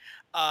amazing.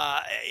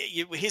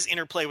 His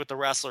interplay with the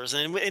wrestlers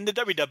and in the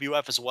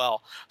WWF as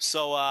well.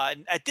 So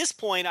at this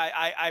point,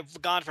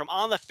 I've gone from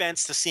on the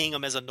fence to seeing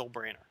him as a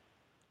no-brainer.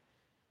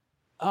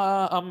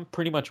 I'm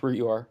pretty much where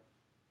you are.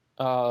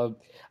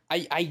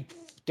 I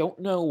don't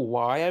know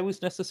why I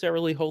was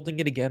necessarily holding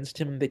it against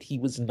him that he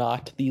was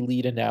not the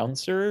lead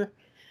announcer.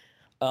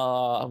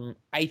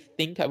 I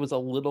think I was a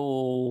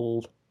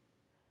little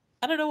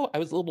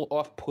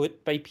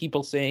off-put by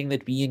people saying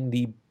that being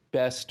the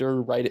best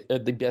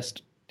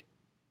the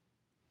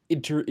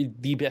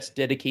best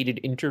dedicated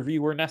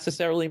interviewer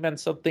necessarily meant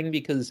something,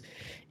 because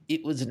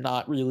it was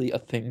not really a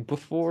thing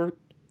before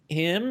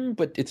him,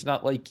 but it's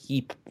not like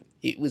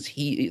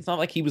it's not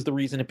like he was the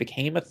reason it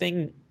became a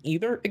thing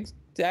either,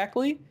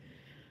 exactly.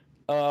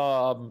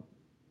 I'm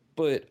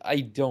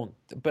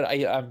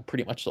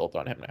pretty much sold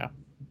on him now.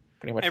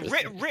 Pretty much.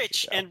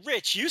 And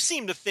Rich, you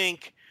seem to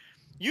think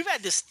you've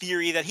had this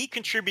theory that he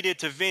contributed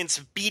to Vince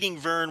beating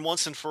Vern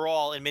once and for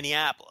all in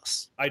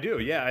Minneapolis. I do,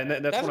 yeah, and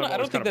that's what I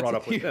always kind of brought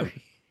up with him.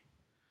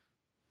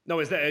 No,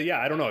 is that? Yeah,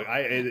 I don't know.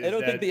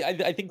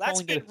 I think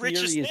calling it a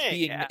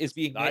theory is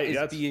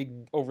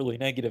being overly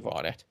negative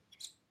on it.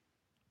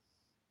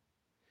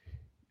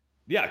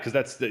 Yeah, because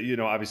that's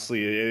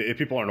obviously, if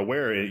people aren't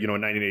aware, in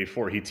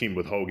 1984 he teamed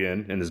with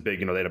Hogan and this big,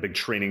 they had a big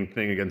training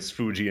thing against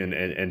Fuji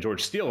and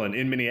George Steele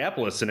in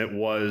Minneapolis, and it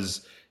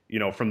was,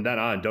 from then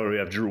on,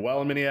 WWF drew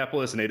well in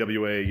Minneapolis, and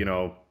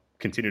AWA,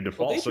 continued to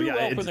fall. Well, they drew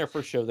well from their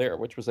first show there,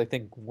 which was, I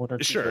think, one or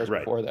two shows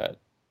before that.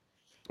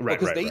 Right,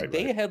 because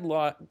they had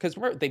because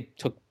they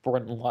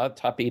brought a lot of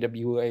top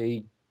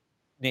AWA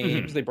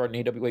names. They brought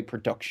in AWA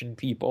production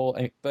people,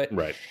 but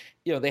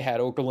they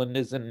had Okerlund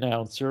as an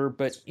announcer.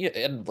 But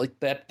and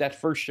that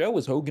first show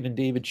was Hogan and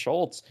David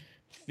Schultz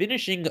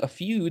finishing a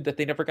feud that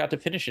they never got to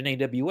finish in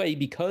AWA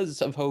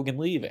because of Hogan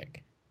leaving.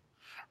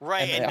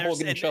 Right, and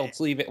Hogan and Schultz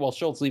leaving. Well,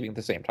 Schultz leaving at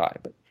the same time,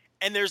 but.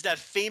 And there's that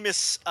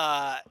famous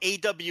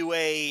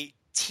AWA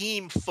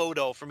team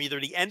photo from either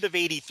the end of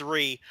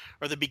 83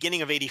 or the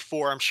beginning of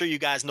 84. I'm sure you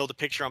guys know the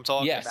picture I'm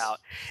talking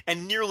about.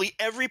 And nearly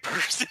every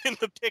person in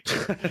the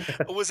picture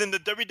was in the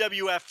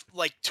WWF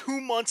 2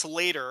 months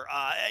later.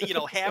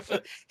 Half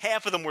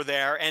of them were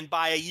there. And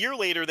by a year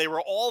later, they were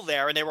all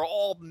there, and they were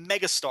all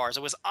megastars.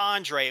 It was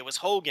Andre, it was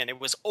Hogan, it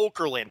was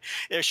Okerlund.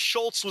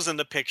 Schultz was in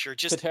the picture.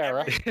 Just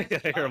Patera.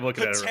 I'm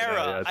looking at it right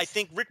now, yes. I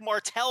think Rick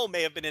Martel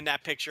may have been in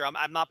that picture.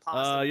 I'm not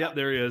positive. Yep,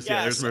 there he is.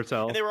 Yeah, there's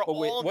Martel. And they were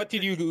what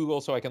did you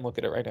Google so I can look it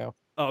at it right now.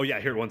 Oh, yeah,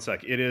 here, 1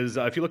 sec. It is,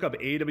 if you look up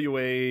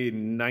AWA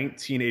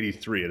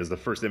 1983, it is the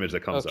first image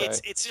that comes up.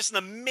 It's just an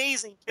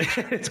amazing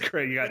picture. It's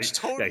great. You got which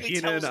totally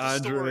Heenan, tells the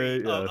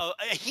Andre. story.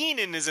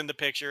 Heenan is in the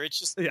picture. It's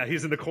just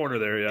he's in the corner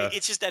there, yeah.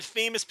 It's just that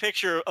famous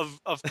picture of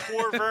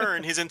poor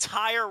Vern. His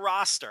entire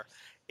roster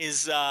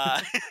is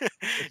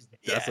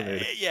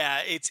decimated.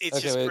 It's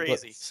just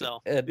crazy.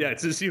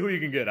 To see who you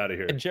can get out of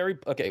here. And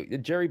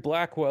Jerry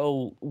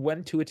Blackwell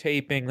went to a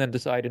taping, then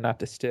decided not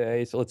to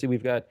stay. So let's see,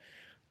 we've got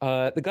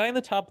the guy in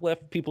the top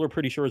left. People are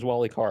pretty sure is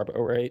Wally Carbo,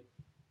 right?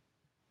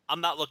 I'm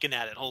not looking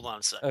at it. Hold on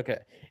a second. Okay,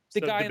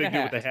 the guy in the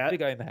hat. With the hat. Big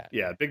guy in the hat.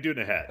 Yeah, big dude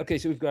in a hat. Okay,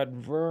 so we've got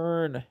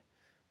Vern,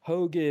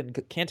 Hogan.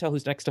 Can't tell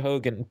who's next to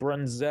Hogan.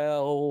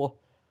 Brunzell.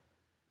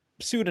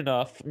 Soon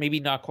enough, maybe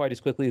not quite as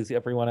quickly as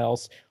everyone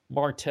else.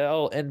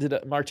 Martel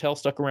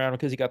stuck around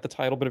because he got the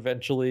title, but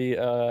eventually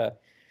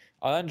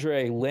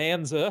Andre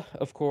Lanza,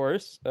 of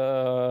course,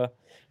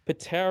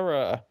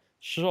 Patera,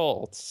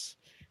 Schultz.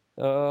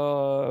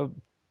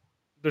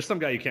 There's some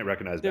guy you can't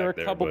recognize back there. There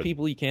are a couple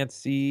people you can't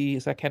see.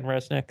 Is that Ken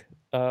Resnick?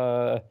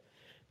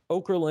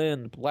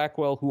 Okerlund,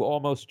 Blackwell, who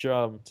almost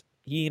jumped.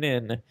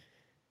 Heenan.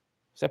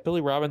 Is that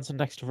Billy Robinson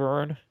next to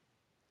Vern?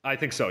 I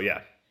think so,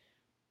 yeah.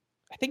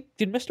 I think,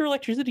 did Mr.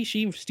 Electricity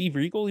Steve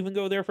Regal even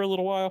go there for a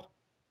little while?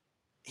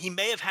 He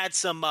may have had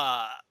some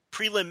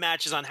prelim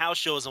matches on house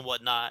shows and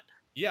whatnot.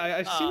 Yeah,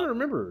 I seem to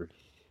remember.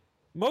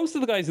 Most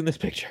of the guys in this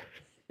picture.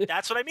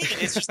 That's what I mean.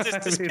 It's just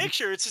this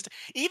picture. It's just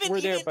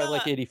we're there by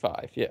like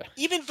 85. Yeah.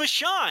 Even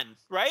Vachon,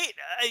 right?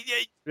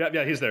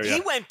 Yeah, he's there. Yeah.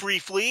 He went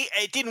briefly.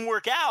 It didn't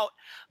work out.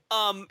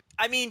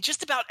 I mean,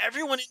 just about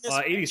everyone in this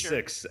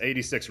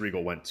 86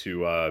 Regal went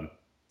to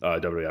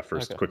WWF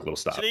first. Okay. Quick little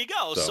stop. So there you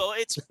go. So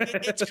it's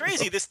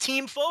crazy. This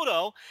team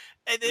photo,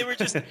 and they were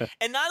just,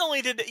 and not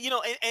only did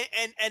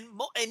and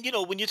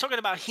when you're talking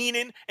about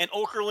Heenan and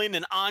Okerlund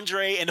and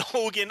Andre and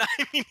Hogan,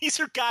 I mean,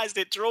 these are guys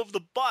that drove the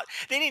butt.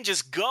 They didn't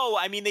just go.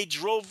 I mean, they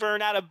drove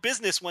Vern out of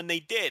business when they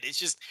did. It's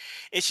just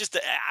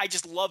I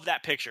just love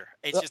that picture.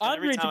 It's just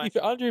Andre.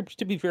 Andre,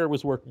 to be fair,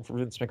 was working for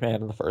Vince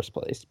McMahon in the first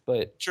place,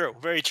 but true,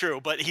 very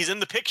true. But he's in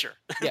the picture.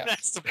 Yeah.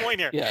 That's the point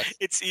here. Yeah.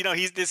 It's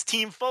he's this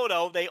team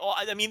photo. They all.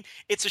 I mean,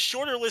 it's a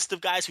shorter list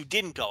of guys who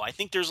didn't go. I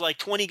think there's like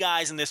 20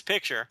 guys in this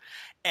picture,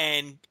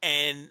 and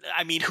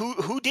I mean,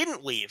 who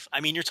didn't leave? I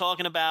mean, you're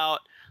talking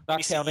about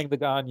not counting the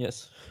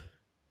Ganyas.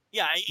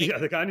 Yeah,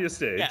 the Gagne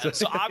stayed. Yeah,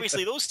 so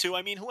obviously those two.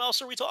 I mean, who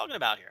else are we talking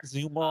about here?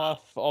 Zumoff,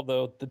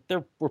 although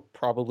there were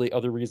probably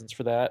other reasons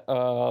for that.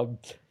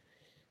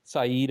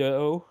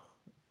 Saito,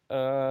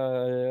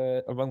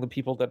 among the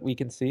people that we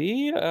can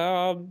see,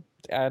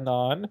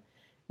 Adnan.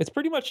 It's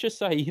pretty much just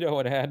Saito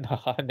and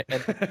Adnan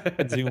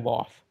and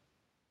Zumoff.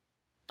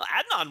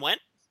 Adnan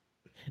went.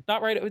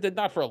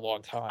 Not for a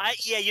long time.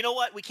 You know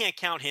what? We can't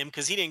count him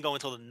because he didn't go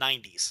until the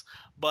 90s.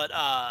 But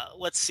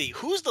let's see.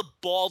 Who's the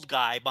bald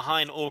guy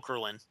behind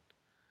Okerlund?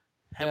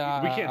 We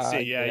can't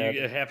see.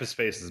 Yeah, half his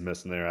face is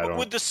missing there.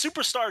 Would the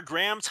Superstar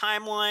Graham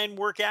timeline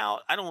work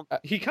out? I don't.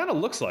 He kind of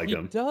looks like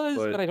him. He does,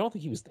 but I don't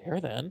think he was there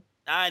then.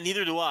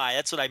 Neither do I.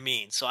 That's what I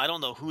mean. So I don't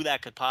know who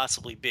that could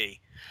possibly be.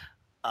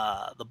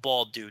 The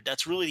bald dude.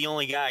 That's really the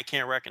only guy I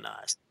can't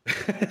recognize.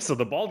 So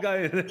the bald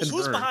guy.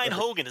 Who's behind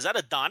Hogan? Is that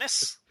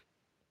Adonis?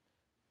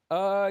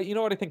 You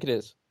know what I think it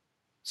is.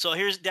 So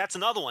that's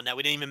another one that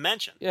we didn't even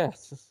mention.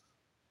 Yes.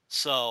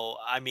 So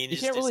I mean, you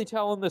can't really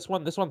tell in this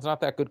one. This one's not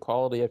that good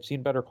quality. I've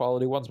seen better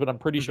quality ones, but I'm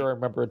pretty sure I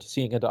remember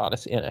seeing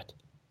Adonis in it.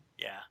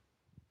 Yeah.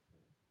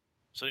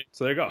 So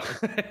there you go.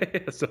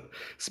 So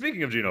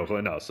speaking of Gene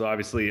Okerlund, no. So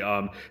obviously,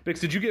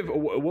 Bix, did you give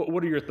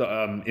what are your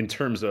in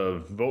terms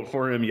of vote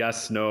for him?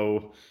 Yes,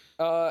 no.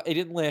 I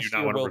didn't last year. Do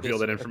you not want to reveal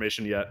that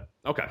information yet?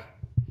 Okay.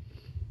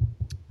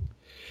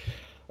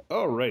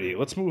 Alrighty,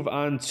 let's move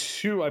on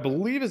to, I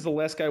believe, is the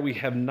last guy we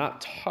have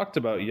not talked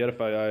about yet, if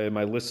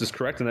my list is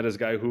correct, and that is a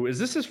guy who, is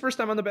this his first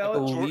time on the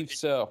ballot? I believe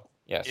so.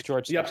 Yes,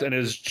 George Scott. Yep, and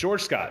it's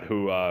George Scott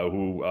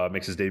who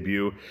makes his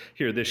debut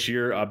here this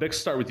year. Bix,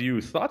 start with you.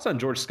 Thoughts on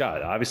George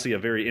Scott? Obviously a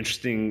very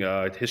interesting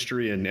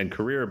history and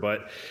career,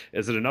 but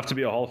is it enough to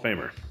be a Hall of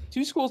Famer?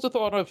 Two schools of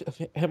thought of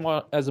him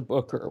as a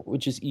booker,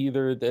 which is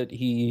either that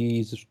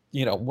he's,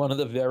 one of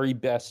the very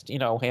best,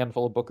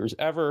 handful of bookers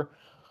ever,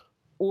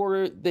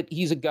 or that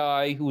he's a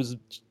guy who was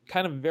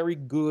kind of very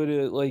good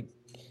at like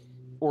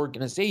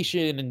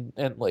organization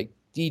and like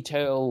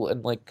detail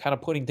and like kind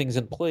of putting things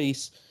in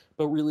place,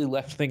 but really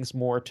left things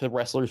more to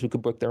wrestlers who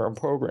could book their own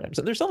programs.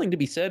 And there's something to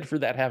be said for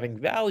that having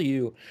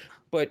value,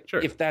 but sure.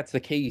 If that's the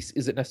case,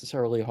 is it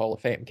necessarily a Hall of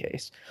Fame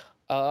case?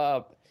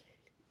 On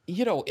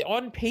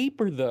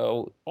paper,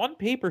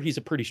 he's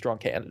a pretty strong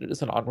candidate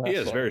as an on-wrestler. He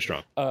is very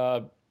strong.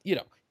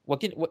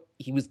 What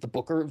he was the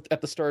booker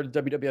at the start of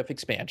WWF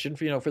expansion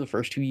for the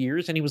first 2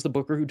 years, and he was the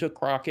booker who took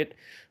Crockett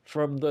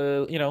from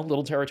the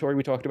little territory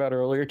we talked about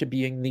earlier to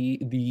being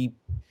the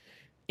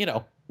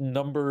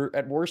number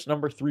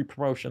 3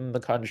 promotion in the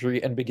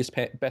country and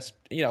best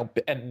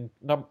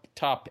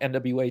top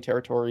NWA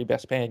territory,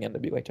 best paying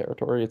NWA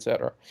territory,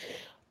 etc.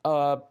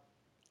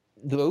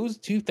 Those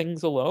two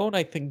things alone,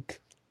 I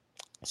think,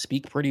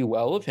 speak pretty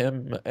well of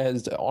him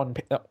as on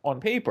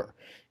paper.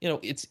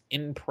 It's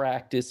in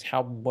practice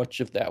how much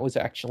of that was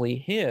actually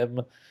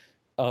him.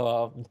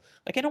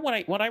 Like I know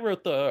when I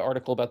wrote the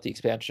article about the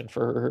expansion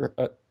for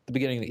the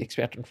beginning of the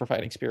expansion for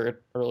Fighting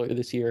Spirit earlier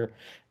this year,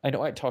 I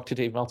know I talked to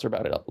Dave Meltzer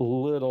about it a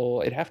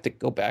little. I'd have to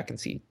go back and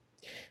see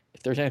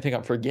if there's anything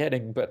I'm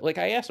forgetting, but like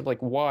I asked him, like,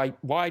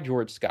 why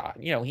George Scott?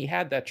 He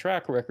had that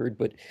track record,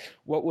 but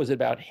what was it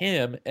about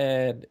him?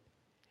 And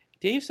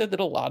Dave said that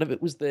a lot of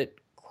it was that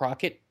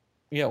Crockett,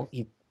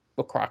 he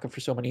booked Crockett for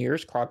so many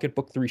years. Crockett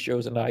booked 3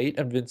 shows a night,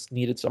 and Vince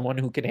needed someone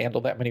who could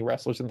handle that many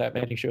wrestlers and that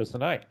many shows a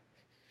night.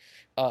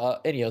 And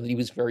that he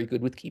was very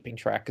good with keeping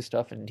track of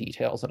stuff and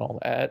details and all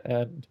that.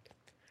 And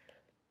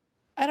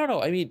I don't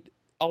know. I mean,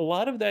 a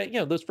lot of that,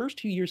 those first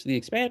 2 years of the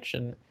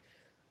expansion,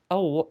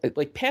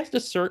 like past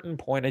a certain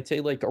point, I'd say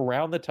like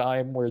around the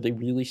time where they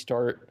really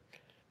start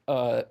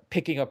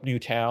picking up new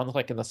towns,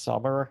 like in the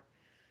summer,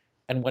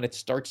 and when it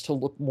starts to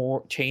look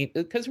more change,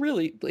 because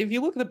really, if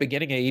you look at the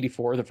beginning of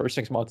 '84, the first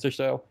 6 months or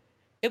so,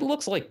 it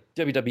looks like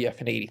WWF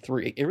in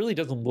 '83. It really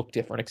doesn't look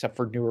different except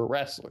for newer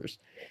wrestlers.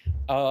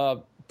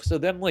 So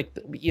then, like,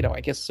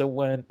 I guess so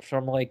went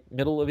from like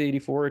middle of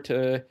 '84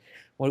 to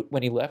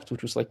when he left,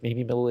 which was like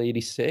maybe middle of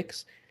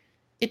 '86.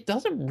 It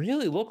doesn't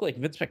really look like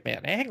Vince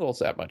McMahon angles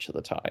that much of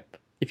the time,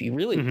 if you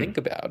really think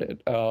about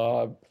it.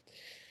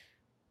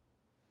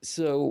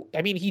 So,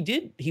 I mean,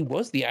 he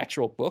was the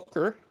actual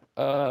booker.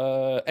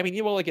 I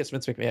guess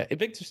Vince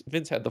McMahon,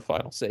 Vince had the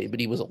final say, but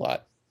he was a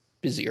lot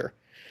busier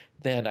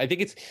then. I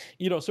think it's,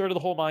 sort of the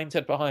whole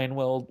mindset behind,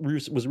 well,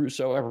 was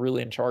Russo ever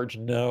really in charge?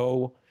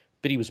 No,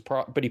 but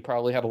he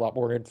probably had a lot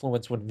more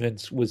influence when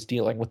Vince was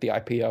dealing with the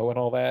IPO and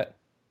all that.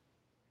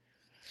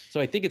 So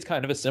I think it's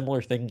kind of a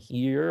similar thing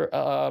here.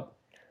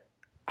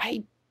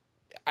 I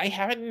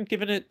haven't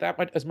given it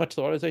as much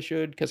thought as I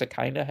should, because I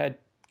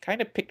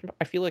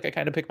feel like I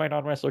kind of picked my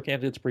non-wrestler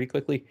candidates pretty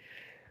quickly,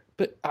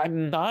 but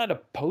I'm not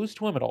opposed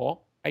to him at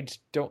all. I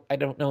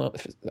don't know.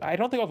 I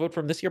don't think I'll vote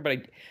for him this year,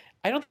 but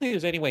I don't think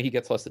there's any way he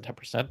gets less than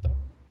 10% though.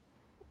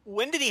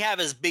 When did he have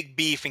his big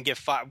beef and get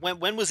fired?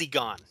 When was he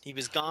gone? He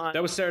was gone.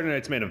 That was Saturday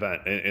Night's Main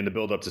Event, in the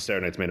build up to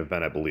Saturday Night's Main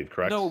Event, I believe,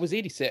 correct? No, it was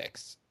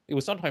 86. It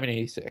was sometime in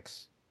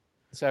 86.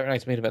 Saturday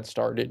Night's Main Event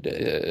started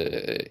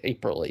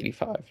April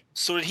 '85.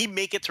 So did he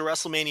make it to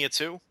WrestleMania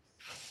 2?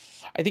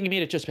 I think he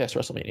made it just past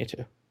WrestleMania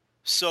 2.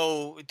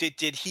 So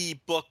did he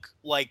book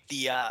like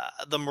the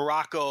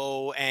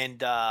Morocco and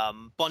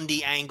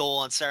Bundy angle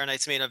on Saturday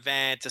Night's Main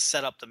Event to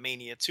set up the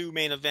Mania 2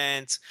 main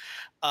event?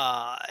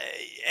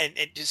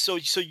 So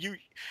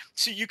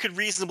you could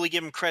reasonably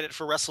give him credit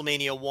for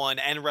WrestleMania 1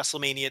 and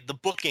WrestleMania, the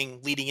booking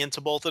leading into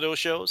both of those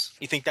shows.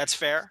 You think that's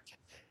fair?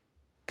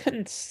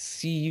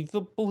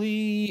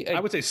 Conceivably, I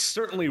would say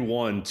certainly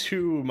 1.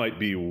 2 might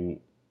be.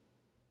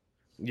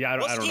 Yeah, I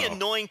don't know. Wasn't he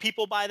annoying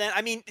people by then?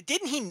 I mean,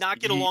 didn't he not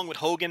get along with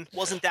Hogan?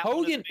 Wasn't that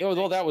Hogan?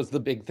 Well, that was the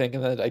big thing,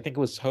 and that I think it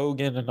was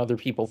Hogan and other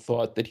people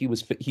thought that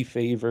he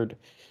favored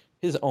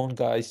his own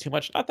guys too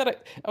much. Not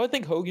that I would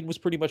think Hogan was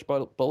pretty much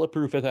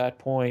bulletproof at that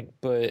point,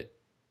 but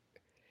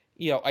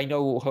I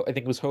think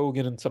it was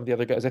Hogan and some of the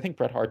other guys. I think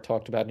Bret Hart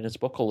talked about it in his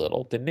book a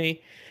little, didn't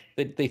he?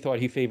 That they thought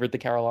he favored the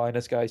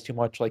Carolinas guys too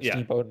much, like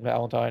Steamboat and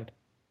Valentine.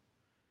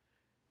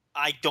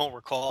 I don't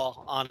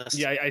recall,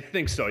 honestly. Yeah, I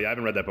think so. Yeah, I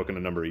haven't read that book in a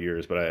number of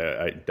years, but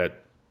I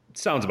that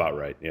sounds about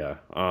right. Yeah.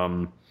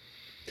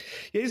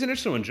 He's an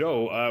interesting one,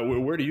 Joe.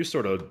 Where do you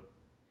sort of?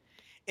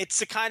 It's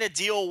the kind of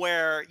deal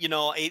where he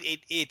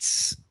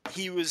was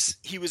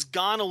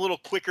gone a little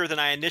quicker than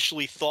I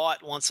initially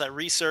thought. Once I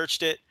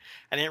researched it,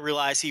 I didn't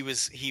realize he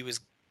was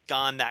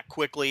gone that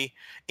quickly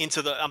into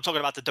I'm talking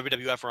about the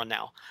WWF run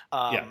now.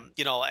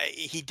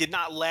 He did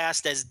not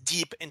last as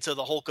deep into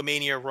the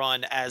Hulkamania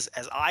run as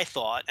I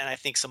thought, and I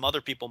think some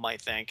other people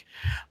might think.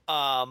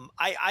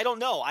 I don't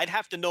know. I'd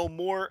have to know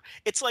more.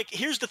 It's like,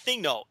 here's the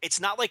thing though.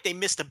 It's not like they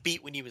missed a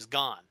beat when he was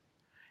gone.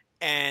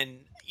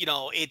 And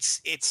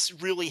it's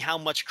really how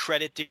much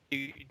credit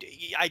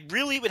I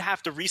really would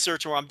have to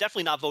research more. I'm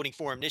definitely not voting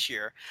for him this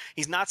year.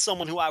 He's not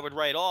someone who I would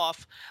write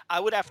off.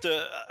 I would have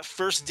to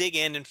first dig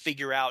in and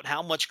figure out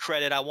how much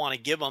credit I want to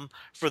give him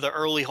for the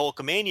early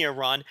Hulkamania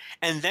run,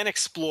 and then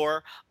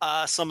explore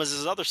some of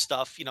his other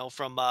stuff,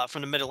 from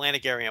the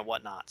Mid-Atlantic area and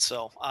whatnot.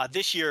 So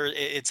this year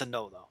it's a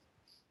no, though.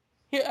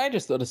 Yeah, I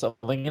just thought of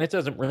something, and it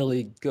doesn't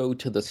really go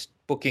to the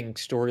booking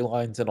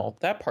storylines and all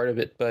that part of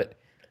it, but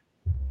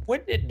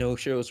when did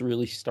no-shows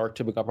really start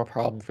to become a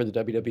problem for the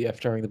WWF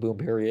during the boom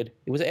period?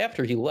 It was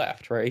after he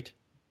left, right?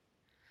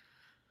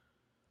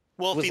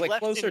 Well, it was like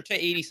closer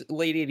to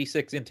late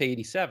 86 into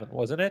 87,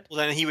 wasn't it? Well,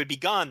 then he would be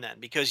gone then,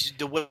 because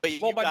the way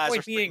my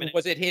point being,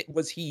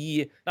 was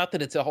he, not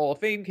that it's a Hall of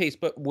Fame case,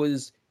 but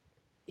was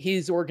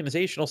his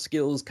organizational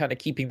skills kind of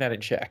keeping that in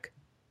check?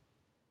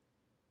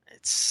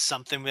 It's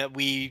something that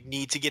we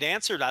need to get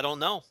answered. I don't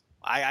know.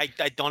 I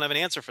don't have an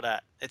answer for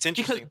that. It's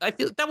interesting. Because I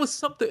feel that was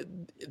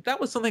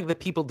something that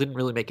people didn't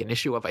really make an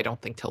issue of, I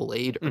don't think, till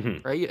later,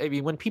 right? I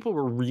mean, when people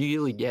were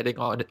really getting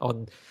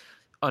on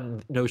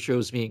no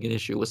shows being an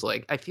issue, was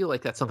like, I feel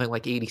like that's something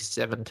like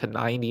 87 to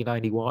 90,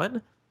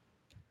 91.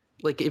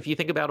 Like, if you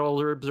think about all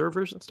the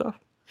observers and stuff.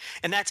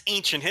 And that's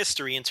ancient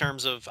history in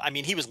terms of, I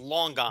mean, he was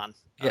long gone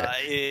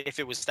if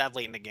it was that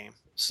late in the game.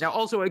 So. Now,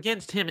 also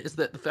against him is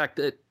that the fact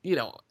that,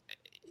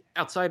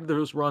 outside of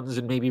those runs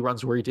and maybe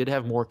runs where he did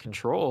have more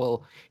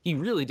control, he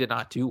really did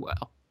not do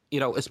well,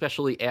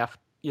 especially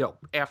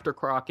after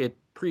Crockett,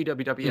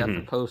 pre-WWF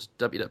and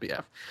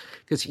post-WWF.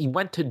 Because he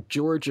went to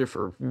Georgia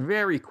for a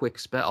very quick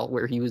spell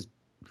where he was...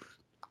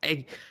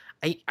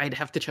 I'd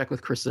have to check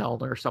with Chris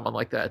Zellner or someone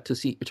like that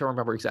to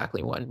remember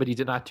exactly when, but he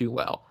did not do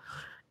well.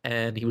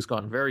 And he was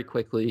gone very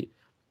quickly.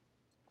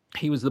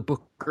 He was the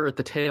booker at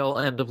the tail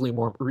end of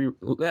Leroy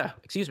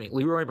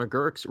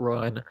McGurk's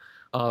run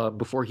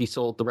before he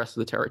sold the rest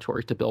of the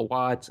territory to Bill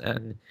Watts.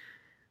 And,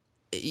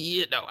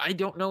 I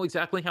don't know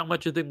exactly how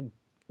much of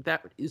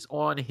that is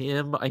on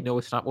him. I know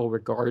it's not well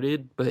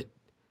regarded, but,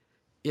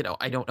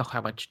 I don't know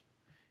how much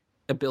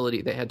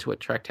ability they had to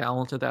attract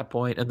talent at that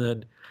point. And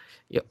then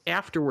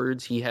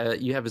afterwards, you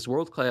have his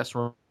world-class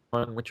run,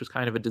 which was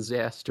kind of a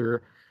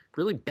disaster,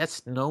 really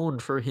best known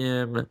for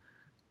him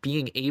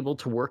being able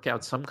to work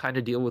out some kind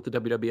of deal with the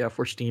WWF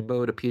where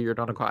Steamboat appeared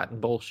on a Cotton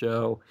Bowl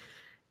show.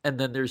 And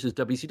then there's his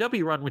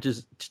WCW run, which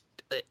is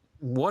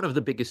one of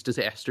the biggest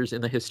disasters in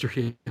the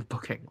history of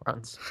booking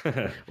runs.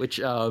 Which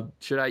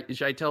should I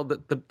tell the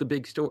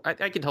big story?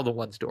 I can tell the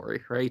one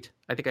story, right?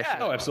 I think I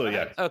should. Oh, absolutely,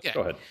 yeah. Okay. Go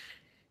ahead.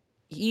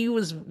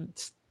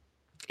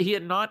 He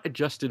had not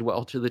adjusted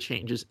well to the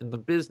changes in the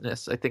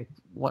business. I think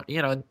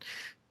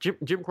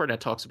Jim Cornette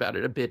talks about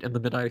it a bit in the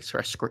Midnight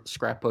Express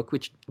scrapbook,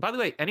 which, by the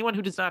way, anyone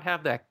who does not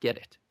have that, get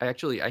it. I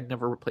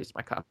never replaced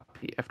my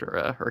copy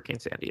after Hurricane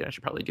Sandy, and I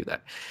should probably do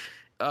that.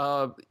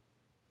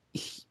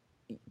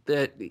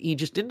 That he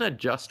just didn't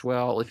adjust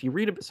well. If you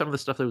read some of the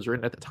stuff that was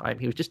written at the time,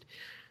 he was just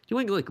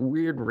doing like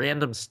weird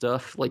random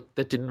stuff like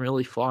that didn't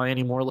really fly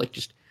anymore. Like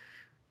just,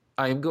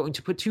 I am going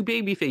to put two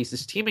baby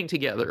faces teaming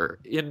together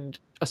in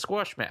a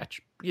squash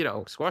match,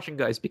 squashing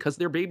guys because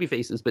they're baby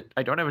faces, but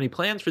I don't have any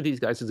plans for these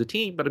guys as a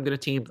team, but I'm going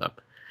to team them.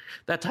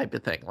 That type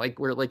of thing. Like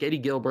where like Eddie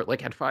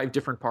Gilbert had 5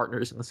 different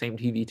partners in the same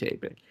TV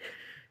taping.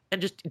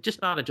 And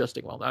just not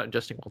adjusting well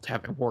to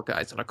having more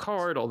guys on a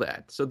card, all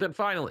that. So then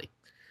finally,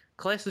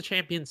 Clash of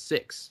Champions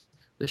 6,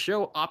 the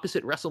show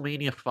opposite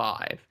WrestleMania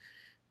 5.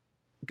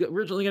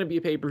 Originally going to be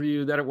a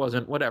pay-per-view, that it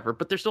wasn't, whatever,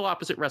 but they're still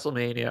opposite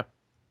WrestleMania.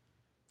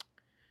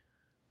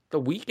 The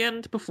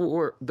weekend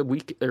before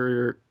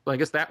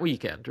that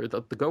weekend, or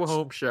the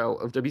go-home show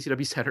of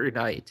WCW Saturday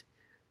Night,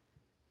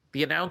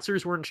 the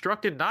announcers were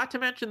instructed not to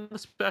mention the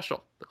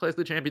special, the Clash of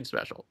the Champions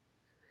special,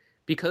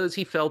 because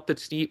he felt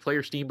that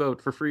Player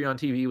Steamboat for free on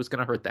TV was going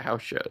to hurt the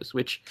house shows,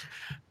 which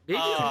maybe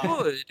it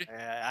would.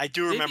 I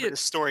do remember this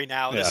story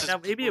now. Yeah. Now,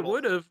 maybe it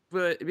would have,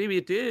 but maybe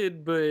it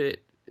did, but,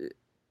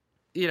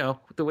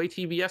 the way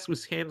TBS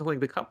was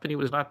handling the company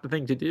was not the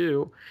thing to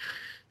do.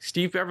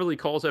 Steve Beverly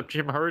calls up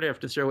Jim Hurt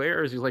after the show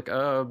airs. He's like,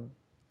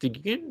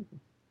 did you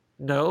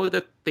know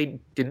that they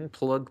didn't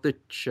plug the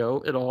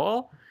show at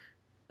all?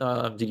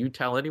 Did you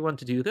tell anyone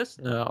to do this?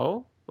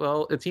 No.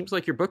 Well, it seems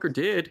like your booker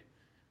did.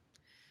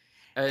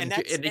 And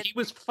he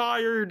was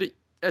fired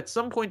at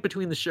some point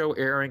between the show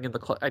airing and the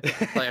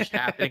Clash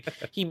happening.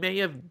 He may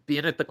have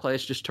been at the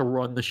Clash just to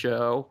run the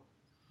show,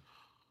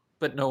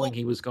 but knowing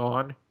he was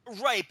gone.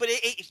 Right, but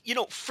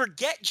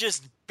forget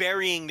just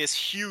burying this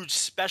huge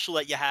special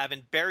that you have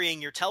and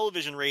burying your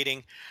television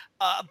rating,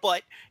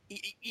 but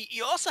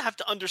you also have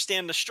to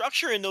understand the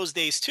structure in those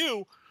days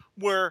too,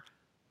 where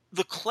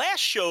the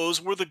Clash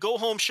shows were the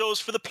go-home shows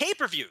for the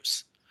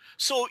pay-per-views.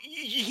 So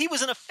he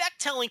was in effect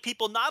telling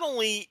people he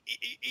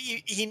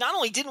not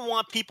only didn't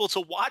want people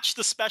to watch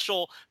the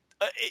special,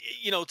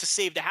 to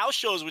save the house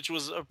shows, which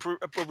was a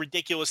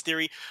ridiculous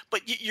theory,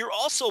 but you're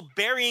also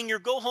burying your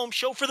go-home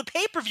show for the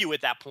pay-per-view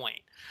at that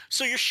point.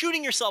 So you're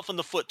shooting yourself in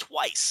the foot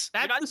twice.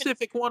 That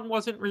specific one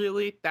wasn't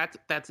really. That's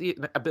it.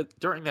 But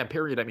during that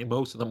period, I mean,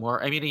 most of them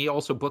were. I mean, he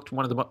also booked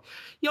one of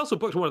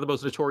the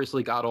most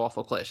notoriously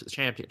god-awful Clash of the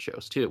Champions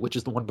shows too, which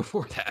is the one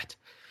before that,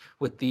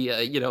 with the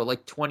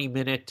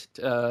 20-minute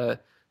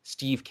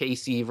Steve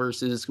Casey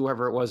versus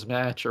whoever it was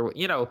match, or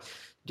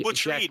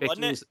Butch Reed,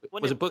 wasn't it?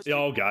 Was it Butch?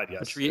 Oh God, yes.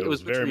 Butch Reed. It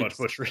was very Reed. much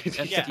Butch Reed.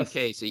 And Steve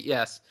Casey,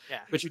 yes. Yeah.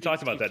 But we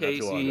talked about that not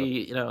too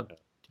long ago.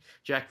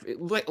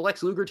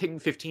 Lex Luger taking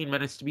 15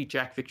 minutes to beat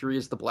Jack Victory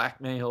as the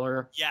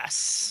blackmailer.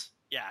 Yes.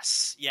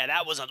 Yeah,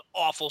 that was an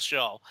awful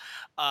show.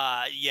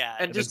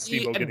 And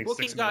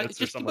booking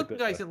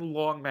guys in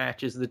long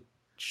matches that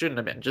shouldn't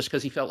have been, just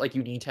because he felt like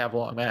you need to have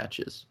long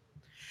matches.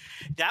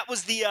 That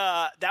was the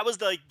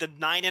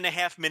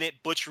 9.5 minute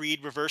Butch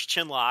Reed reverse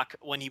chinlock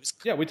when he was.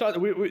 Yeah, we talked.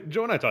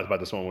 Joe and I talked about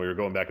this one when we were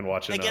going back and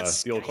watching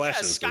the old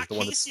clashes. Scott the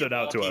one that Casey stood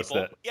out to people.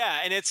 us.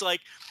 And it's like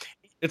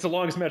it's the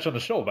longest match on the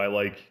show by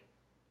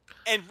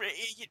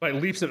by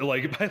leaps of by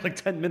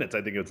 10 minutes.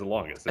 I think it's the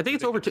longest. I think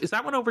it's over. Is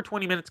that one over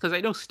 20 minutes? Because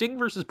I know Sting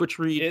versus Butch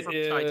Reed from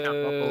Chi-Town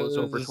Rumble is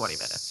over 20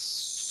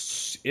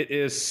 minutes. It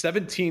is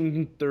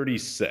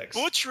 17:36.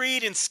 Butch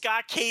Reed and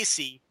Scott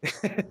Casey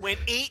went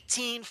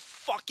 18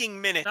 fucking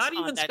minutes. Not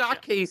even Scott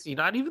show. Casey,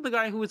 not even the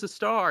guy who was a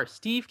star,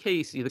 Steve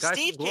Casey, the guy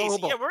Steve from Casey.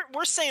 Global. Yeah,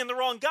 we're saying the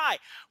wrong guy.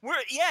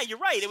 You're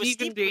right. It was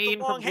Stephen Steve with Dane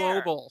the long from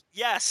hair. Global.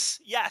 Yes,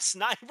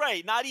 not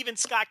right. Not even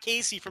Scott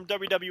Casey from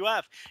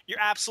WWF. You're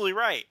absolutely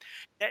right.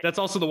 That's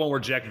also the one where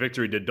Jack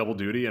Victory did double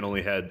duty and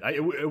only had.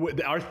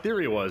 Our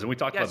theory was, and we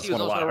talked about this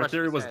one a lot. Our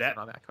theory was that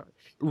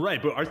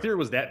right, but our theory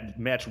was that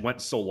match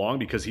went so long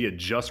because he had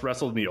just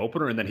wrestled in the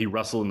opener and then he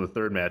wrestled in the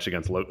third match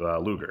against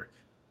Luger.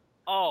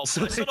 Oh,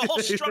 so the whole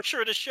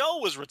structure of the show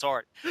was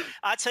retarded.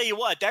 I tell you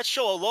what, that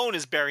show alone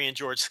is burying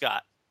George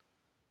Scott.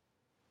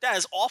 That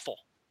is awful.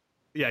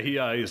 Yeah, he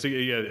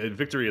had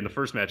victory in the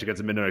first match against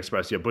the Midnight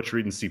Express. Yeah, Butch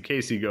Reed and Steve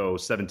Casey go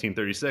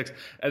 17:36,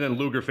 and then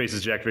Luger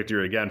faces Jack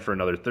Victory again for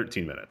another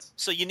 13 minutes.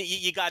 So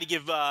you got to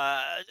give.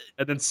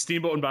 And then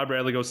Steamboat and Bob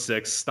Bradley go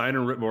 6, Steiner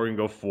and Rip Morgan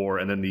go 4,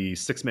 and then the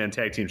 6-man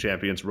tag team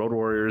champions Road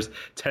Warriors,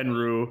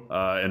 Tenryu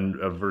and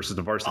versus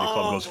the Varsity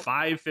Club goes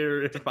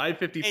 5:53.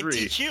 And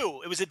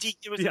DQ. It was a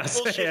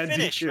yes, bullshit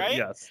finish, DQ, right?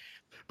 Yes.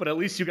 But at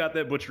least you got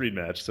that Butch Reed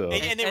match. So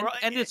and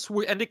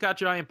it got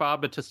Giant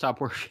Baba to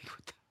stop working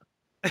with them.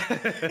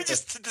 It's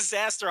just a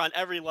disaster on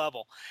every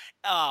level.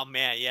 Oh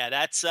man, yeah,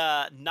 that's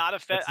not a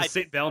It's the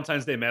St.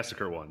 Valentine's Day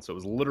Massacre one, so it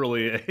was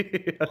literally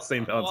a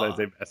St. Valentine's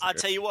Day Massacre. I'll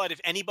tell you what, if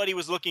anybody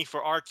was looking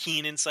for our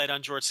keen insight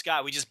on George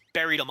Scott, we just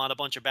buried him on a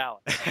bunch of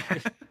ballots.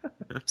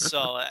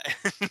 So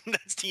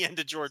that's the end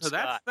of George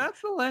Scott.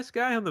 That's the last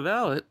guy on the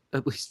ballot,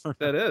 at least.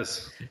 That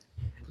is.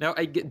 Now,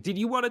 did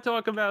you want to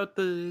talk about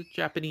the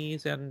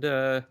Japanese and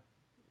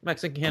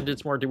Mexican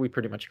candidates more? Or did we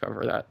pretty much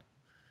cover that?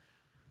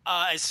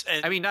 I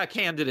mean, not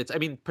candidates. I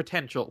mean,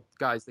 potential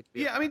guys that could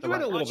be. Yeah, I mean, you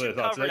had a little bit of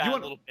thoughts. You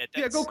want a little bit.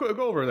 Yeah, go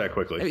over that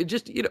quickly. I mean,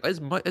 just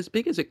as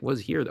big as it was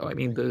here, though. I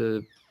mean,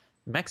 the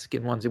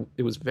Mexican ones,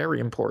 it was very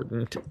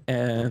important,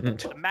 and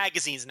the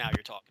magazines now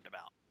you're talking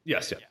about.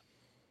 Yes, yeah.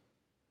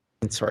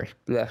 Sorry,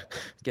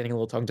 getting a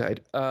little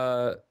tongue-tied.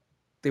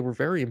 They were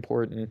very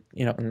important,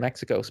 in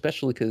Mexico,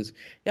 especially because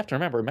you have to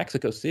remember,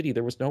 Mexico City,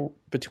 there was no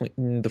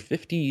between the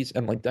 50s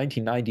and like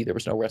 1990, there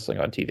was no wrestling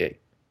on TV.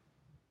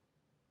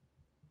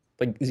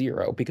 Like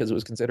zero, because it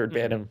was considered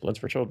bad influence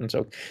for children.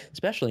 So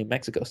especially in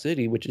Mexico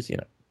City, which is,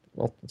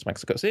 it's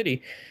Mexico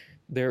City,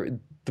 the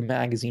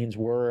magazines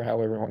were how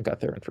everyone got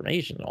their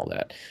information and all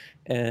that.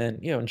 And,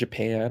 in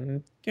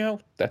Japan,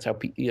 that's how,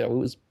 it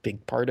was a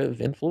big part of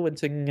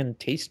influencing and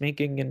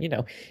tastemaking. And,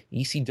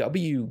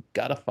 ECW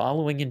got a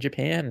following in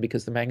Japan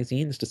because the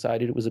magazines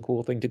decided it was a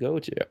cool thing to go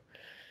to.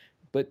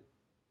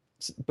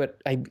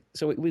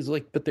 So it was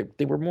like, but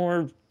they were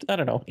more, I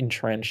don't know,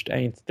 entrenched. I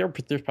mean,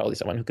 there's probably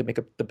someone who could make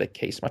the big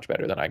case much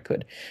better than I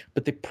could,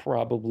 but they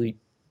probably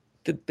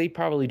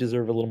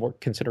deserve a little more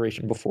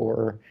consideration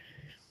before,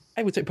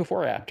 I would say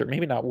before or after,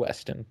 maybe not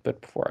Weston, but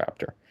before or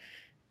after.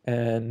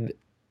 And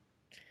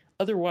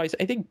otherwise,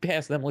 I think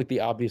past them, like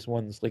the obvious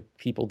ones, like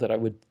people that I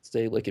would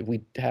say, like if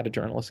we had a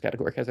journalist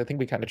category, because I think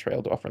we kind of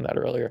trailed off from that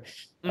earlier.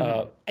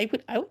 I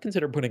would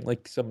consider putting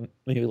like some,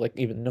 maybe like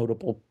even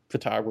notable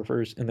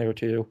photographers in there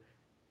too.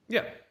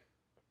 Yeah,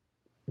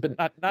 but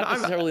not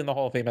necessarily in the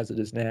Hall of Fame as it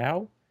is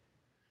now.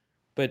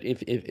 But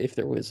if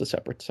there was a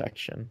separate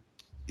section,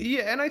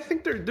 yeah, and I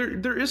think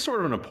there is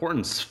sort of an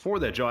importance for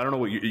that, Joe. I don't know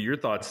what your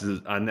thoughts is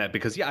on that,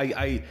 because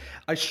I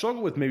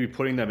struggle with maybe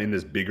putting them in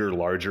this bigger,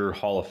 larger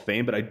Hall of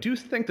Fame, but I do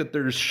think that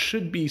there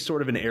should be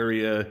sort of an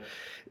area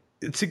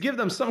to give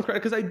them some credit,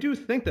 because I do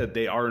think that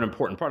they are an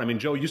important part. I mean,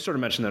 Joe, you sort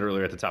of mentioned that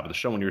earlier at the top of the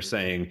show when you were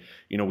saying,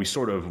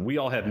 we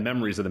all have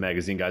memories of the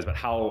magazine guys, but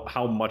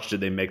how much did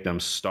they make them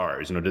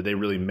stars? Did they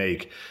really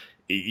make,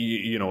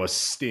 a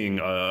Sting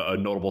a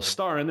notable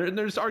star? And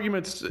there's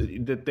arguments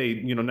that they,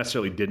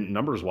 necessarily didn't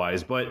numbers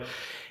wise, but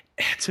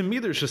to me,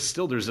 there's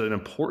an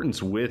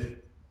importance with,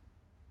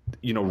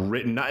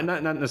 written,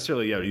 not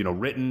necessarily,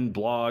 written,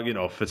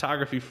 blog,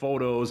 photography,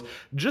 photos,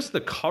 just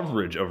the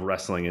coverage of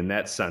wrestling in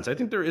that sense. I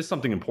think there is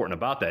something important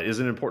about that. Is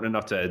it important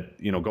enough to,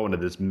 go into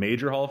this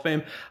major Hall of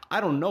Fame?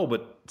 I don't know,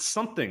 but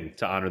something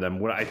to honor them,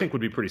 what I think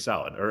would be pretty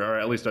solid, or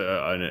at least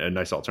a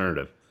nice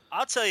alternative.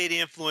 I'll tell you the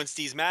influence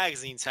these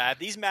magazines have.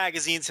 These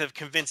magazines have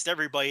convinced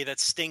everybody that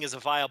Sting is a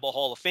viable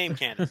Hall of Fame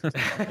candidate.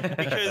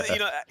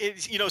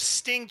 Because,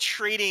 Sting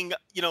trading,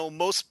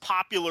 most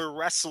popular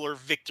wrestler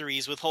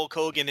victories with Hulk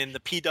Hogan in the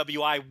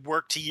PWI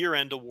Work to Year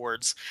End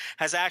Awards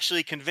has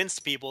actually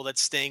convinced people that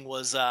Sting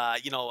was,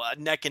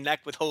 neck and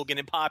neck with Hogan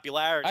in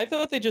popularity. I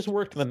thought they just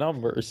worked the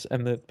numbers,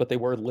 but they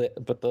were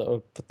but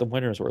the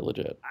winners were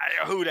legit.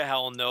 Who the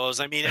hell knows?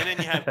 I mean, and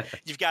then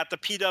you've got the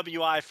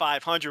PWI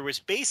 500,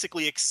 which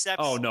basically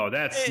accepts. Oh no.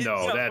 That's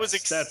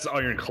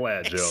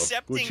ironclad, Joe.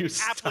 Accepting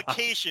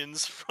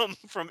applications from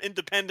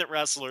independent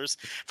wrestlers,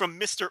 from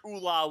Mr. Ooh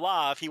La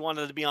La. If he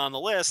wanted to be on the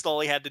list, all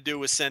he had to do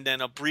was send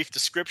in a brief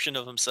description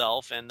of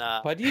himself. And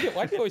why do you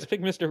always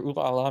pick Mr. Ooh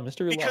La La?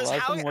 Mr. Ooh La La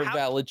is a more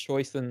valid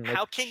choice than.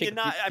 How can you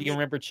not? Do you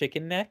remember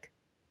Chicken Neck?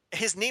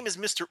 His name is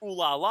Mr. Ooh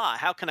La La.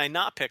 How can I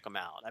not pick him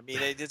out? I mean,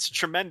 it's a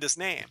tremendous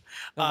name.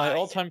 No, my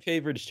all-time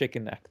favorite is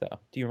Chicken Neck, though.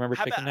 Do you remember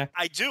Chicken Neck?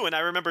 I do, and I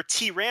remember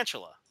T.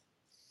 Ranchula.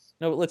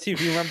 No, let's see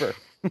if you remember.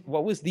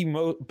 What was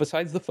the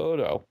besides the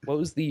photo? What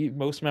was the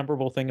most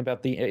memorable thing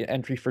about the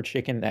entry for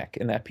Chicken Neck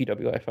in that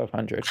PWI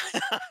 500?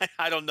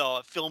 I don't know.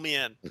 Fill me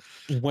in.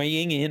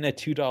 Weighing in at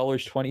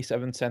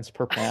 $2.27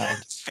 per pound.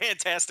 It's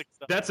fantastic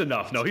stuff. That's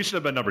enough. No, he should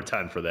have been number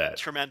 10 for that.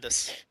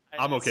 Tremendous.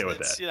 I'm okay with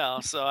that. You know,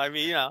 so I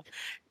mean, you know,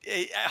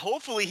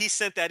 hopefully he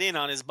sent that in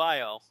on his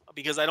bio,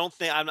 because I don't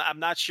think I'm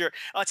not sure.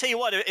 I'll tell you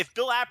what, if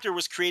Bill Apter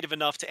was creative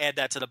enough to add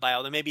that to the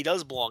bio, then maybe he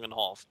does belong in the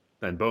Hall.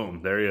 And boom,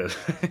 there he is.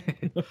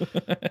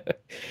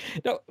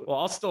 No,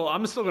 well,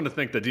 I'm still going to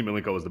think that Dean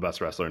Malenko was the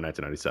best wrestler in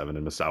 1997,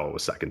 and Misawa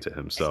was second to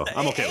him. So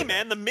I'm okay. Hey,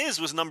 man, The Miz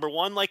was number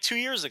 1 like 2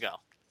 years ago.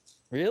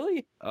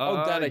 Really? Oh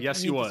God, I yes,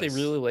 didn't he mean to was. say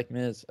really like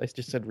Miz. I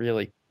just said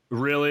really.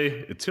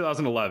 Really? In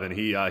 2011,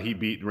 he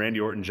beat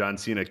Randy Orton, John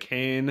Cena,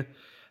 Kane,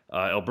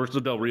 Alberto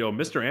Del Rio,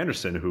 Mr.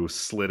 Anderson, who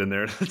slid in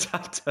there to the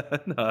top 10,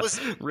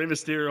 Rey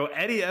Mysterio,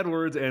 Eddie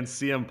Edwards, and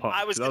CM Punk.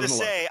 I was going to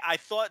say, I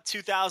thought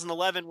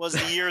 2011 was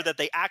the year that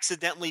they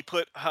accidentally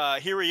put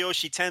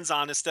Hiroyoshi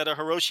Tenzan instead of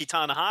Hiroshi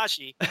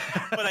Tanahashi,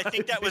 but I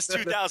think that was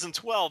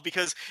 2012,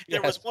 because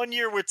there was one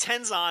year where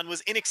Tenzan was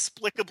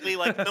inexplicably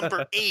like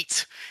number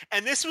 8,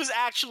 and this was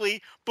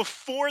actually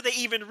before they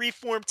even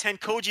reformed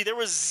Tenkoji. There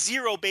was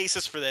zero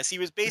basis for this. He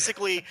was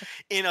basically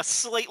in a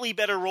slightly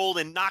better role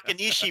than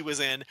Nakanishi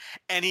was in,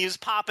 and he was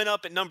popping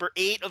up at number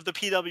 8 of the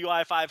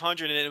PWI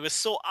 500, and it was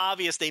so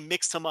obvious they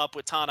mixed him up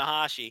with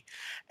Tanahashi.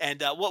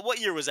 And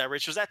what year was that,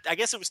 Rich? Was that? I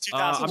guess it was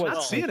 2012. I'm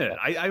not seeing it.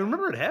 I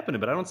remember it happening,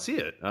 but I don't see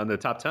it on the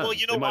top 10. Well,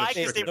 you know why?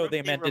 Because they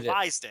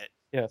revised it.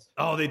 Yes.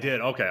 Oh, they did.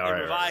 Okay, all right.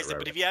 They revised it,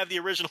 but if you have the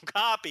original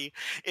copy,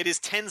 it is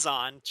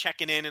Tenzan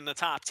checking in the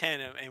top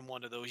 10 in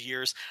one of those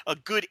years. A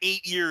good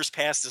 8 years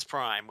past his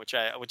prime, which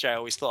I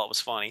always thought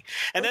was funny.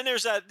 And then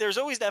there's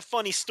always that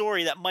funny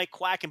story that Mike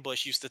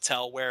Quackenbush used to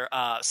tell, where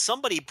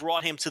somebody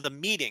brought him to the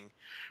meeting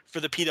for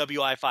the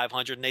PWI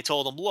 500, and they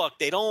told him, look,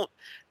 they don't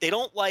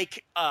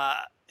like.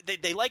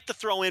 They like to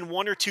throw in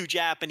 1 or 2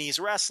 Japanese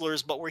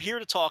wrestlers, but we're here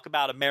to talk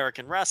about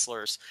American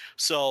wrestlers.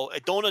 So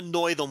don't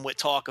annoy them with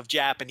talk of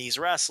Japanese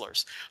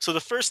wrestlers. So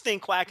the first thing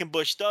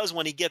Quackenbush does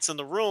when he gets in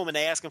the room and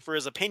they ask him for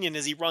his opinion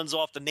is he runs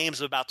off the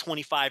names of about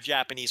 25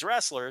 Japanese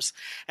wrestlers,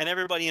 and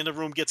everybody in the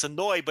room gets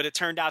annoyed, but it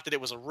turned out that it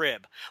was a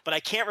rib. But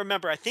I can't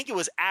remember. I think it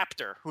was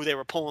Apter who they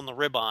were pulling the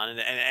rib on,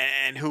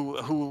 and who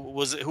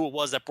it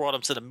was that brought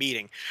him to the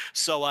meeting.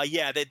 So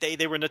yeah,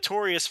 they were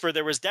notorious for,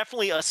 there was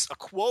definitely a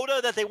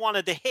quota that they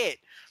wanted to hit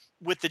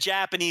with the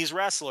Japanese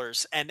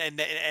wrestlers, and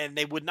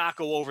they would not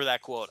go over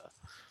that quota.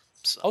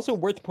 So. Also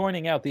worth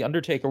pointing out, The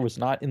Undertaker was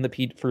not in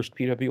the first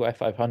PWI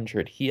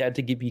 500. He had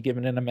to be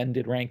given an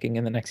amended ranking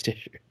in the next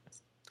issue.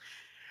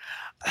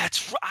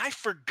 I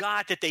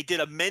forgot that they did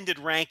amended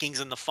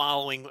rankings in the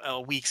following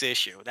week's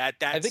issue. I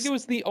think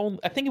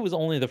it was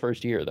only the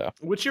first year, though.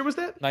 Which year was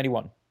that?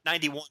 91.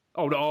 91.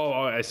 Oh,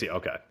 I see.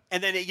 Okay.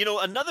 And then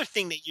another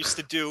thing they used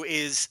to do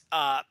is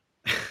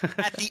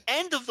at the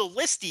end of the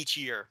list each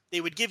year, they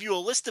would give you a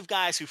list of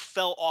guys who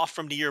fell off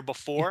from the year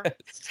before,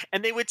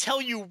 and they would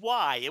tell you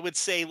why. It would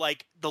say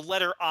like the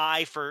letter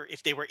I for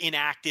if they were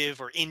inactive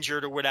or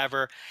injured or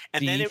whatever,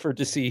 and D for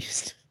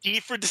deceased.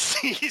 D for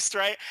deceased,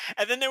 right?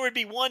 And then there would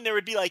be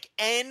like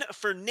N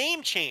for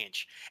name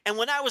change. And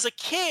when I was a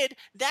kid,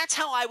 that's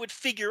how I would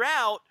figure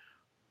out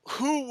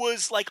who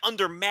was like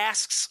under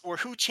masks or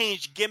who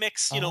changed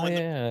gimmicks,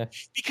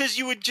 because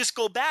you would just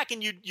go back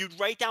and you'd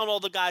write down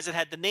all the guys that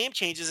had the name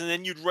changes, and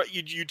then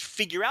you'd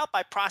figure out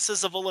by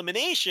process of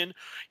elimination,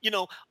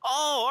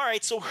 all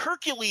right, so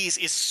Hercules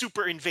is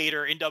Super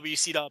Invader in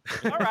WCW.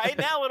 All right,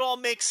 now it all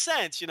makes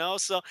sense,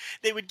 So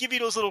they would give you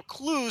those little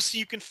clues so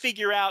you can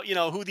figure out,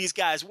 who these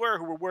guys were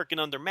who were working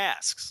under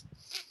masks.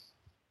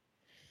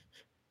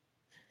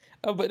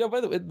 Oh, but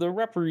by the way, the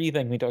referee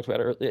thing we talked about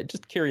earlier,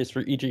 just curious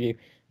for each of you.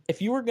 If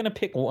you were going to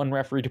pick one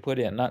referee to put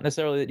in, not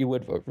necessarily that you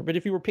would vote for, but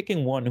if you were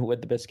picking one who had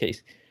the best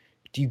case,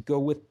 do you go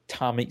with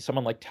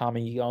someone like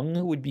Tommy Young,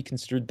 who would be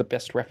considered the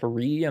best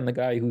referee and the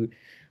guy who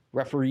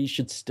referees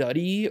should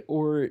study?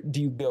 Or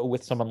do you go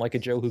with someone like a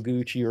Joe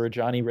Higuchi or a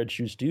Johnny Red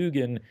Shoes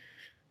Dugan,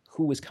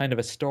 who was kind of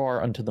a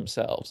star unto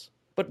themselves,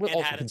 but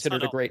also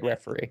considered a great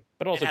referee,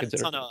 but also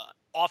considered a ton of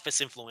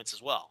office influence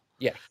as well?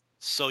 Yeah.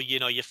 So, you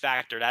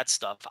factor that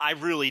stuff. I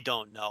really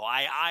don't know.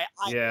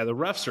 Yeah, the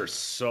refs are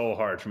so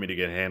hard for me to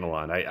get a handle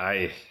on.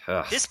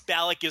 This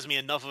ballot gives me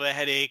enough of a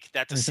headache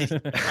that the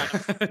season.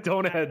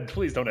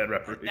 Please don't add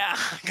referees. Yeah,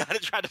 I got to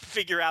try to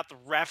figure out the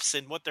refs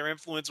and what their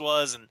influence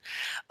was, and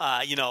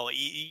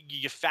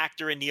you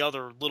factor in the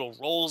other little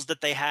roles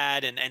that they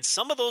had, and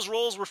some of those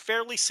roles were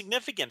fairly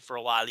significant for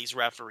a lot of these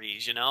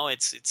referees.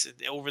 It's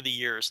over the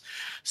years,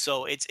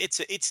 so it's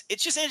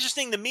just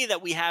interesting to me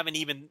that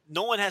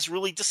no one has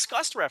really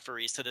discussed referees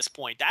to this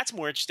point. That's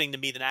more interesting to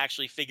me than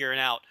actually figuring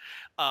out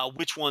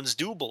which ones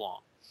do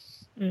belong.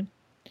 And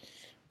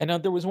now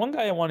there was one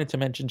guy I wanted to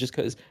mention just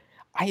because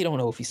I don't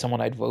know if he's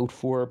someone I'd vote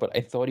for, but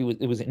I thought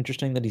it was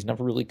interesting that he's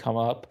never really come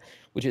up,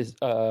 which is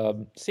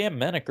Sam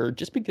Menaker,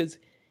 just because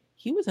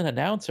he was an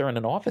announcer and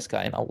an office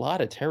guy in a lot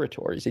of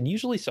territories, and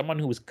usually someone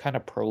who was kind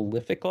of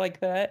prolific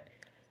like that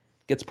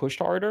gets pushed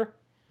harder.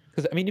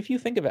 Because, I mean, if you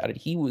think about it,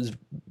 he was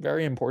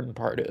very important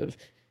part of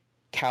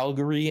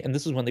Calgary, and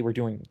this is when they were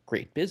doing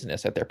great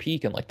business at their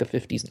peak in like the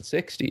 50s and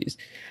 60s.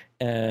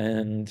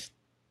 And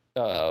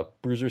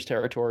Bruiser's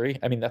territory,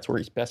 I mean, that's where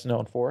he's best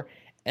known for.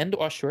 And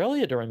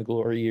Australia during the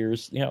glory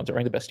years,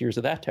 during the best years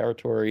of that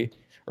territory,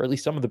 or at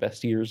least some of the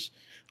best years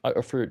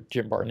for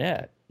Jim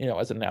Barnett,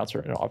 as an announcer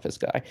and an office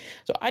guy.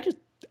 So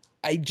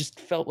I just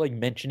felt like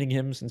mentioning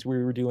him since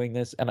we were doing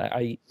this, and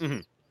I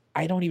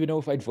don't even know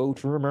if I'd vote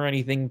for him or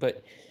anything,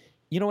 but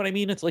you know what I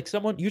mean? It's like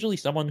usually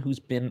someone who's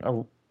been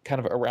kind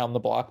of around the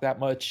block that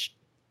much,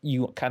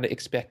 you kind of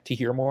expect to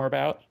hear more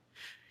about.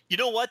 You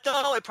know what,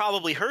 though? It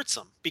probably hurts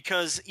him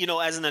because,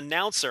 as an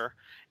announcer,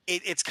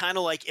 it's kind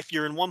of like if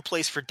you're in one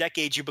place for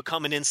decades, you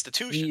become an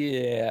institution.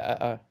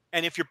 Yeah.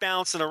 And if you're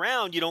bouncing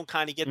around, you don't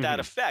kind of get that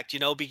effect,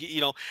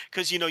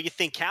 because, you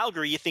think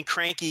Calgary, you think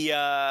cranky,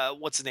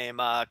 what's his name?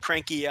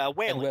 Cranky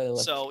Whalen.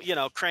 So,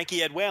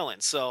 cranky Ed Whalen.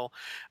 So,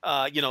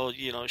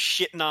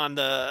 shitting on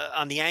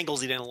the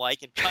angles he didn't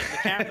like and cutting the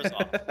cameras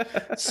off.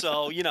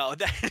 So,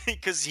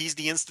 because he's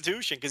the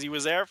institution, because he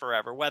was there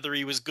forever, whether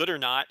he was good or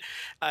not,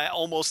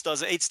 almost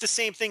doesn't. It's the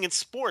same thing in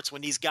sports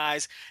when these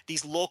guys,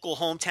 these local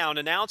hometown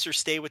announcers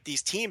stay with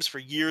these teams for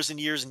years and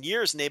years and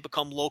years, and they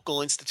become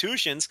local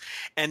institutions,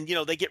 and,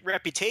 they get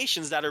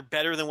reputations that are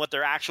better than what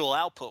their actual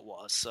output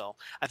was. So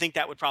I think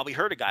that would probably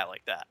hurt a guy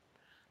like that.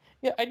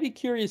 Yeah, I'd be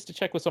curious to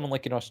check with someone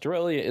like in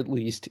Australia, at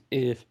least,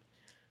 if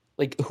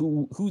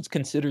who's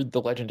considered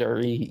the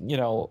legendary,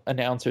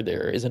 announcer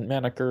there. Is it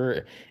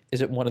Menaker?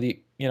 Is it one of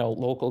the,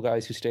 local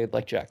guys who stayed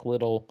like Jack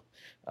Little?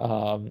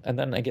 And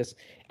then I guess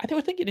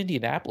would think in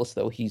Indianapolis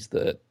though, he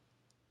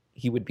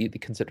would be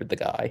considered the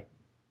guy.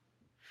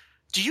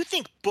 Do you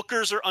think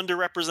bookers are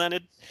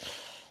underrepresented?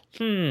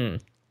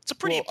 It's a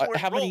pretty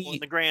important role in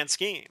the grand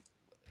scheme.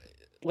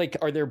 Like,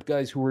 are there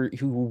guys who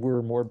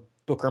were more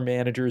booker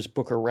managers,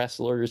 booker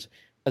wrestlers,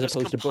 as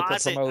opposed to booker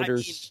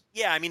promoters?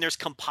 I mean, there's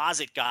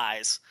composite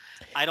guys.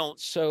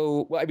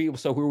 So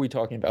who are we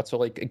talking about? So,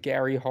 like a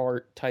Gary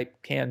Hart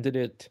type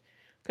candidate?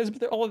 Because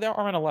there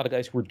aren't a lot of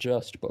guys who were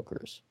just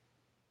bookers.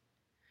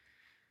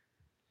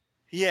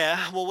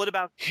 Yeah. Well, what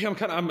about? Yeah,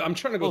 I'm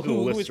trying to go through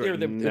the list right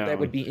now. That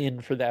would be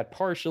in for that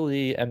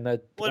partially, and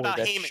that. What about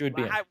that Heyman? Should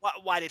be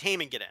why did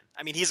Heyman get in?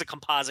 I mean, he's a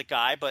composite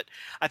guy, but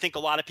I think a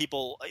lot of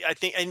people.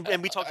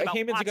 And we talked about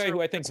Heyman's a guy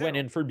who I think went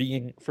in for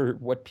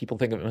what people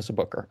think of him as a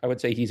booker. I would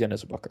say he's in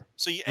as a booker.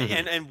 So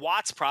and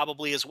Watts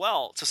probably as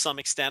well to some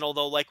extent,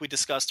 although like we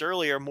discussed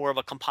earlier, more of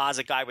a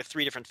composite guy with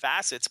three different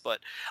facets. But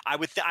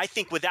I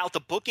think without the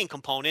booking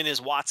component, is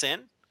Watts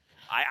in?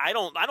 I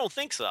don't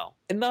think so.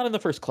 And not in the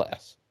first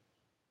class.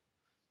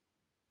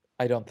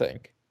 I don't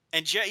think.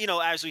 And,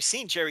 as we've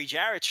seen, Jerry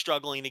Jarrett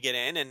struggling to get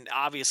in, and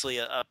obviously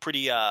a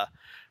pretty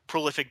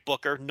prolific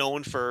booker,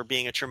 known for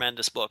being a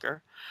tremendous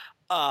booker.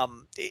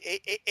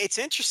 It's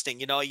interesting.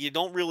 You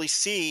don't really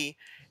see,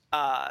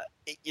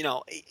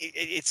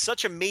 it's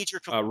such a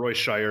major Roy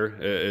Shire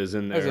is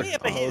in there. Yeah,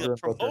 but he's a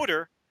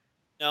promoter.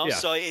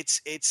 So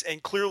it's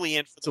and clearly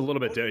in for it's a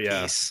little bit,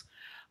 yeah. Piece.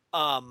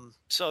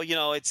 So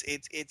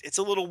it's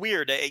a little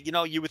weird.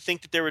 You would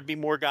think that there would be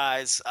more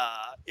guys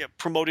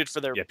promoted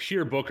for their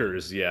pure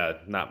bookers. Yeah,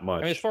 not much.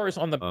 I mean, as far as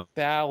on the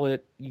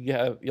ballot,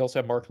 you also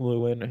have Mark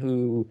Lewin,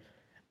 who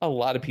a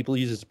lot of people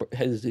use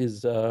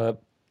his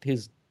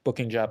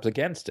booking jobs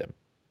against him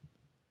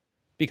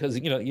because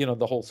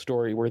the whole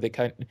story where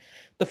the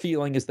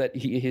feeling is that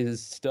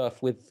his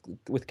stuff with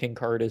King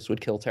Curtis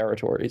would kill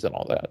territories and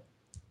all that.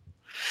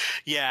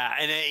 Yeah,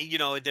 and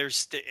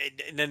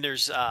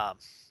there's.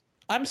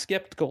 I'm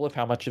skeptical of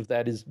how much of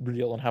that is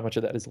real and how much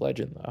of that is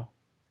legend, though.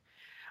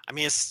 I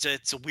mean,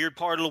 it's a weird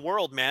part of the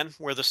world, man,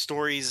 where the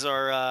stories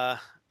are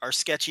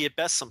sketchy at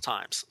best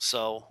sometimes.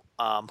 So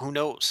who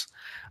knows?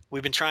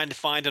 We've been trying to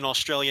find an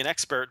Australian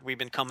expert. We've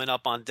been coming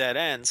up on dead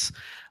ends.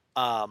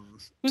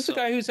 Who's the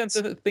guy who sent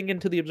the thing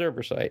into the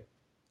Observer site?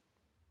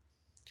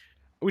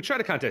 We tried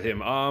to contact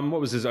him.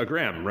 What was his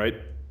Graham, right?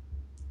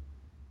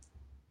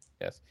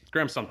 Yes.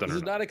 Graham something. This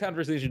is not a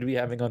conversation to be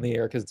having on the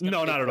air because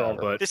no, not at all.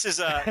 But this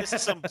is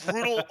some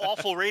brutal,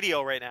 awful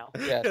radio right now.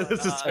 Yeah,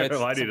 this is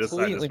terrible. I need to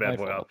sign this bad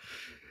boy out.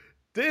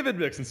 David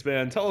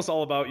Bixenspan, tell us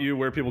all about you,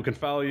 where people can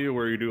follow you,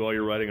 where you do all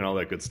your writing and all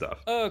that good stuff.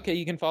 Okay,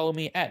 you can follow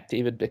me at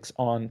David Bix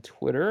on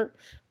Twitter.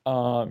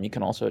 You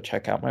can also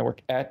check out my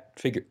work at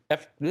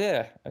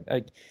that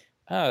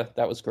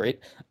was great.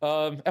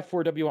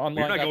 F4W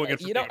Online. You're not going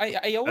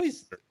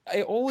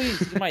I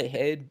always in my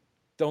head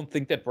don't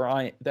think that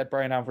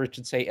Brian Alvarez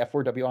should say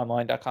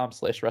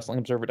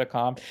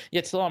f4wonline.com/wrestlingobserver.com.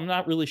 Yet still, I'm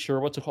not really sure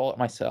what to call it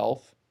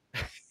myself.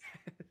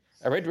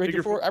 I write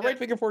Figure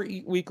 4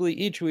 weekly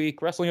each week.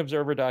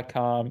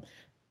 WrestlingObserver.com.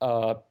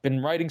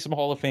 Been writing some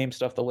Hall of Fame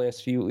stuff the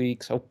last few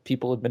weeks. Hope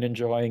people have been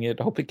enjoying it.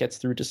 Hope it gets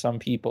through to some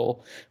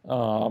people.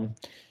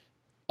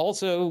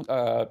 Also,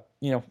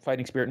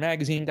 Fighting Spirit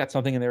Magazine, got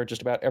something in there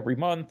just about every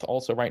month.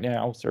 Also, right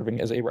now, serving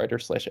as a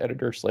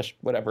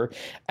writer/editor/whatever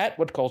at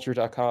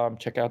whatculture.com.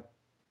 Check out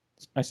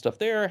my stuff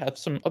there. Have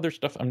some other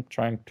stuff I'm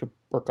trying to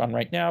work on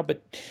right now,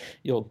 but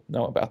you'll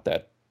know about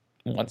that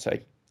once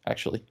I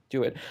actually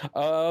do it.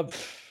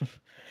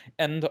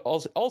 and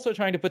also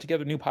trying to put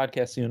together a new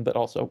podcast soon. But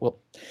also, well,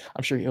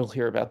 I'm sure you'll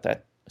hear about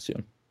that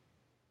soon.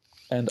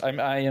 And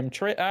I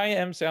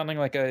am sounding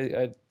like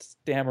a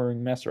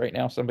stammering mess right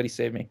now. Somebody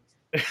save me.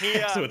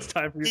 So it's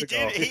time for you to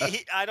go.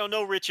 I don't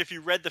know, Rich, if you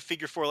read the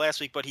Figure 4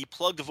 last week, but he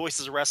plugged the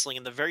Voices of Wrestling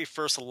in the very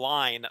first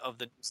line of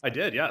the newsletter.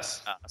 I did,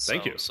 yes.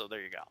 Thank you. So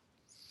there you go.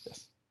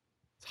 Yes.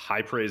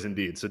 High praise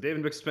indeed. So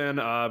David Bixenspan,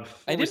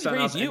 I didn't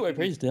praise you. I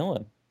praised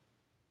Dylan.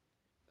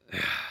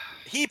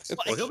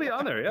 He'll be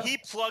on there, yeah. He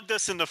plugged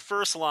us in the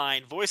first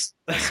line. Voice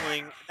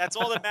wrestling. That's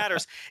all that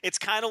matters. It's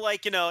kind of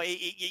like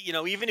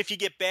even if you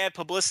get bad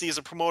publicity as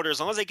a promoter, as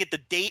long as they get the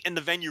date and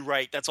the venue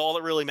right, that's all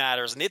that really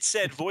matters. And it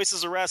said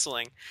Voices of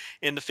Wrestling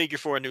in the Figure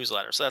 4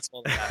 newsletter, so that's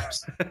all that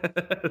matters.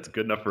 That's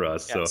good enough for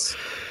us. Yes. So,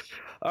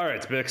 all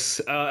right, Bix.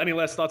 Any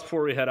last thoughts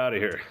before we head out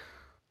of here?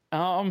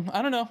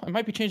 I don't know. I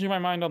might be changing my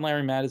mind on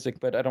Larry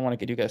Matizik, but I don't want to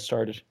get you guys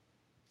started.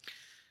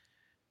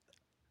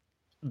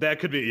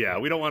 That could be, yeah.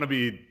 We don't want to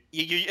be.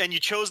 You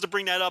chose to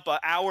bring that up an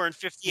hour and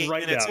 58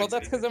 minutes. Well,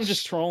 that's because I'm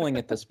just trolling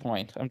at this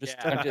point. I just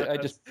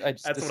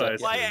That's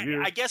what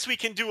I guess we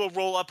can do a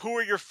roll up. Who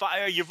are your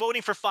 5? Are you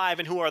voting for 5,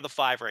 and who are the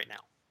 5 right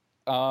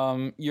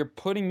now? You're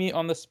putting me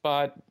on the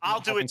spot. I'll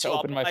do it too.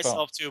 I'll put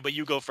myself too, but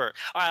you go first.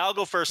 All right, I'll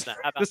go first then.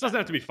 This doesn't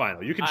have to be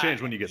final. You can change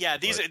when you get. Yeah,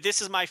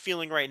 this is my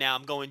feeling right now.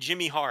 I'm going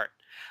Jimmy Hart.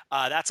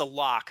 That's a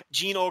lock.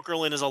 Gene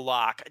Okerlund is a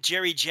lock.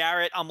 Jerry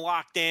Jarrett, I'm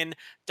locked in.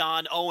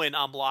 Don Owen,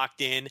 I'm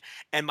locked in.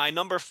 And my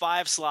number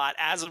 5 slot,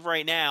 as of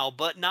right now,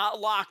 but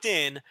not locked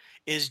in,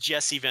 is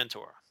Jesse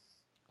Ventura.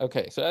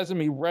 Okay, so I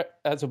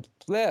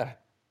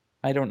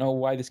don't know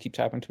why this keeps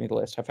happening to me the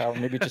last half hour.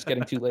 Maybe it's just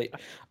getting too late.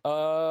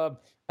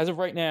 As of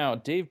right now,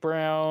 Dave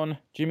Brown,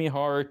 Jimmy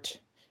Hart,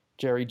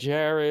 Jerry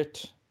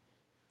Jarrett,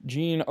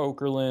 Gene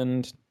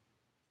Okerlund,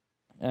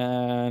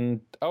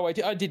 and I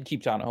did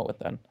keep John Owen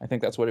then. I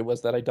think that's what it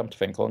was that I dumped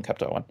Finkel and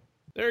kept Owen.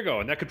 There you go,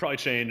 and that could probably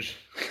change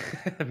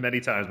many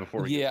times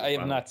before. I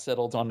have not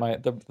settled on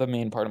the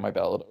main part of my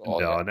ballot at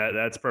all. No, and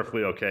that's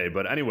perfectly okay.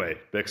 But anyway,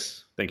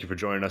 Bix, thank you for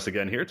joining us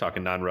again here,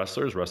 talking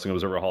non-wrestlers, Wrestling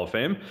Observer Hall of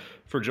Fame.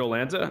 For Joe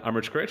Lanza, I'm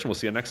Rich Craich, and we'll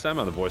see you next time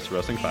on the Voice of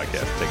Wrestling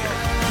podcast. Take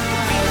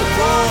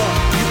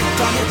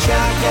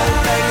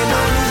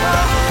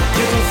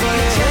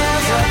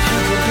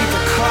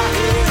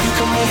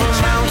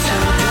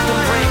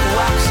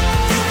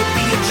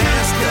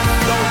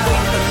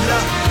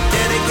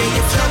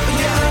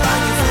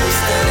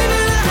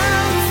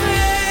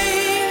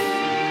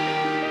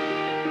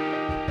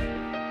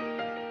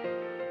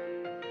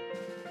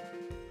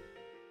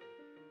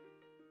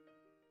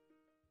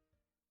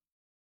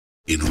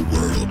In a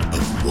world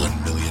of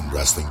 1 million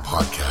wrestling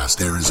podcasts,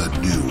 there is a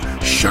new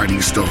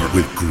shining star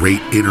with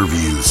great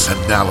interviews,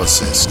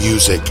 analysis,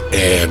 music,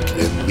 and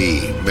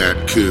me,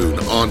 Matt Kuhn,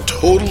 on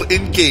total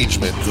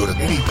engagement. Go to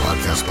any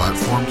podcast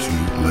platform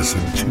to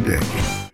listen today.